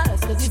shall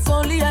pass, cause it's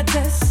only a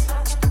test.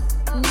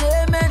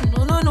 Amen,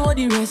 no,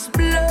 the rest.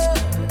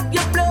 Blood,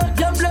 your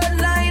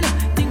bloodline.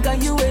 Think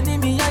of you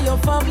enemy and your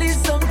family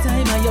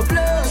sometime. And your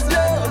blood,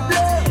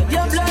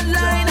 your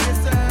bloodline.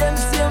 Them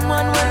same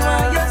one when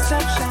my your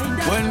stop shine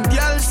down. When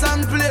girls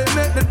and play,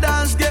 make the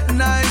dance get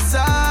nicer.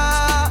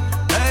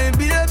 Hey,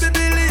 baby,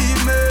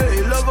 believe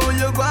me. Love how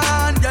you go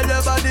on, girl,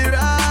 your body right.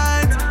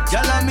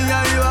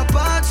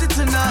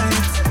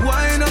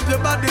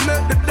 body,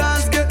 make the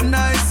dance get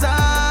nicer.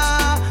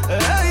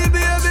 Hey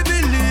baby,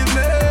 believe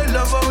me,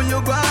 love how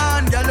you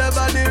gone, girl your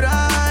body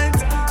right.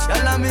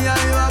 Girl me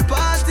and you a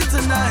party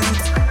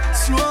tonight.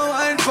 Slow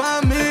wine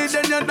for me,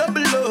 then you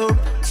double up.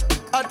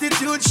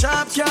 Attitude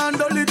sharp, can't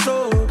dull it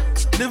up.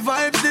 The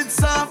vibes did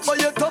soft, but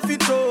you tough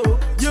it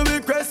up. You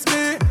request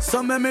me,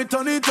 so make me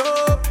turn it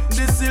up.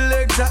 The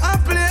selector, I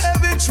play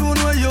every tune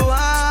where you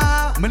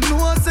are. Me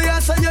know say I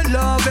say you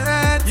love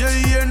it. You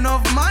hear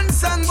enough man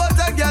song, but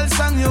a girl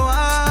song you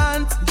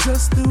want.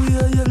 Just the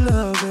way you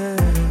love it.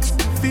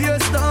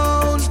 Face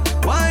down,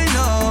 wine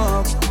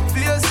up.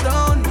 Face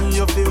down,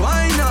 you feel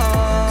wine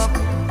up.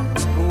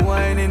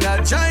 Wine in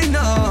a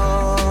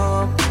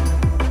China.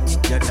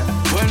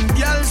 When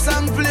girl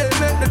song play,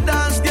 make the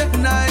dance get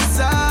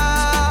nicer.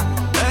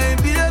 Hey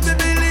baby,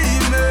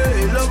 believe me,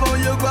 love how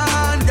you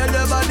gone, girl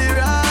your body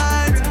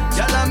right.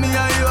 Girl me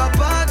and you a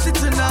party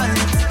tonight.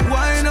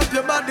 Wind up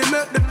your body,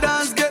 make the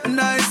dance get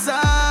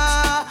nicer.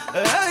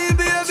 Hey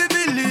baby,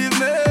 believe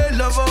me,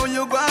 love how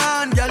you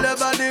gone, girl your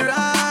body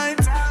right.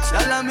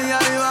 Girl me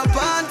and you a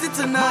party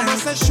tonight. Mama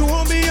say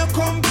show me your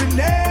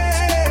company,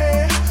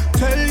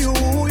 tell you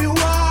who you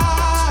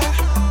are.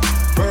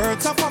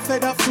 Birds of a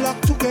feather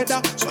flock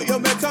together, so you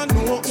better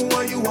know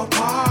who you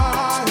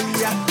are.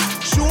 Yeah.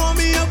 Show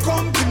me your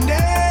company,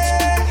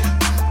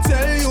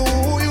 tell you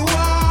who you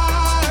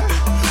are.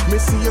 Me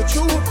see your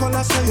true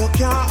color, so you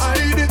can't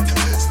hide it.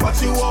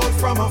 Spot you out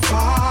from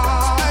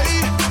afar.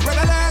 Red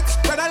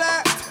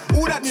alert,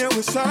 who that near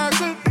we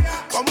circle?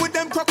 Come with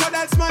them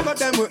crocodile smile, but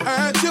them will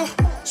hurt you.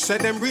 Say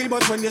them real,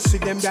 but when you see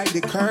them guide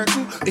the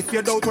curtain. If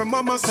you doubt what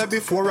mama said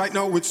before, right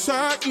now it's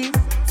certain.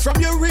 From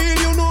your real,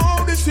 you know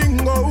how the thing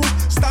go.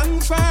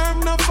 Stand firm,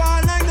 no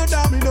fall like no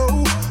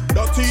domino.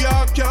 Dirty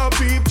heart can't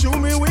peep through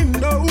me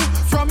window.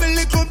 From a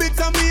little bit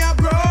of me I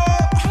grow.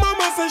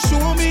 Mama say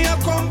show me a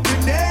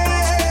company,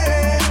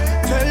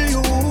 tell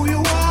you who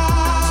you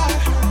are.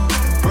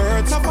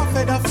 Birds of a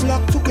feather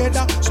flock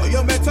together, so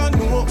you better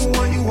know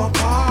who you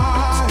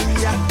are.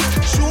 Yeah.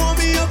 Show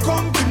me a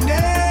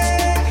company,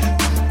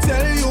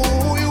 tell you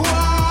who you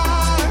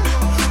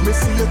are. Me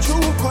see your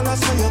true color,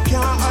 so you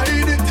can't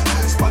hide it.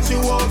 Spot you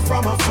out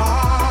from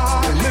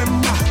afar.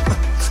 Remember,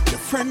 your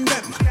friend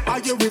them are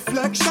your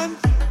reflection.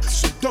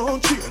 So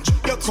don't change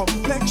your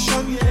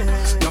complexion.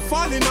 You're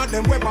falling on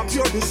them web of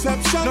pure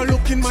deception. No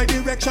look in my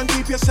direction,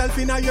 keep yourself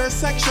in your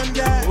section.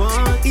 Yeah,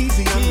 what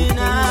easy and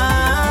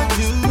I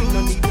do? We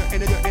don't need your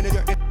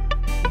energy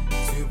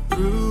to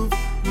prove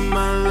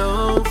my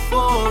love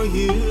for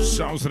you.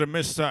 Sounds of the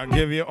Mister,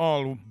 give you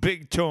all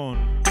big tone.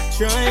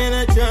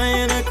 Trying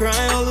to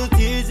cry all the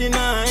tears in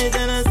my eyes,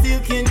 and I still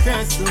can't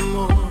cry some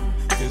more.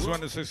 This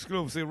one is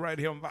exclusive right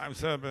here on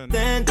Vibes Urban.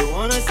 Then don't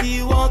wanna see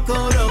you walk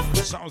out of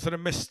the Sounds of the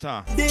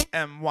Mister,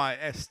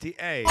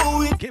 MYSTA.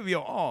 Give you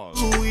all.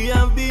 We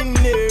have been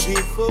there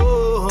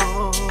before.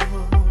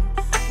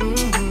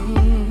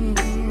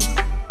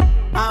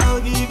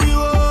 I'll give you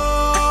all.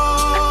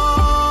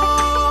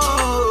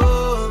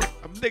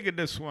 I'm digging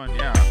this one,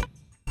 yeah.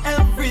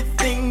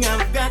 Everything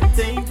I've got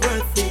ain't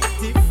worth it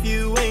if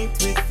you ain't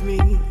with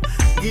me.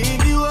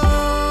 Give you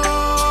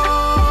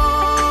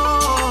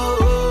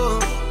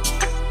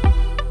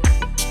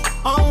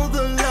all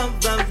the love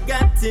I've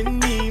got in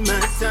me, my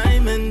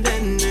time and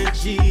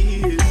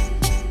energy.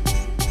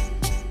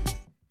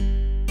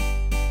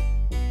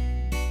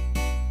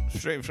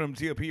 Straight from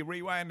TOP,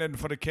 rewinding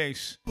for the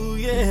case. Ooh,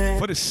 yeah.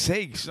 For the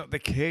sakes, not the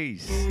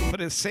case. For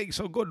the sakes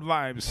of good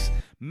vibes.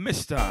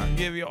 Mister,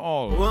 give you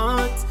all.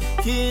 What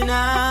can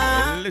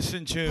I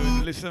listen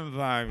tune, listen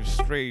vibes,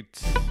 straight.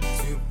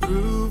 To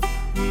prove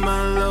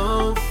my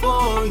love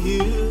for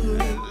you.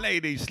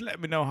 Ladies,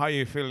 let me know how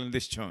you feel in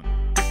this tune.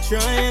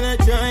 Trying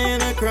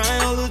to cry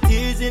all the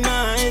tears in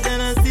my eyes,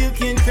 and I still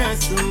can't cry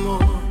some more.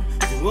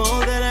 Do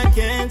all that I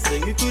can so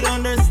you could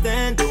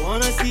understand. Don't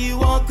wanna see you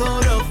walk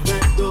out of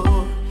that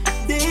door.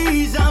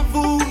 Deja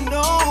vu,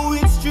 no,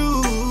 it's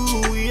true.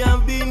 We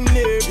have been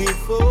there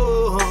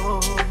before.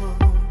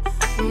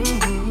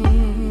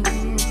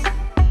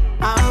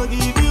 I'll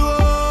give you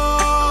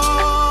all.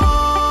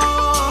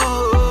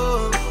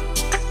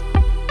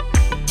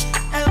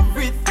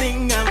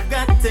 Everything I've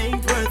got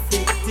ain't worth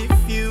it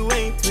if you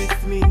ain't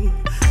with me.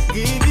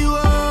 Give you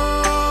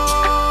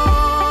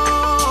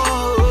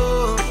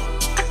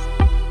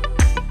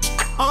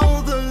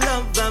all the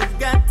love I've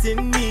got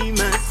in me,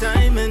 my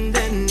time and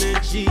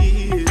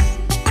energy.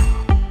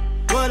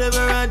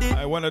 Whatever I did,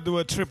 I want to do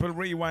a triple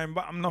rewind,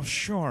 but I'm not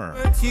sure.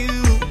 You.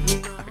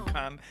 I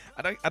can't.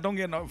 I don't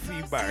get no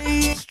feedback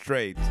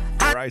straight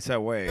right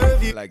away,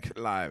 like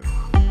live.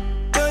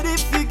 But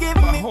if you give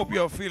me, I me, hope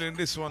you're feeling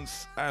this one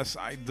as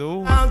I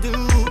do. I'll do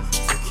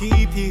to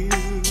keep you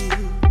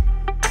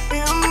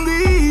in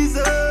these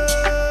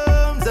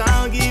arms.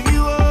 I'll give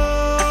you all.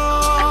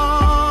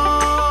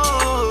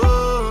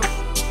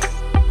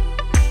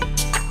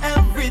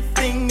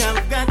 Everything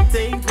I've got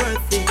ain't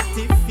worth it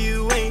if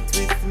you ain't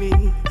with me.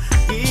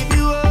 Give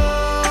you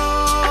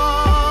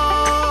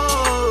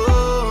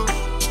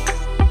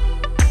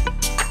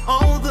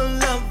all the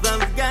love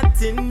I've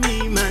got in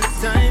me, my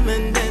time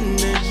and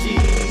energy.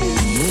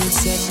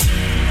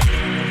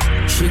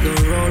 She go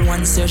roll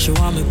one, say she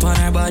want me pon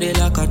her body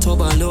like a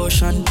tub of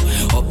lotion.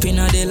 Up in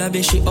the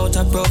lobby, she out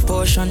of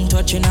proportion.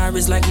 Touching her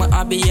is like my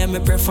hobby and my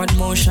preferred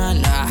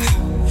motion.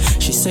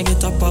 She say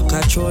get up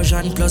a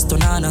Trojan, plus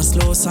turn on a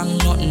slow song,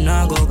 nothing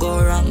I go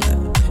wrong.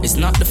 It's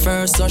not the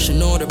first, so she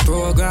know the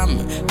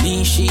program.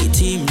 Me, she,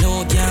 team,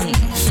 no gang.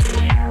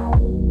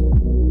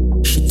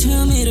 She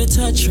tell me to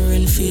touch her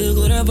and feel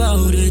good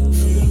about it.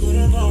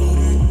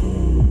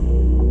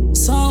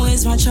 It's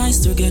always my chance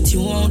to get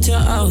you out your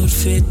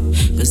outfit.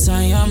 Cause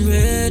I am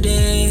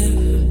ready.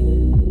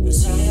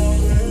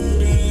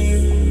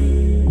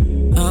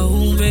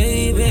 Oh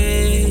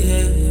baby.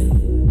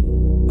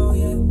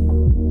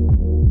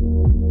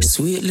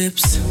 Sweet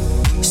lips,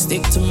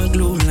 stick to my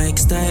glue like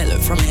style.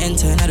 From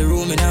entering the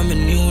room and I'm a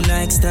new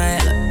like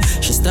style.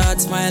 She start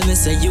smiling, me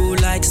say you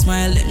like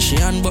smiling. She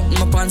unbutton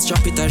my pants,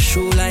 drop it a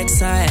shoe like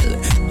style.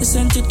 The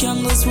scented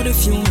candles with a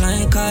fume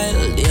like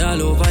Kyle. They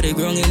all over the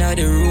ground in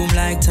the room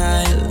like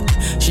tile.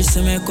 She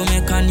say me come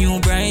make a new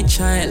bright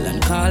child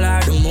and call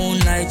her the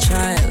moonlight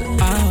child.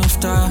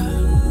 After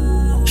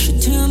she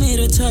tell me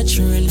to touch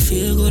her and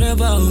feel good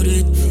about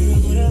it.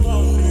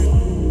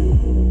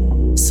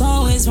 It's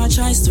always my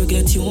choice to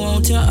get you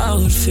out your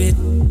outfit.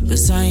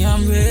 Cause I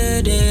am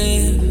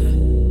ready.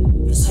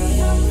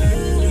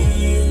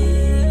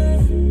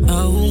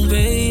 Oh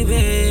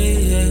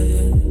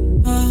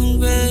baby. Oh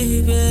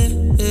baby.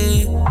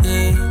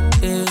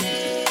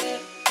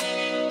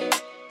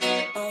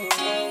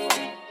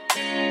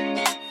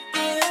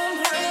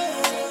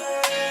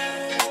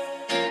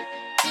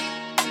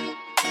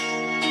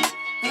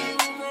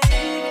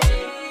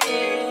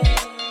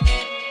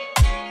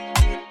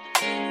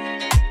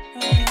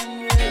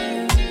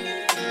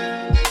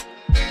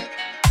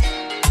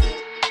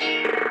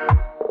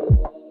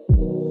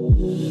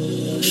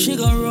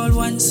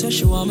 So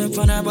she want me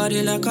from her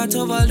body like a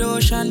tub of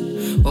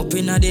lotion. Up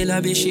in the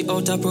lobby, she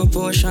out of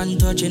proportion.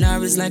 Touching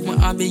her is like my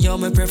hobby, yo,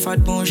 my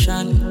preferred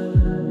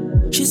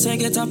motion. She say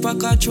get up a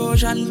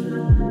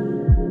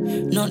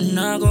Trojan. Nothing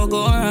I go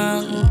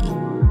wrong.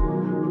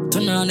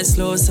 Turn on the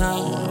slow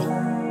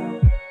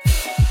sound.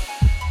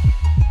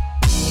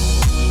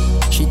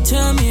 She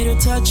tell me to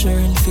touch her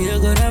and feel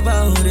good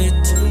about it.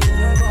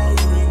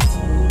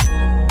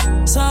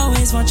 It's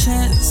always my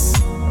chance.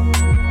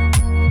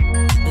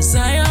 Cause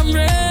I am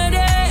ready.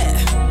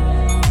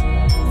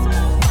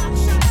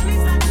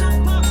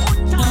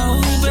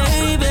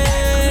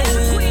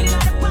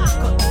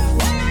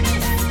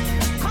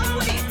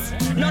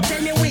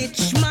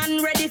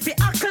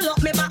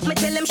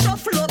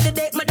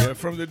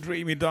 From the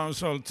dreamy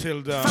dancehall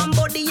till the from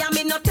body, I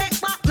mean, no take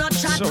back, no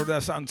chat. So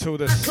that's onto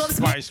the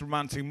spice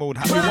romantic mode.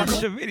 Have you watched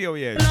the video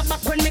yet? Have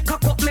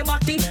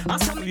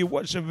you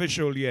watched the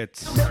visual yet?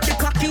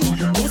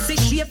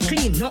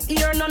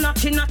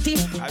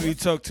 Have you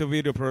talked to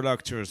video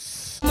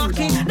producers?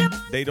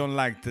 They don't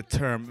like the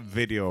term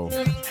video.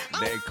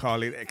 They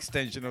call it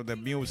extension of the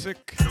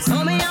music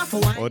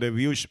or the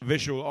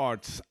visual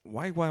arts.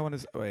 Why want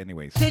to? Oh,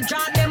 anyways,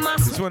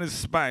 this one is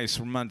spice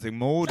romantic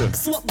mode.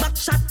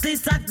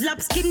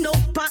 Skin up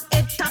and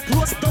head tap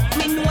roast up,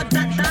 me know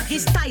that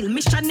is style.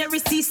 Missionary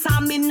see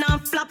salmon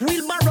and flap.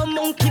 Wheelbarrow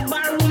monkey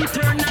bar room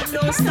turn a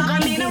don't stop.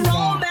 I'm in a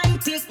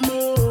romantic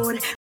mood,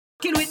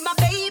 f***ing with my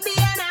baby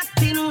and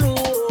acting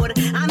rude.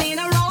 I'm in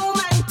a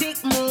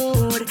romantic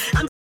mood.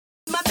 I'm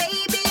f***ing my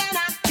baby and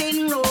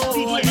acting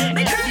rude.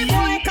 Me cry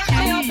boy cut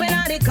me up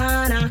in the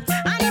corner,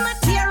 and him a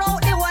tear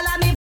out the wall of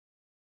me.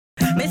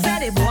 Me say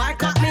the boy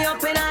cut me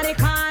up in the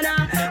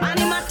corner, and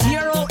him a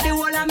tear out the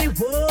wall of me.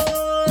 Whoa.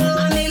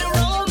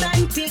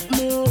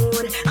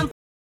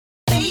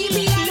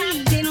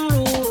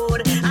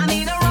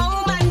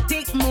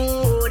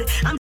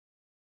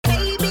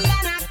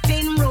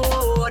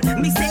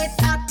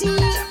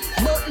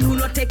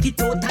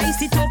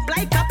 Ice it up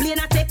like a plane,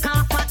 I take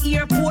off at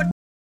airport.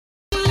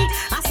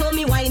 I saw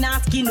me wine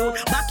asking no,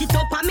 back it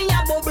up and me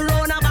a bubble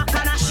round a back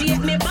and a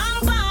shake me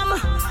bam bam.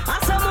 I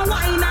saw me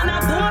wine and a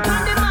bump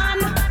on the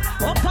man,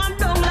 up and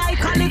down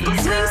like a little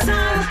swing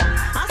song.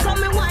 I saw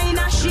me wine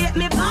and shake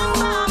me bam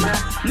bam,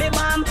 me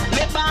bam,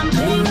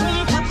 boom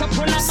boom, pop up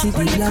on a see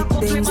the black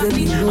things that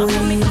be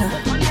rolling.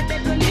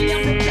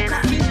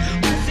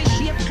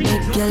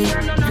 Make girl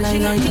fly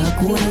like a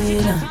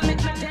queen.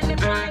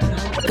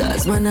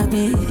 Cause man a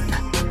beat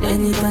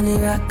any funny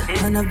rock,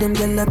 one of them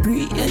girl a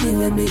pre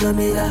anyway me go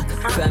me rock.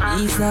 From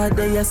east side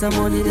there is some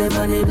money there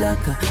on the block.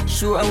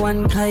 Sure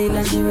one Kyle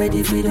and she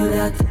ready for do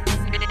that.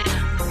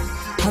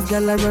 Have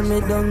girl a run me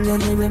down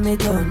anyway me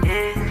done.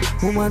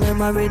 Woman them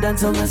married and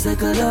some a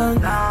second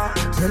down.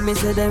 Tell me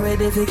say they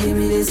ready for give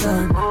me the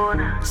sun.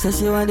 Say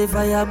she want the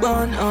fire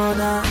burn on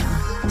her.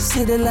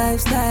 See the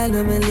lifestyle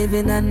when me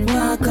living and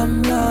walk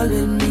and roll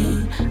with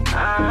me.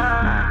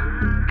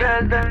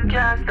 Girl, them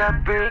can't stop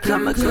breaking.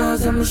 Got my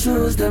clothes and my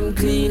shoes, them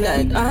clean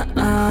like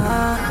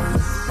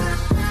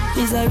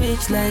It's a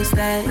rich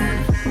lifestyle.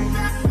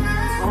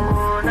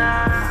 Oh,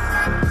 nah.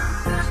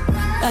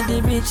 At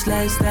the rich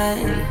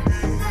lifestyle.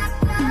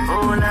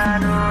 Oh, nah,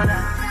 no,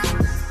 nah.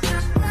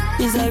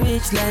 It's a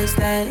rich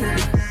lifestyle.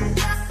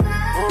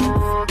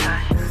 Oh,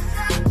 gosh.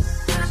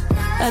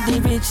 at the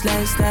rich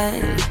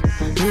lifestyle.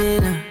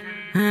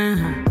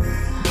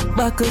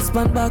 Buckles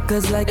pon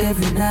buckles like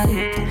every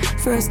night.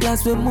 First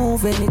class we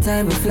move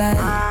anytime we fly.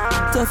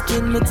 Tough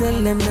kid me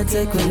tell them to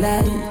take we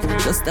light.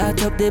 Just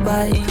start up the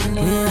bike.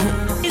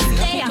 It's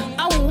there,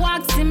 I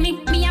walk see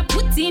me. Me a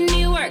put in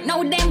the work,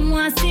 now them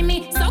want see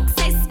me.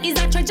 Success is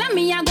a treasure,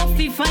 me a go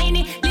fi find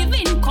it.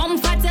 Living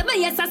comfortable,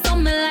 yes I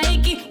some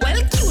like it. Well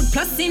cute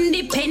plus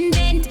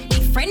independent.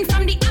 Different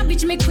from the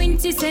average, me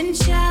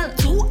quintessential.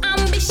 Too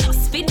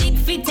ambitious, fit it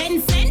fit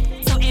 10 cent.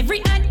 So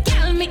every hot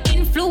girl me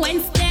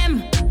influence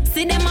them.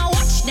 See them a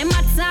watch, them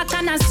a talk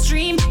and a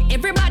stream.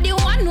 Everybody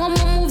want know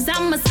my moves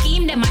and my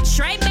scheme. Them a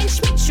try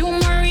bench me, chew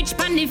my reach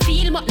pan the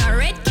field. But no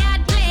red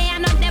card play, I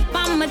know they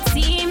on my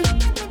team.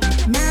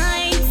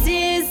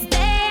 90s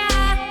there,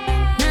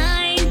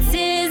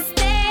 90s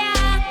there,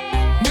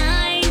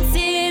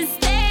 90s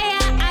there,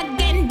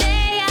 again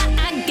there,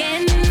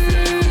 again.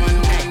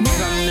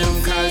 From them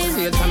cars,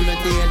 see it on the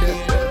dead.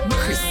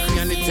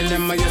 Christianity,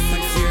 them I just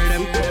fear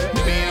them.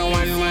 Bear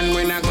one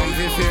when I come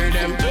to fear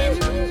them.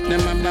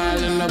 Them a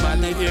ball and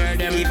nobody hear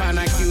them. Even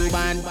a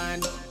Cuban,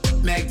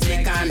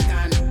 Mexican.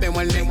 Them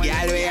one them girl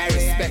where I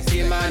respect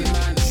him, man.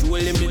 Show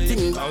him the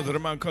thing. That was a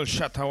man called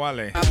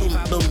Shatawale.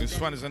 This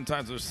one is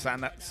entitled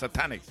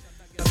Satanic.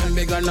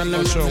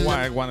 Not sure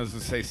why I wanted to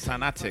say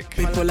Sanatic.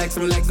 Before that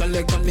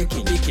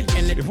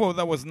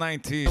was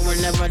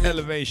 90s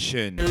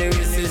Elevation. A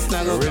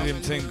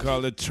rhythm thing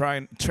called the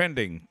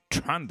Trending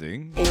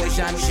rhythm.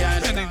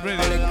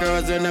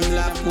 Girls when them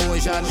laugh,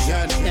 motion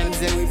shot. Them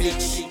say we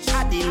bleach.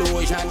 Addy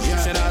lotion.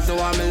 Shout out to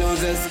all my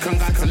losers.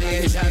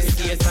 Congratulations.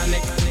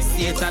 Satanic.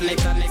 Satanic.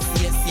 Satanic.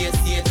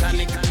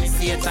 Satanic.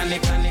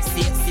 Satanic.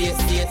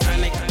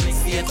 Satanic.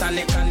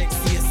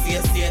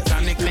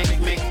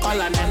 Make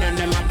all of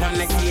them a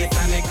panic.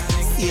 Satanic.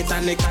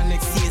 Satanic.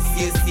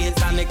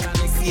 Satanic.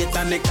 Satanic.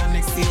 Satanic.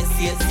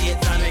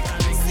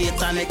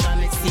 Satanic.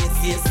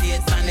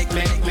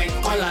 Make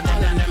all of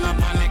them a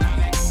panic.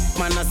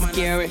 Man, not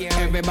scary.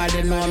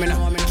 Everybody know me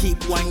now.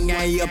 Keep one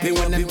guy up in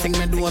when them thing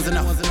me doors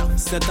enough.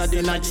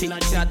 Saturday night chit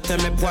chat to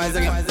me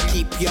poison.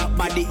 Keep your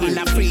body in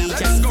a free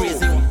chest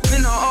crazy. Me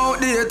know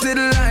outdated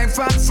like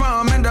fat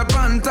farm and the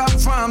pan top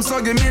farm.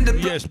 So give me the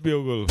yes,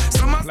 Bugle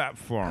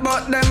platform.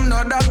 But them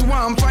know that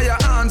one fire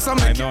on. So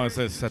I know it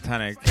says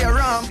satanic.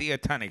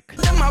 Satanic.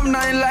 Them have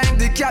 9 like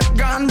the cat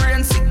gone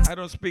brain sick. I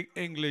don't speak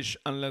English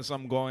unless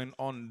I'm going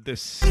on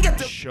this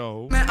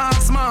show. Me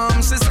ask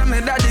mom, she said me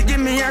daddy give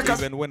me haircut.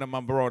 Even when I'm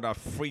abroad, I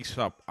freeze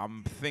up.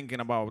 I'm thinking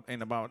about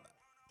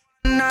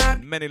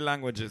many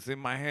languages in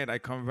my head. I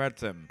convert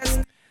them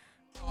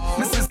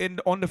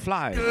on the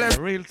fly,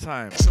 real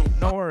time.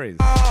 No worries.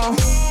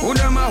 Who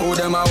them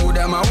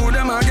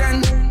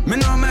again? Me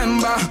no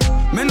remember,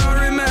 me no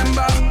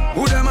remember.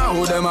 Who them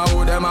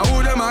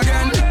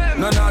again?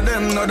 None of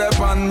them know they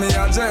on me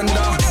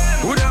agenda.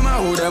 Who them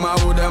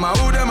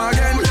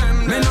again?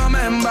 Me no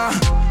remember,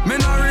 me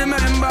no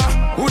remember.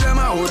 Who them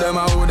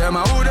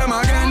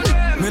again?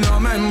 Me no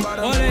remember.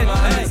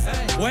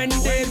 When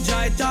Dave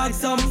Jai talk,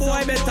 some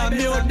boy better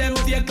mute them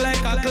fake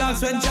like a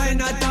class when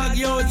China talk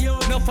use.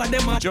 No for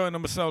them. Join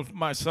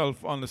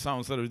myself on the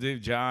sounds of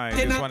Dave Jai.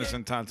 This one is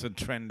entitled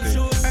Trending.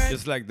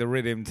 Just like the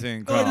rhythm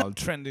thing called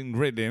Trending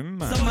Rhythm.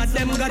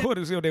 What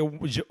is your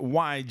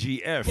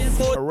YGF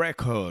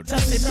record?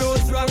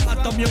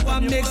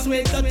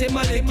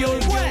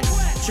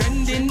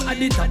 Trending at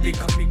the topic.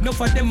 No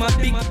for them a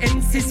big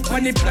insist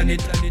on the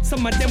planet.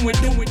 Some of them will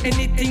do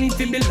anything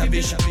to be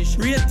lavish.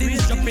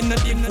 Ratings dropping at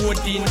the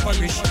 14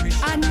 parish.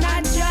 And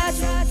not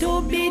just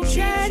to be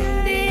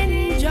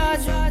trending,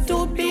 just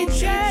to be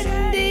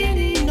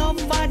trending. No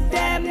for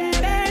them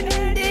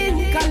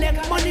bending.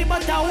 Collect money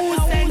but who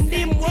send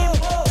him work?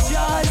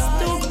 Just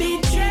to be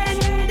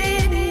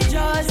trending,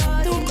 just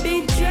to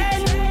be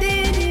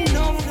trending.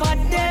 No for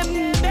them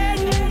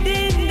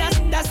bending.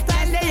 That's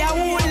style they are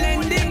who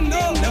lending.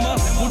 No.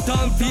 Put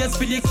on face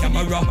for the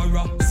camera.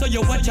 So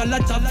you watch a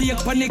lot of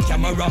fake on the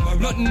camera.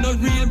 Nothing no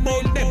real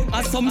about them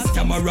or some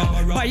scammer.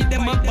 Buy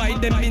them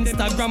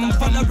Instagram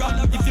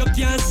follower. If you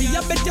can't see,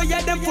 I bet you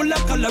hear them full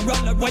of cholera.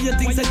 Why you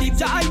think so deep?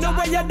 I know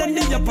why you done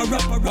the opera.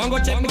 One go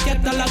check me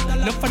catalog.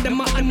 Look for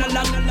them a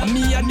analog.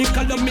 Me and the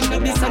color, me know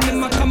this and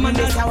them a come on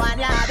this. I want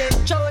ya the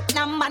truth,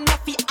 no man no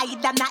fi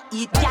hide and a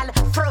eat, y'all.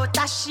 Fruit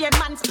a shame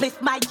man split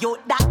my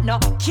youth that no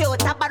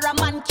cute. A barra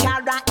man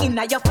carry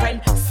inna your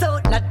friend. So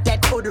not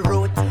dead for the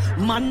road.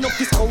 Man no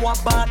fi go a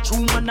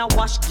bathroom and a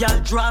wash girl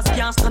draws.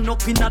 Can't stand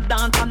up in a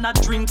dance and a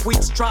drink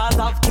with straws.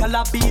 Have girl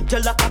a beat you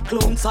like a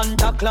clown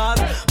Santa Claus.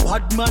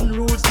 Bad man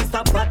rules is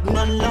a bad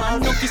man law.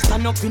 Man no fi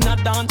stand up in a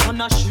dance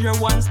and a share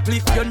one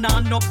spliff. You nah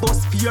no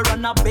bus fear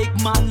and a big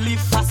man live.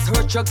 Fast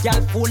hurt your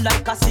girl full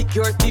like a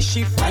security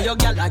shift. And your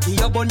girl a give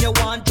you bun you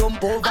want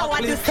jump over. I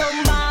want to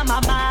some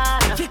mama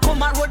man. Fi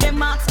come a road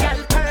them ask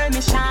girl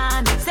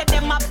permission. Say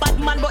them a bad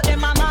man but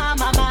them a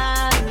mama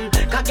man.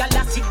 Cause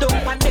girl a sit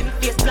down and them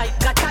face like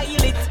a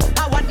toilet.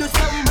 I want to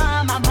some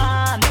mama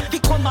man. Fi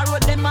come a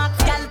road them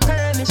ask girl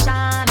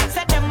permission.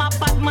 Say them a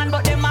bad man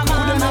but them a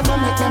mama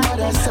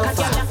man. Cause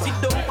girl a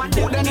sit down and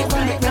them face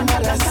like a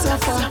toilet.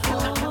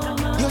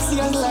 see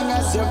as long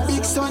as your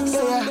big son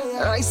there,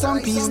 rice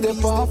and peas they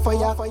pour for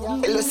ya.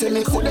 Hello say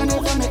me coulda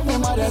never make me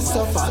mother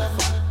suffer.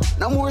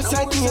 No more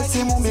side tears,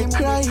 see mommy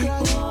cry.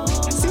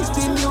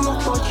 16 you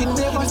look but you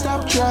never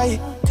stop try.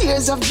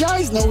 Tears of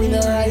joys now in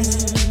her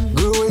eyes.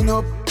 Growing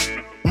up,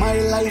 my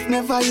life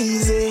never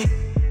easy.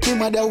 My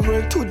mother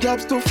worked 2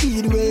 jobs to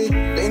feed way.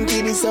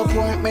 Plenty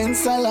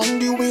disappointments along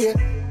the way.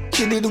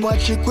 She did what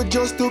she could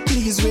just to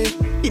please me.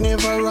 He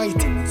never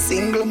right,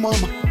 single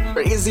mama,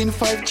 raising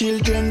 5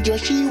 children,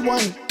 just she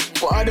one.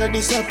 Father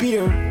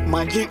disappear,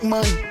 magic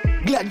man.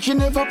 Glad she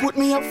never put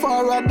me up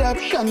for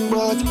adoption,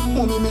 but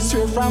mommy me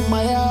straight from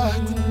my heart.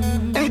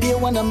 Any day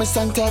one of my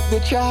song top the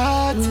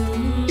chart.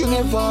 You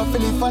never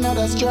feel it for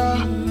another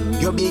straw.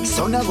 Your big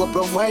son I go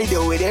provide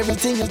you with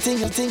everything.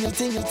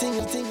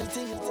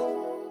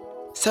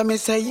 So me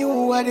say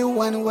you are the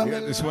one who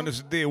this one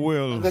is the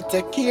will. But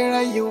take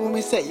care of you,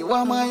 me say you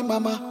are my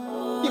mama.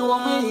 You are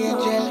my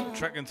angel.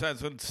 Track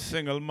entitled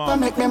Single Mom.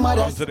 Make me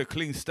mother. On to the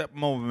Clean Step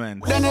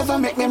Movement. They never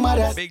make me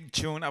mother. Big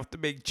tune after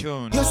big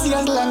tune. You see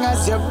as long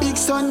as your big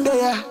son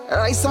there,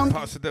 rise on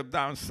positive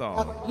down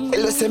south.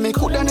 Hello say me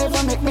coulda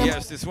never make me.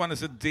 Yes, this one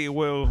is a D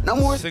Will. No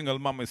more. Single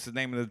Mom is the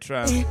name of the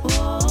track.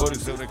 Go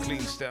to the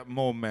Clean Step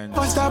Movement.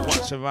 Watch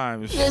the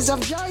vibes. Years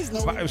of joys now.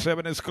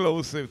 5-7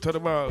 exclusive to the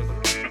world.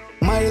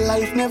 My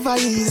life never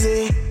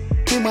easy.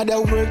 My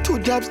mother worked 2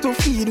 jobs to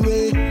feed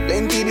way.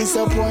 Plenty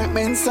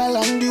disappointments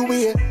along the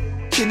way.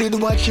 She did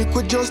what she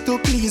could just to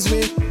please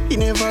me. He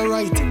never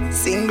right,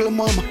 single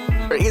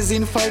mama,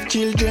 raising 5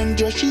 children,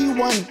 just she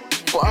one.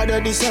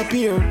 Father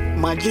disappear,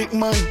 magic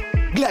man.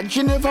 Glad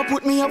she never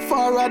put me up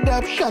for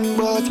adoption,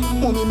 but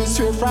mommy me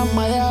straight from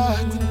my heart.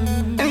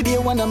 Any day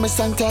one of my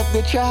song top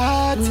the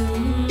chart.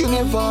 You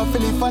never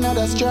feel it for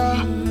another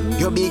straw.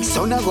 Your big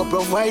son I go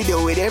provide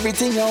you with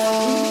everything you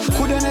want.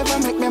 Coulda never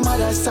make me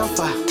mother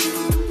suffer.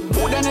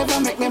 Coulda never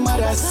make me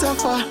mother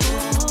suffer.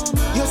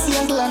 You see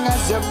as long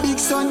as your big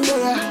son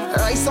there,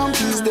 rice and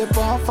peas they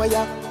pour for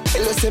ya.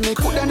 Hello say me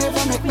coulda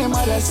never make me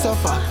mother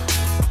suffer.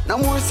 No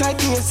more side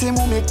tears, see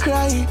mommy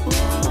cry.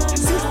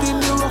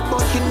 16 you rock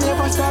but you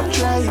never stop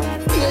try.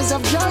 Tears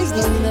of joys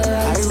now in her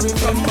eyes.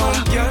 I remember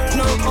girl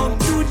now up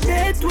to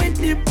date with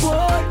the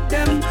both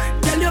them.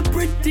 Girl you're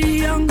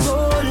pretty and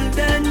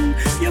golden.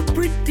 You're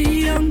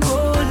pretty and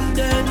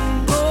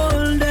golden,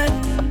 golden.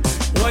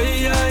 Why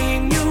you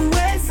in your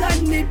ways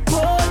and it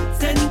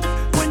potent?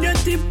 When you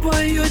tip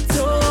on your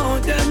toe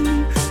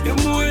them, you're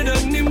more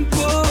than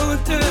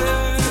important.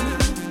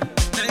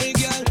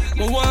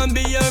 I want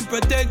be your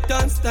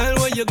protector. Style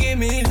what you give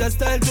me is a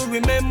style to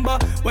remember.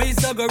 Why you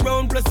sag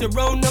around plus you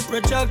round a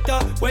projector.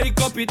 Wake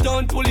up it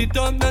on, pull it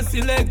on, the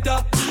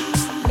selector.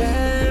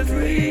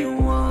 Everyone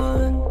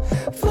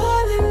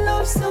fall in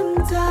love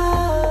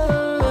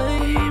sometime.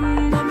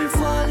 Mommy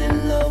fall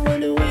in love when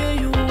the way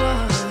you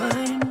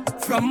whine.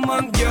 From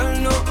a girl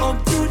no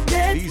up to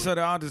date. These are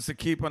the artists to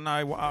keep an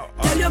eye out.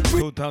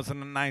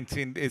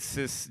 2019, it's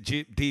this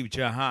Deep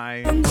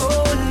Jahai.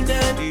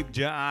 Deep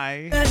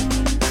Jahai.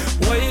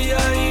 Why you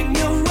in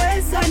your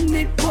ways and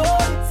it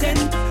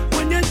potent?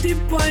 When you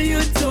tip on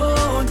your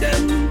toe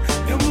them,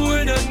 you're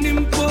more than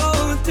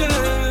important.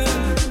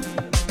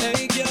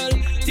 Hey girl,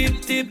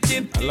 tip, tip,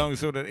 tip.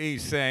 Alongside the E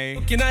say,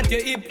 looking at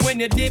your hip when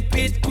you dip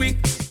it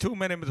quick. Too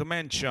many to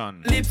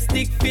mention.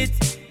 Lipstick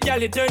fit.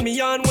 Girl, you turn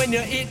me on when you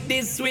hit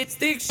this sweet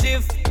stick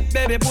shift.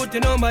 Baby, put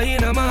your number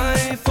in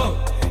my phone.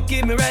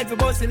 Give me right for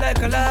bossy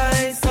like a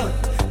license.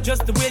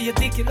 Just the way you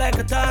think it like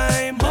a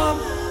time bomb.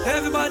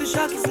 Everybody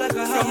shock is like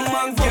a high.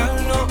 From a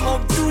girl no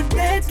up to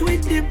date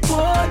with the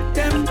both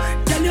them.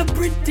 Girl, you're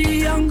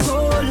pretty and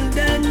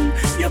golden.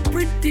 You're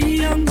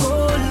pretty and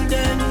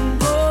golden,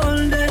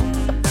 golden.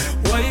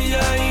 Why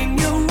you in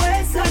your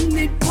ways and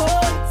it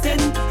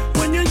potent?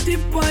 When you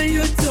tip on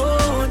your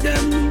toe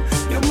them,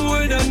 you're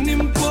more than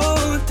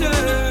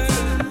important.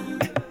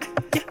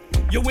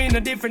 You in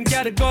a different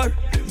category.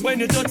 When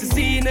you touch the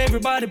scene,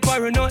 everybody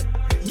paranoid.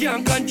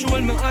 Can't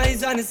control my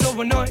eyes and it's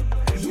overnight.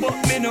 But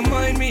me no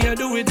mind me, I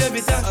do it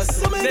every time.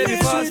 Baby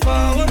fast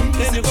forward,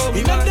 then you go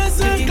back.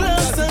 Desert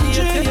glass and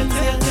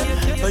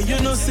jeans. But you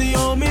know see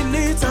how me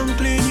neat and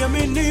clean. Yeah,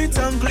 me neat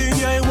and clean.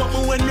 Yeah, I want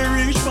me when me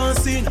reach for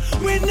scene.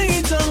 We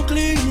neat and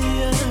clean,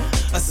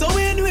 yeah. So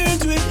we do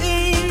it with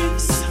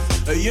ease.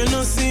 You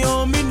know see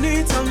how me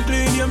neat and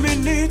clean. Yeah, me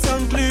neat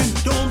and clean.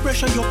 Don't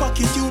pressure your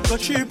pocket, you go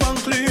cheap and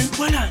clean.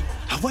 Well,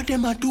 what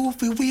them a do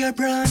for wear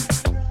brand?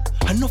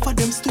 Enough of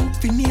them stoop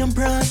for name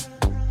brand.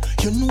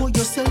 You know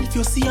yourself,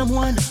 you see I'm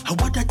one. I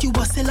want that you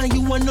a seller,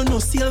 you want no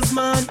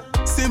salesman.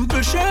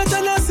 Simple shirt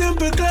and a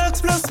simple clocks.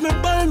 Plus me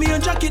ball me a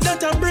jacket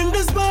that I bring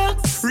this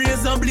box.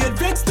 razor blade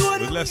vex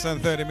stone. With less than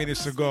 30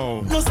 minutes to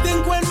go, No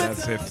stink when me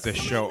as if the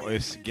show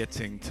is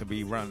getting to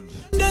be run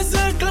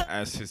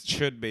as it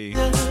should be.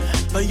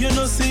 But you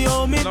know see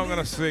how me I'm not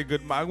gonna say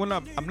goodbye.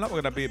 I'm not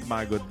gonna bid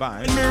my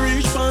goodbye. me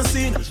reach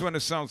fancy. This one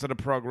is sounds of the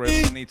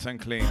progress, neat and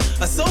clean.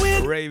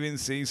 Raving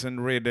Season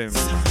Rhythm.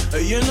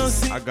 You know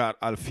see I got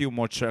a few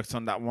more tracks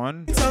on that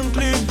one. and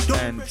clean.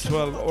 And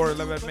 12 or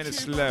 11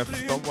 minutes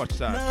left. Don't watch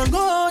that. Now go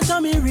out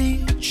and me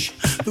reach.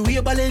 The way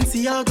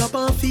Balenciaga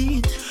on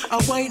feet.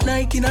 A white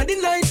Nike in the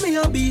night me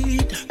a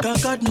beat.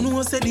 Cause God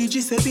knows say the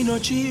Giuseppe no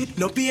cheat.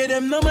 No pay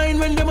them no mind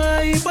when them a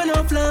hype and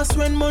a floss.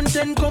 When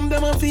mountain come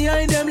them a fi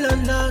hide them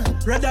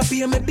landlord. Rather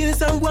pay me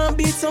bills and go and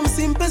beat some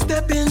simple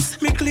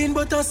steppings. Me clean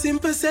but a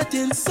simple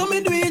settings. So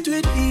me do it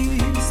with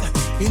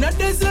ease. In a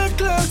desert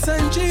clothes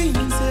and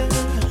jeans.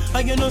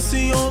 And you know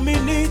see how me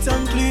neat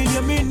and clean.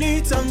 Yeah me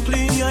neat and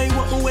clean. Yeah I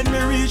want me when me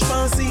reach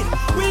fancy.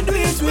 We do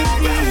it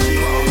with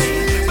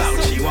ease.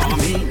 Bouchie want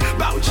me,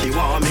 Bouchie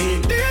want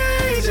me.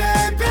 DJ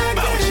Peggy.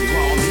 Bouchie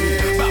want me,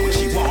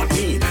 Bouchie want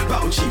me,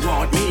 Bouchie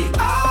want me.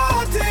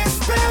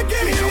 Artist Peggy.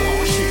 Me no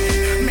want she,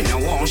 me no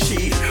want she,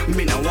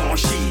 me no want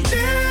she.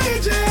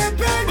 DJ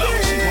Peggy.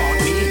 Bouchie want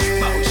me,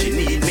 Bouchie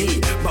need me,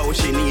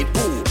 Bouchie need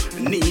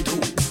who, need who.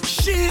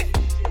 She.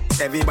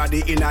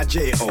 Everybody in a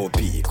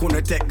J.O.P.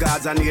 Couldn't take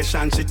Gaza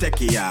Nation, she take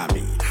the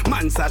army.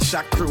 Mansa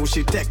Shack crew,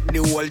 she take the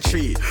whole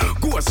tree.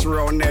 Ghost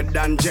rounded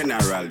than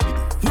General B.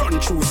 Run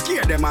through,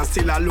 scare them and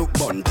still a look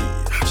bunty.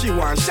 She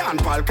want Sean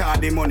Paul, cause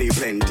the money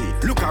plenty.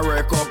 Look her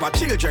work up her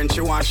children,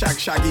 she want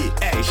Shaggy.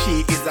 Hey,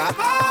 she is a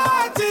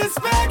artist,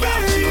 baby.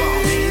 Bouchie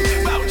want me,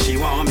 Bouchie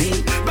want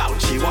me,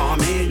 Bouchie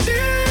want me.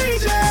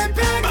 DJ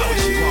Peggy.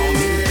 Bouchie want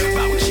me,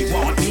 Bouchie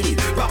want me,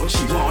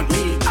 Bouchie want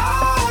me.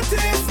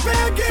 Artist,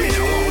 Peggy.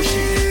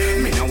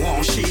 Me no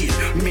want she.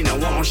 Me no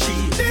want she.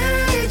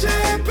 DJ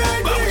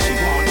Peggy. Bouchie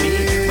want me,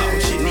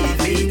 Bouchie need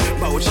me,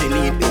 Bouchie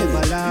need me.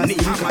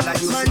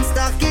 Man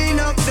stacking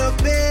up the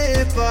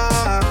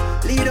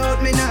paper. Lead out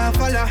me now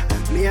follow.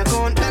 Me a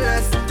count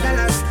dollars,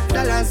 dollars,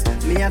 dollars.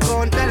 Me a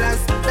count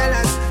dollars,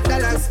 dollars,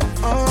 dollars.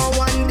 Oh,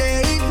 one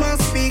day it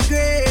must be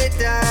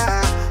greater.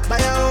 Buy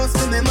a house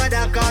to me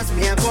mother cause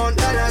me a count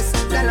dollars,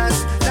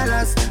 dollars,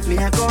 dollars. Me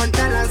a count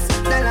dollars,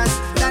 dollars,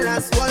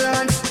 dollars. Hold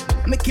on.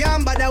 Me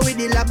can't bother with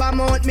the lab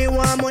amount. Me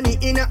want money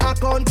in a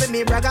account for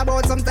me brag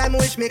about. Sometime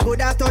wish me could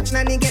have touched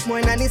nanny, get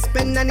more nanny,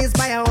 spend nanny,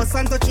 buy a house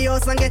and touch the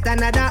house and get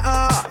another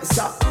house.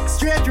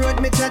 Straight road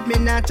me tread, me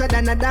not tread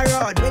another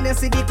road. When you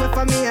see the quick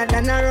for me, I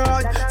done a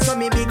road. So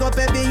me big up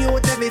every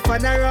youth, every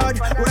fan a road.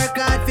 Work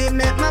hard fi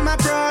make mama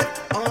proud.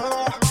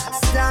 Oh,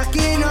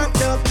 stacking up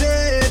the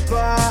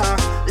paper.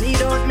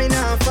 Lead out me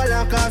now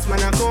follow cause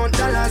man I count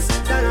dollars,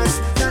 dollars,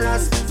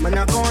 dollars. Man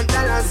I count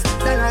dollars,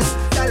 dollars,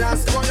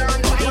 dollars. Hold on.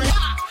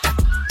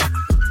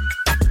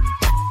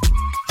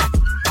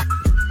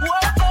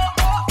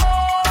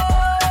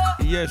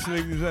 Yes,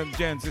 ladies and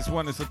gents, this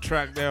one is a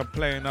track they are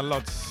playing a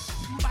lot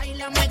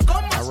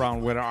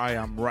around where I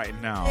am right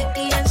now.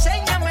 This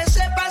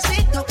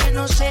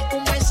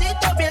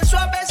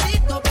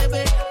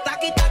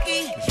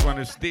one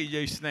is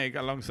DJ Snake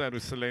alongside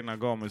with Selena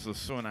Gomez,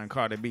 Ozuna and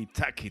Cardi B,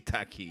 Taki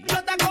Taki.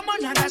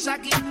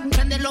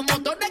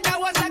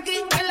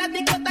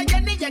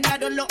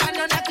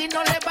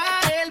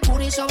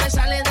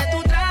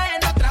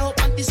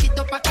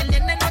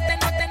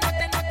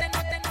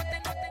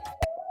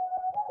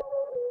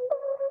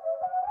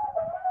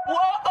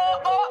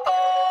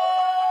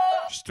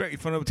 Straight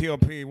from the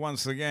TOP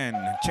once again.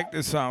 Check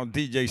this out,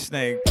 DJ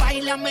Snake.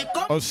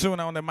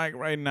 Ozuna on the mic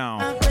right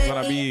now. It's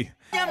gonna be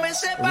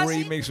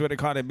remixed with the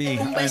Cardi B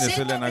and the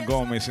Selena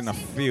Gomez in a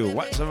few.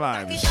 What's the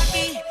vibes?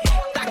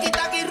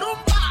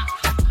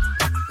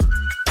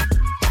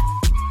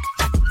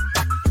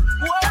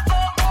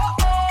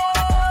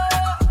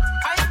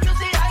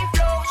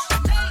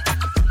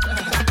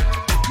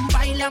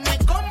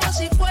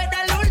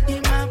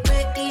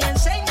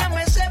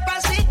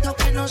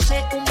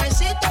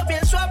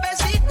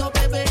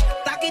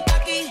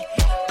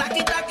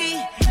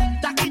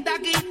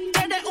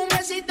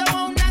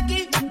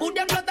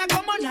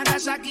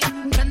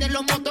 Prende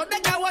los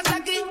motores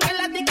Kawasaki, que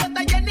la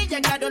discota Jenny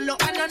llegaron los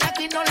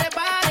Anunnaki, no le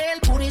baje.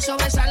 El puri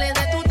sobresale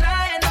de tu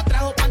traje, no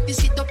trajo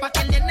panticito pa' que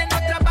el nene no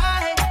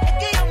trabaje. Es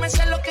que yo me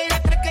sé lo que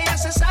ella cree que ya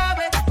se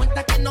sabe.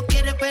 Cuenta que no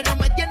quiere pero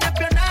me tiene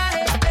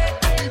espionaje.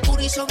 El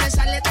puri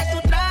sobresale de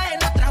tu traje,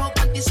 no trajo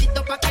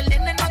panticito pa' que el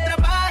nene no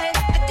trabaje.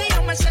 Es que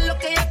yo me sé lo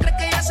que ella cree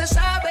que ya se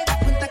sabe.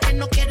 Cuenta que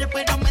no quiere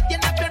pero me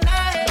tiene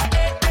espionaje.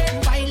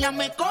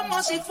 Báilame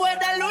como si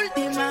fuera la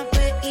última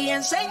vez y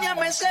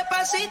enséñame ese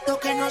pasito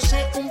que no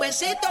sé, un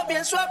besito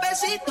bien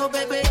suavecito,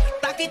 bebé.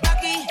 Taqui,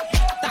 taqui,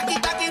 taqui,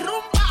 taqui,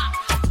 rumba.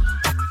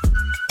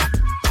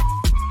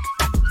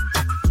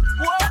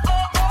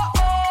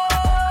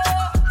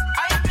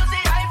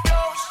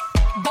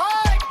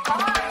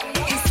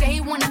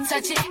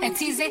 Touch it and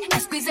tease it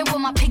and squeeze it.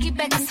 When my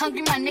piggyback is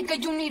hungry, my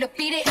nigga, you need to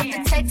feed it. If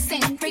the text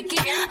ain't freaky,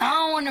 I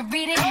don't wanna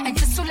read it. And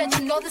just to let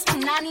you know, this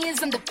Punani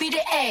is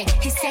undefeated. Ay,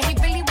 he said he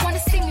really wanna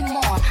see me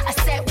more. I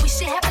said we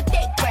should have a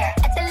date where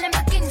at the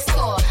Lamborghini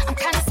store. I'm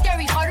kinda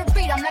scary, hard to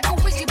read. I'm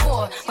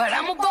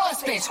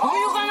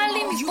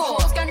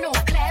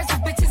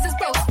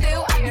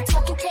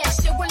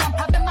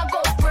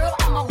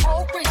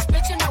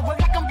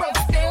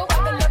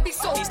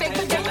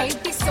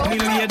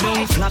lay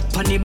down flat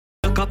pan the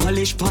like a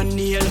polish pan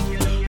nail.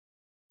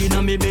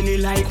 Inna me belly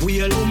like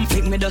wheel.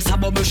 Flick me just a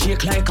bubble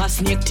shake like a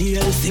snake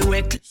tail. See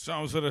wet.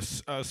 Sounds of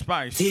the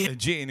Spice, a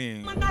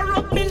genie. Man a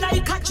rub me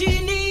like a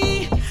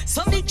genie.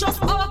 So me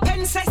just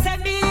open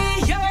sesame.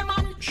 Yeah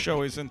man.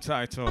 Show is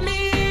entitled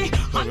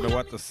Talking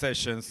about the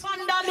sessions.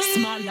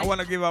 I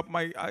want to give up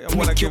my. I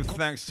want to give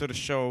thanks to the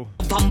show.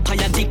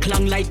 Vampire dick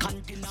long like.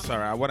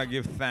 Sorry, I want to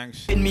give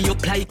thanks to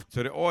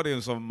the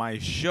audience of my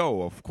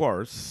show, of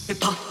course.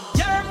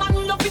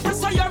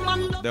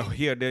 They'll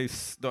hear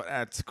this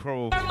at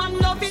Crow,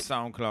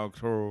 SoundCloud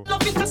Crow,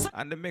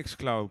 and the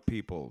Mixcloud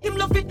people. Him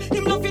love it,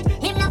 him love it,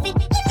 him love it.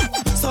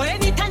 So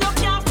anytime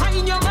you can't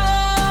find your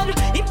man,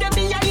 if they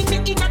be in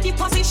me in a deep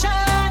position,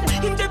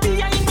 if they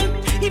be in me,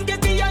 if they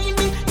be in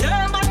me,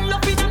 your man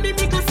love it in the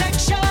middle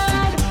section.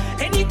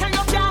 Anytime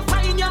you can't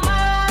find your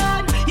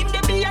man, if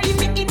they be in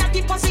me in a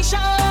deep position,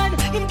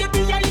 if they be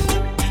in me,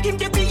 if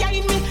they be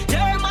in me,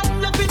 your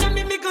man love it in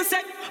the middle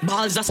section.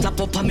 Balls a slap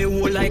up on me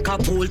hole like a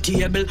pool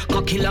table.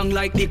 Cocky long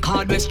like the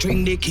cord where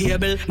string the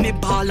cable. Me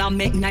ball and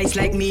make nice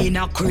like me in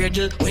a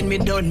cradle. When me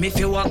done, me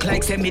feel walk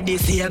like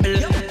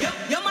semi-disabled.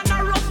 Your man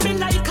a rub me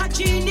like a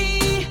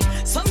genie.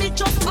 So me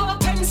just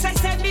open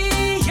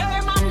sesame.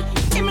 Your man,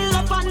 him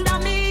love under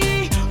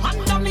me.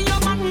 Under me, your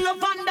man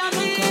love under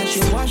me. Cause she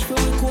wash for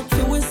we cook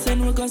for we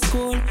send we go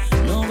school.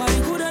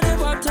 Nobody could have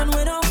ever turn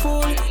with a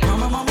fool.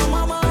 Mama, mama,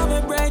 mama, have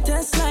a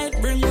brightest light.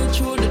 Bring me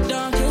through the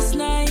darkest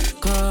night.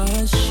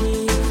 Cause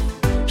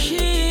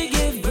she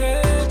give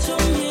birth to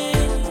me.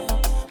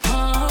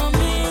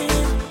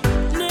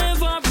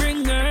 Never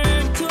bring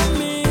her to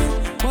me.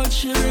 But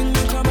she bring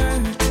me come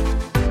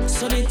earth.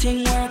 So the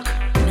thing work.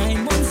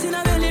 9 months in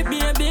a belly be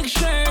a big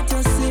shirt,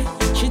 you see.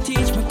 She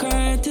teach me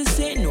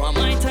courtesy. No,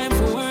 my time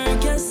for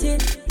work, you see.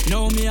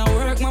 Now me a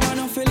work, mama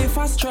no feel if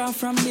I straw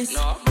from this.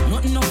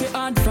 Nothing no feel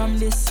hard from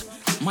this.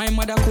 My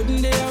mother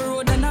couldn't day a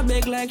road and I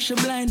beg like she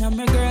blind. And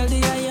my girl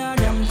day a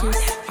yard and Chris.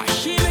 And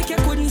she make you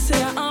couldn't say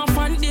her half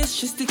on this.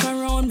 She stick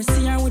around, me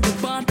see her with the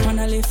bar pan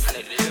a lift.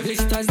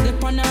 Blisters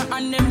dip on her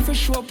and them for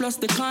sure. Plus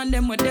the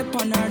condom with dip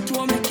on her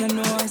too. Make you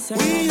know I say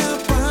we a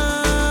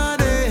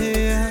party,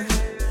 yeah.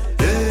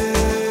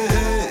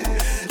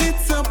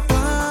 It's a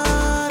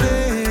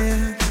party.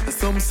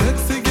 Some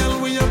sexy girl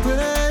we a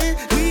pray.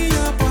 We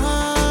a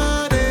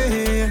party,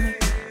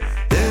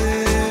 yeah.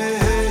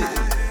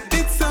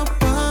 It's a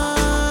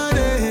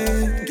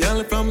party.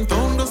 Girl from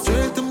town go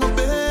straight to my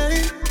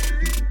bay.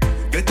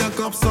 Get your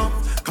cups up,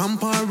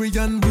 Campari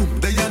and boom,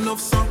 they enough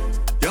so.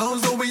 Y'all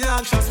so we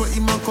anxious what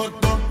him a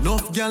cut down.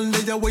 Enough girl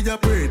they way you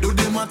pray, do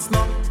the maths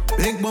now.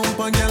 Big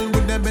bumper girl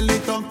with the belly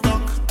tuck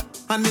tuck.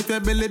 And if your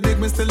belly big,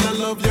 me still I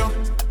love you.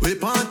 We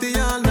party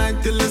all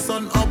night till the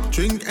sun up.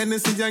 Drink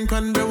Hennessy and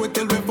cranberry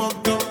till we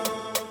fucked up.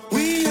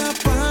 We a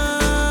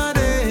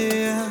party,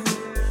 yeah.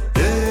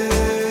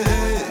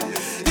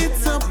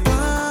 It's a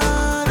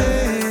party.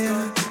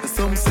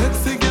 Some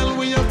sexy girl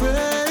we a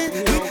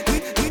pray.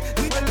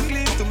 We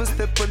clean to me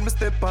step when me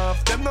step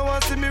off. Them no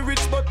want see me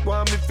rich but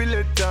want me feel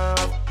it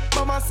off.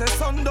 Mama says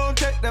son don't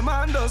take them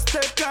and just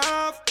take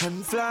off.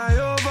 And fly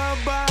over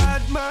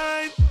bad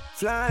mind.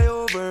 Fly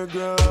over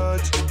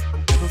grudge.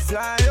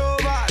 Fly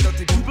over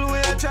dirty people we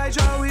a try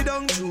draw we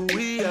down to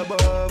we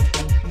above.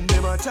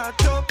 Them a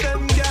chat up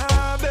them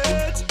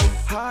garbage.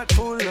 Heart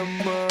full of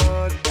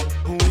mud.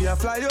 We a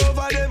fly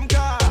over them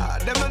car.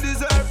 Them a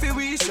deserve it,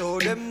 we show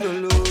them the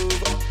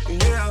love.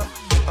 Yeah,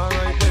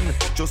 alright then.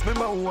 Just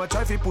remember who a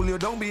try to pull you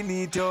down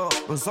beneath you.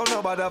 But son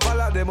nobody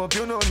follow them up,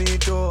 you no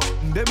need to.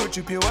 Them will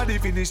trip you at the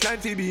finish line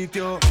to beat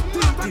you.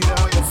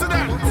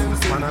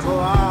 Man I go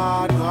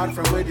hard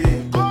from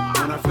within.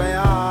 Man I fly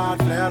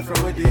hard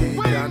from within.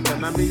 And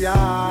then I be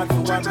hard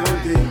for one whole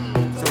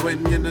day. So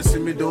when you no see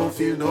me, don't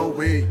feel no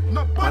way.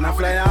 Man I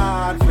fly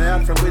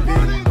hard from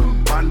within.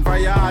 Man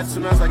fire hard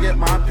soon as I get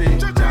my pay.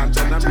 And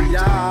then I be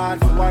hard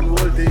for one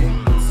whole day.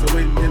 So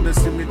when you no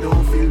see me,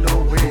 don't feel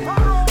no way.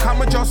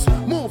 Come and just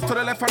move to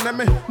the left and then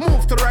me,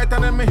 move to the right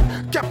and then me.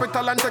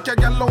 Capital and take your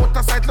girl out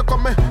of sight. Look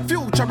on me,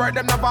 future bright,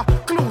 them never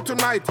clue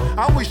tonight.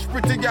 I wish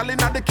pretty girl in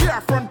the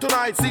car front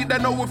tonight. See they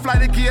know we fly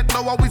the gate,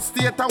 now we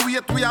stay and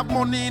wait. We have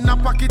money in a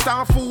pocket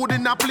and food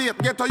in a plate.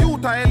 Get a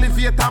youth to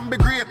elevate and be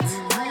great.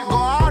 Go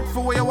hard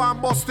for where you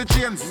want bust the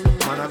chains.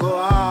 Man I go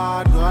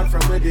hard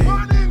from within.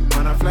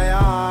 Man I fly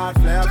hard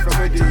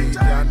from within.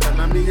 And then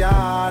I be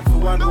hard for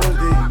one whole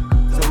day.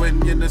 So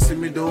when you no see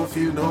me, don't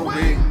feel no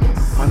way.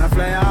 Man I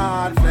fly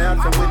hard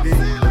from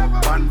within.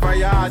 Man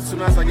fire hard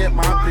soon as I get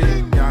my pay.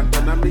 And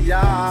then I be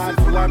hard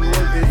for one whole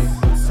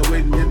day. So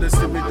when you no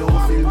see me,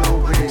 don't feel no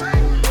way.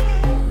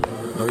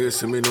 Now you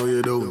see me, no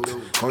you don't.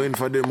 Calling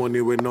for the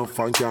money with no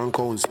fun can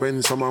count.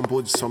 Spend some and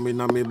put some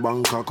in a me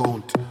bank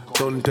account.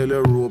 Don't tell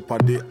a rope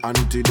at the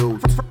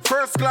antidote.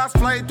 First class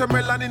flight to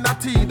Melon in a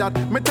tea that.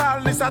 Me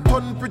tall is a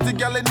ton pretty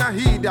girl in a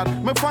heat that.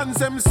 Me fans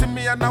them see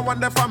me and I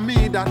wonder for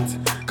me that.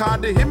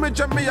 Cause the image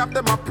of me of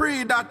them a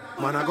pre that.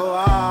 Man I go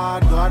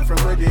hard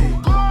from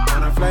within.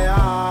 Man I fly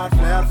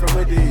hard from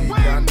within.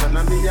 And then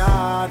I be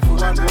hard for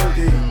one whole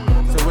day.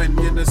 So when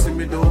you no see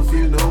me, don't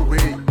feel no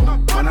way.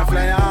 Man I Wanna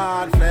fly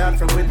hard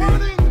from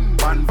within.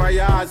 One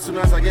voyage soon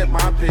as I get my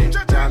pay.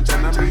 Jam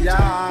tryna be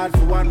hard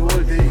for one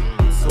whole day.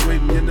 So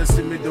when you don't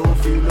see me, don't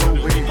feel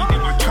no way.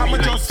 Come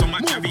on, just some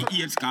a carry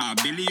 8 car.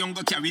 Billy Young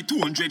go carry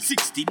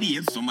 260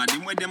 days. Some of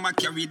them when them a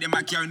carry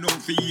no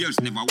for years.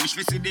 Never wish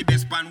we see the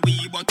best pan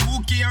we, but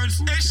who cares?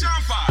 Hey,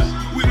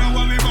 Shamfal, we don't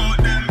worry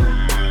about them.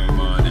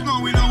 No,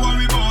 we don't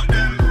worry about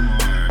them.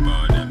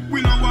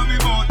 We don't worry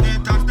about the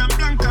tax them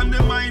blank on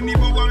the mind.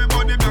 Even worry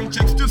about the bank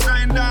checks to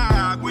sign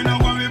dog. We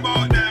don't worry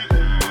about them.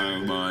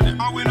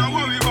 And we don't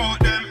worry about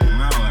them.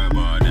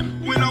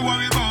 We don't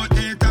worry about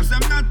the tax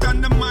them not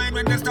on the mind.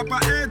 When they stop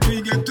at 8,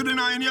 we get to the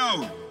 9,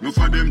 yo. No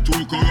for them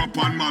to corrupt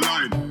on my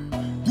line.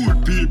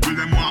 Good people,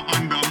 them want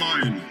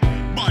undermine.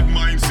 Bad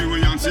mind, see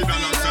we and see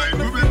dollar sign.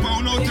 We will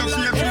pound out your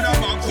face with a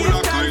bag full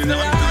of coin. And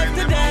time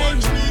them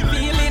watch me like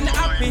feeling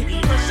happy.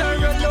 Pressure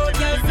reload,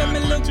 girl, say me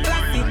look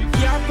classy.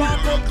 Here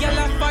pop up, girl,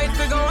 I fight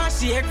to go and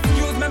she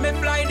excuse me, me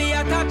fly the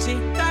Apache.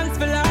 Thanks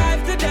for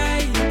life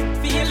today.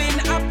 Feeling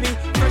happy.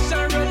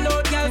 Pressure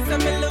reload, girl, say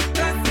me look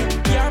classy.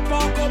 Here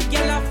pop up,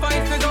 girl, I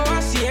fight to go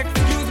and she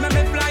excuse me,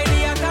 me fly the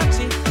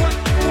Apache.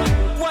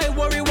 Why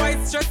worry, why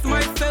stress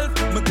myself?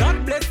 Me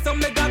God bless, so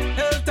me got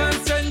health and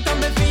strength. And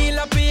me feel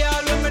happy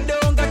all when me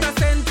don't got a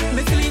cent.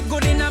 Me sleep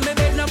good in my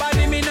bed,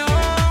 nobody me know.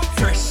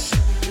 Fresh,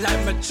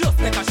 like me just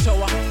take a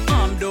shower.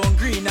 Arm down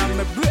green and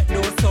me breath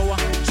down sour.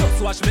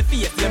 Just wash me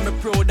face, yeah me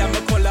proud and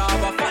me color.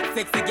 Have a fat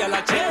sexy girl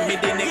a check me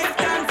the next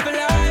hour. Thanks for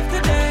life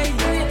today,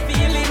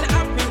 feeling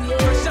happy.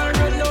 Pressure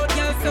reload,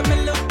 girl, so me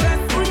look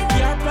classy.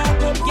 Here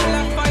park up, girl,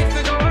 I fight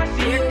to go and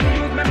she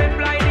excuse me, me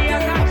fly the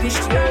Apache.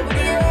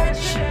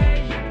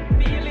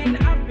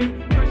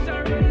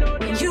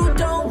 You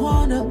don't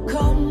wanna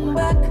come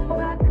back.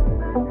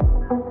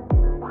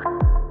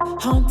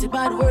 Haunted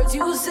by the words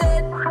you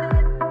said.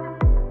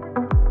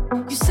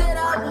 You said I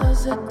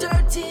was a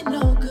dirty,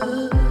 no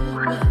good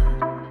man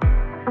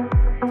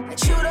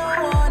that you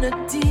don't wanna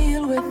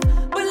deal with.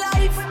 But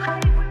life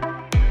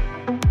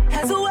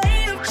has a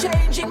way of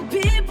changing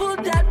people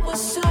that were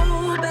so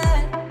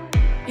bad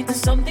into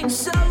something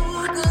so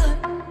good.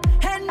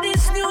 And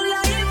this new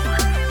life,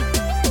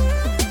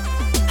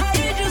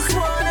 I just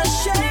wanna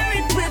share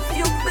it with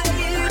you,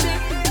 baby.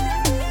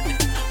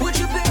 Would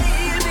you,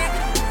 baby?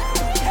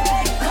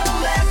 Hey, come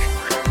back,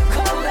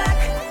 come back,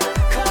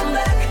 come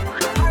back.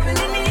 I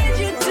really need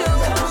you to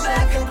come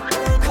back,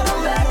 come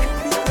back,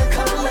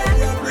 come back.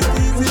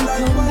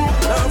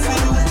 Now see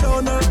you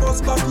down and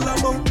bust buckle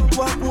amount.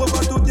 Walk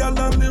over to girl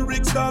and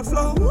lyrics start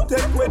flow.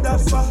 Take way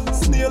that far,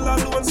 snail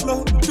alone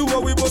slow. Do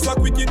what we bust a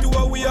quickie, do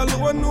what we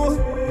alone know.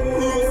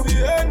 You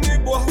see any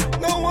boy,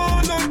 no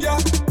one on ya.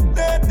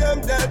 Dead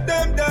them,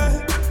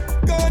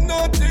 got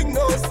nothing,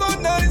 no so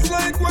nice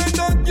like when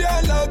a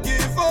girl a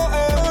give her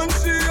hand.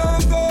 She a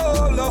go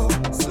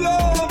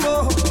slow-mo,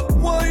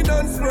 wine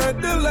and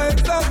spread the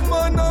legs of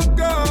man a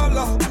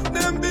girl.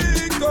 Them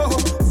big go,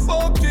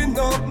 fucking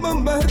up my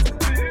man.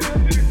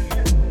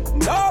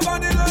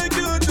 Nobody like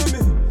you to me,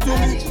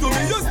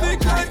 you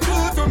stick like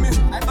glue to me.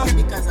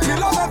 Me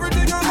love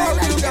everything about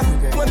you, girl.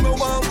 When no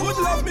one would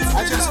love me, I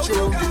just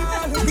true.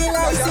 Me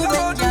like see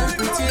when girl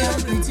pretty.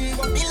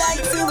 Me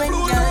like see when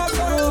girl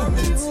cute.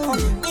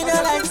 Me no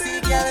like see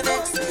girl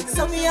vex.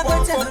 So me a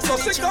go tell you the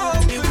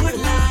truth. Me would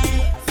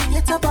lie. Feel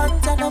it up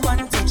and a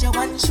one touch you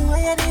one show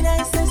you the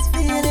nicest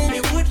feeling. Me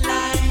would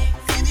lie.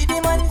 Feel me the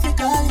man fi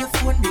call your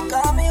phone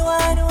because me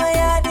want know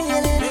you're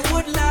dealing. Me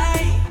would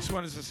lie. This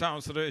one is the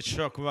sounds of the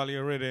Shock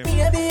Value rhythm.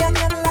 Maybe I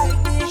can like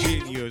me.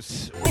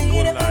 Genius.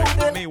 Would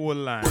lie. Me would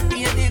lie.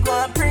 Baby go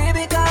and pray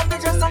because me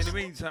just in the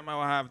meantime, I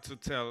will have to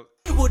tell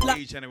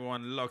each and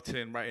everyone locked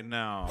in right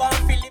now.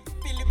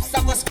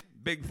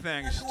 Big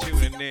thanks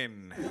tuning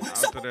in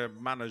to the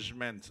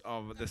management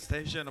of the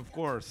station, of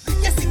course. To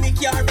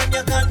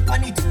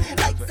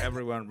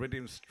everyone,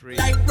 Rhythm Street,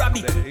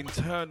 the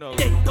internal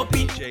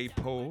DJ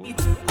Paul,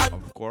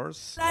 of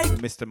course,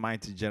 Mr.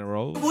 Mighty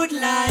General,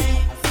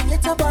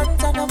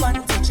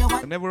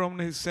 and everyone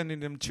who's sending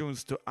them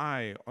tunes to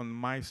I on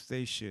my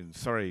station.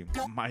 Sorry,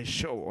 my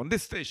show on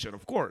this station,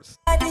 of course.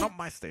 Not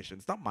my station,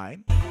 it's not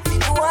mine.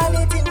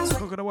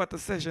 Coconut Water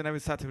session every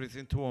Saturday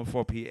between 2 and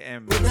 4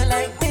 p.m.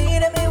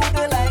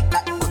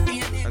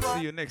 I'll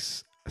see you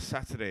next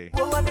Saturday.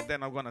 And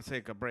then I'm gonna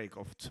take a break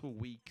of 2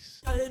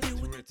 weeks to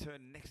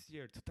return next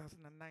year,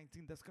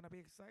 2019. That's gonna be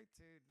exciting.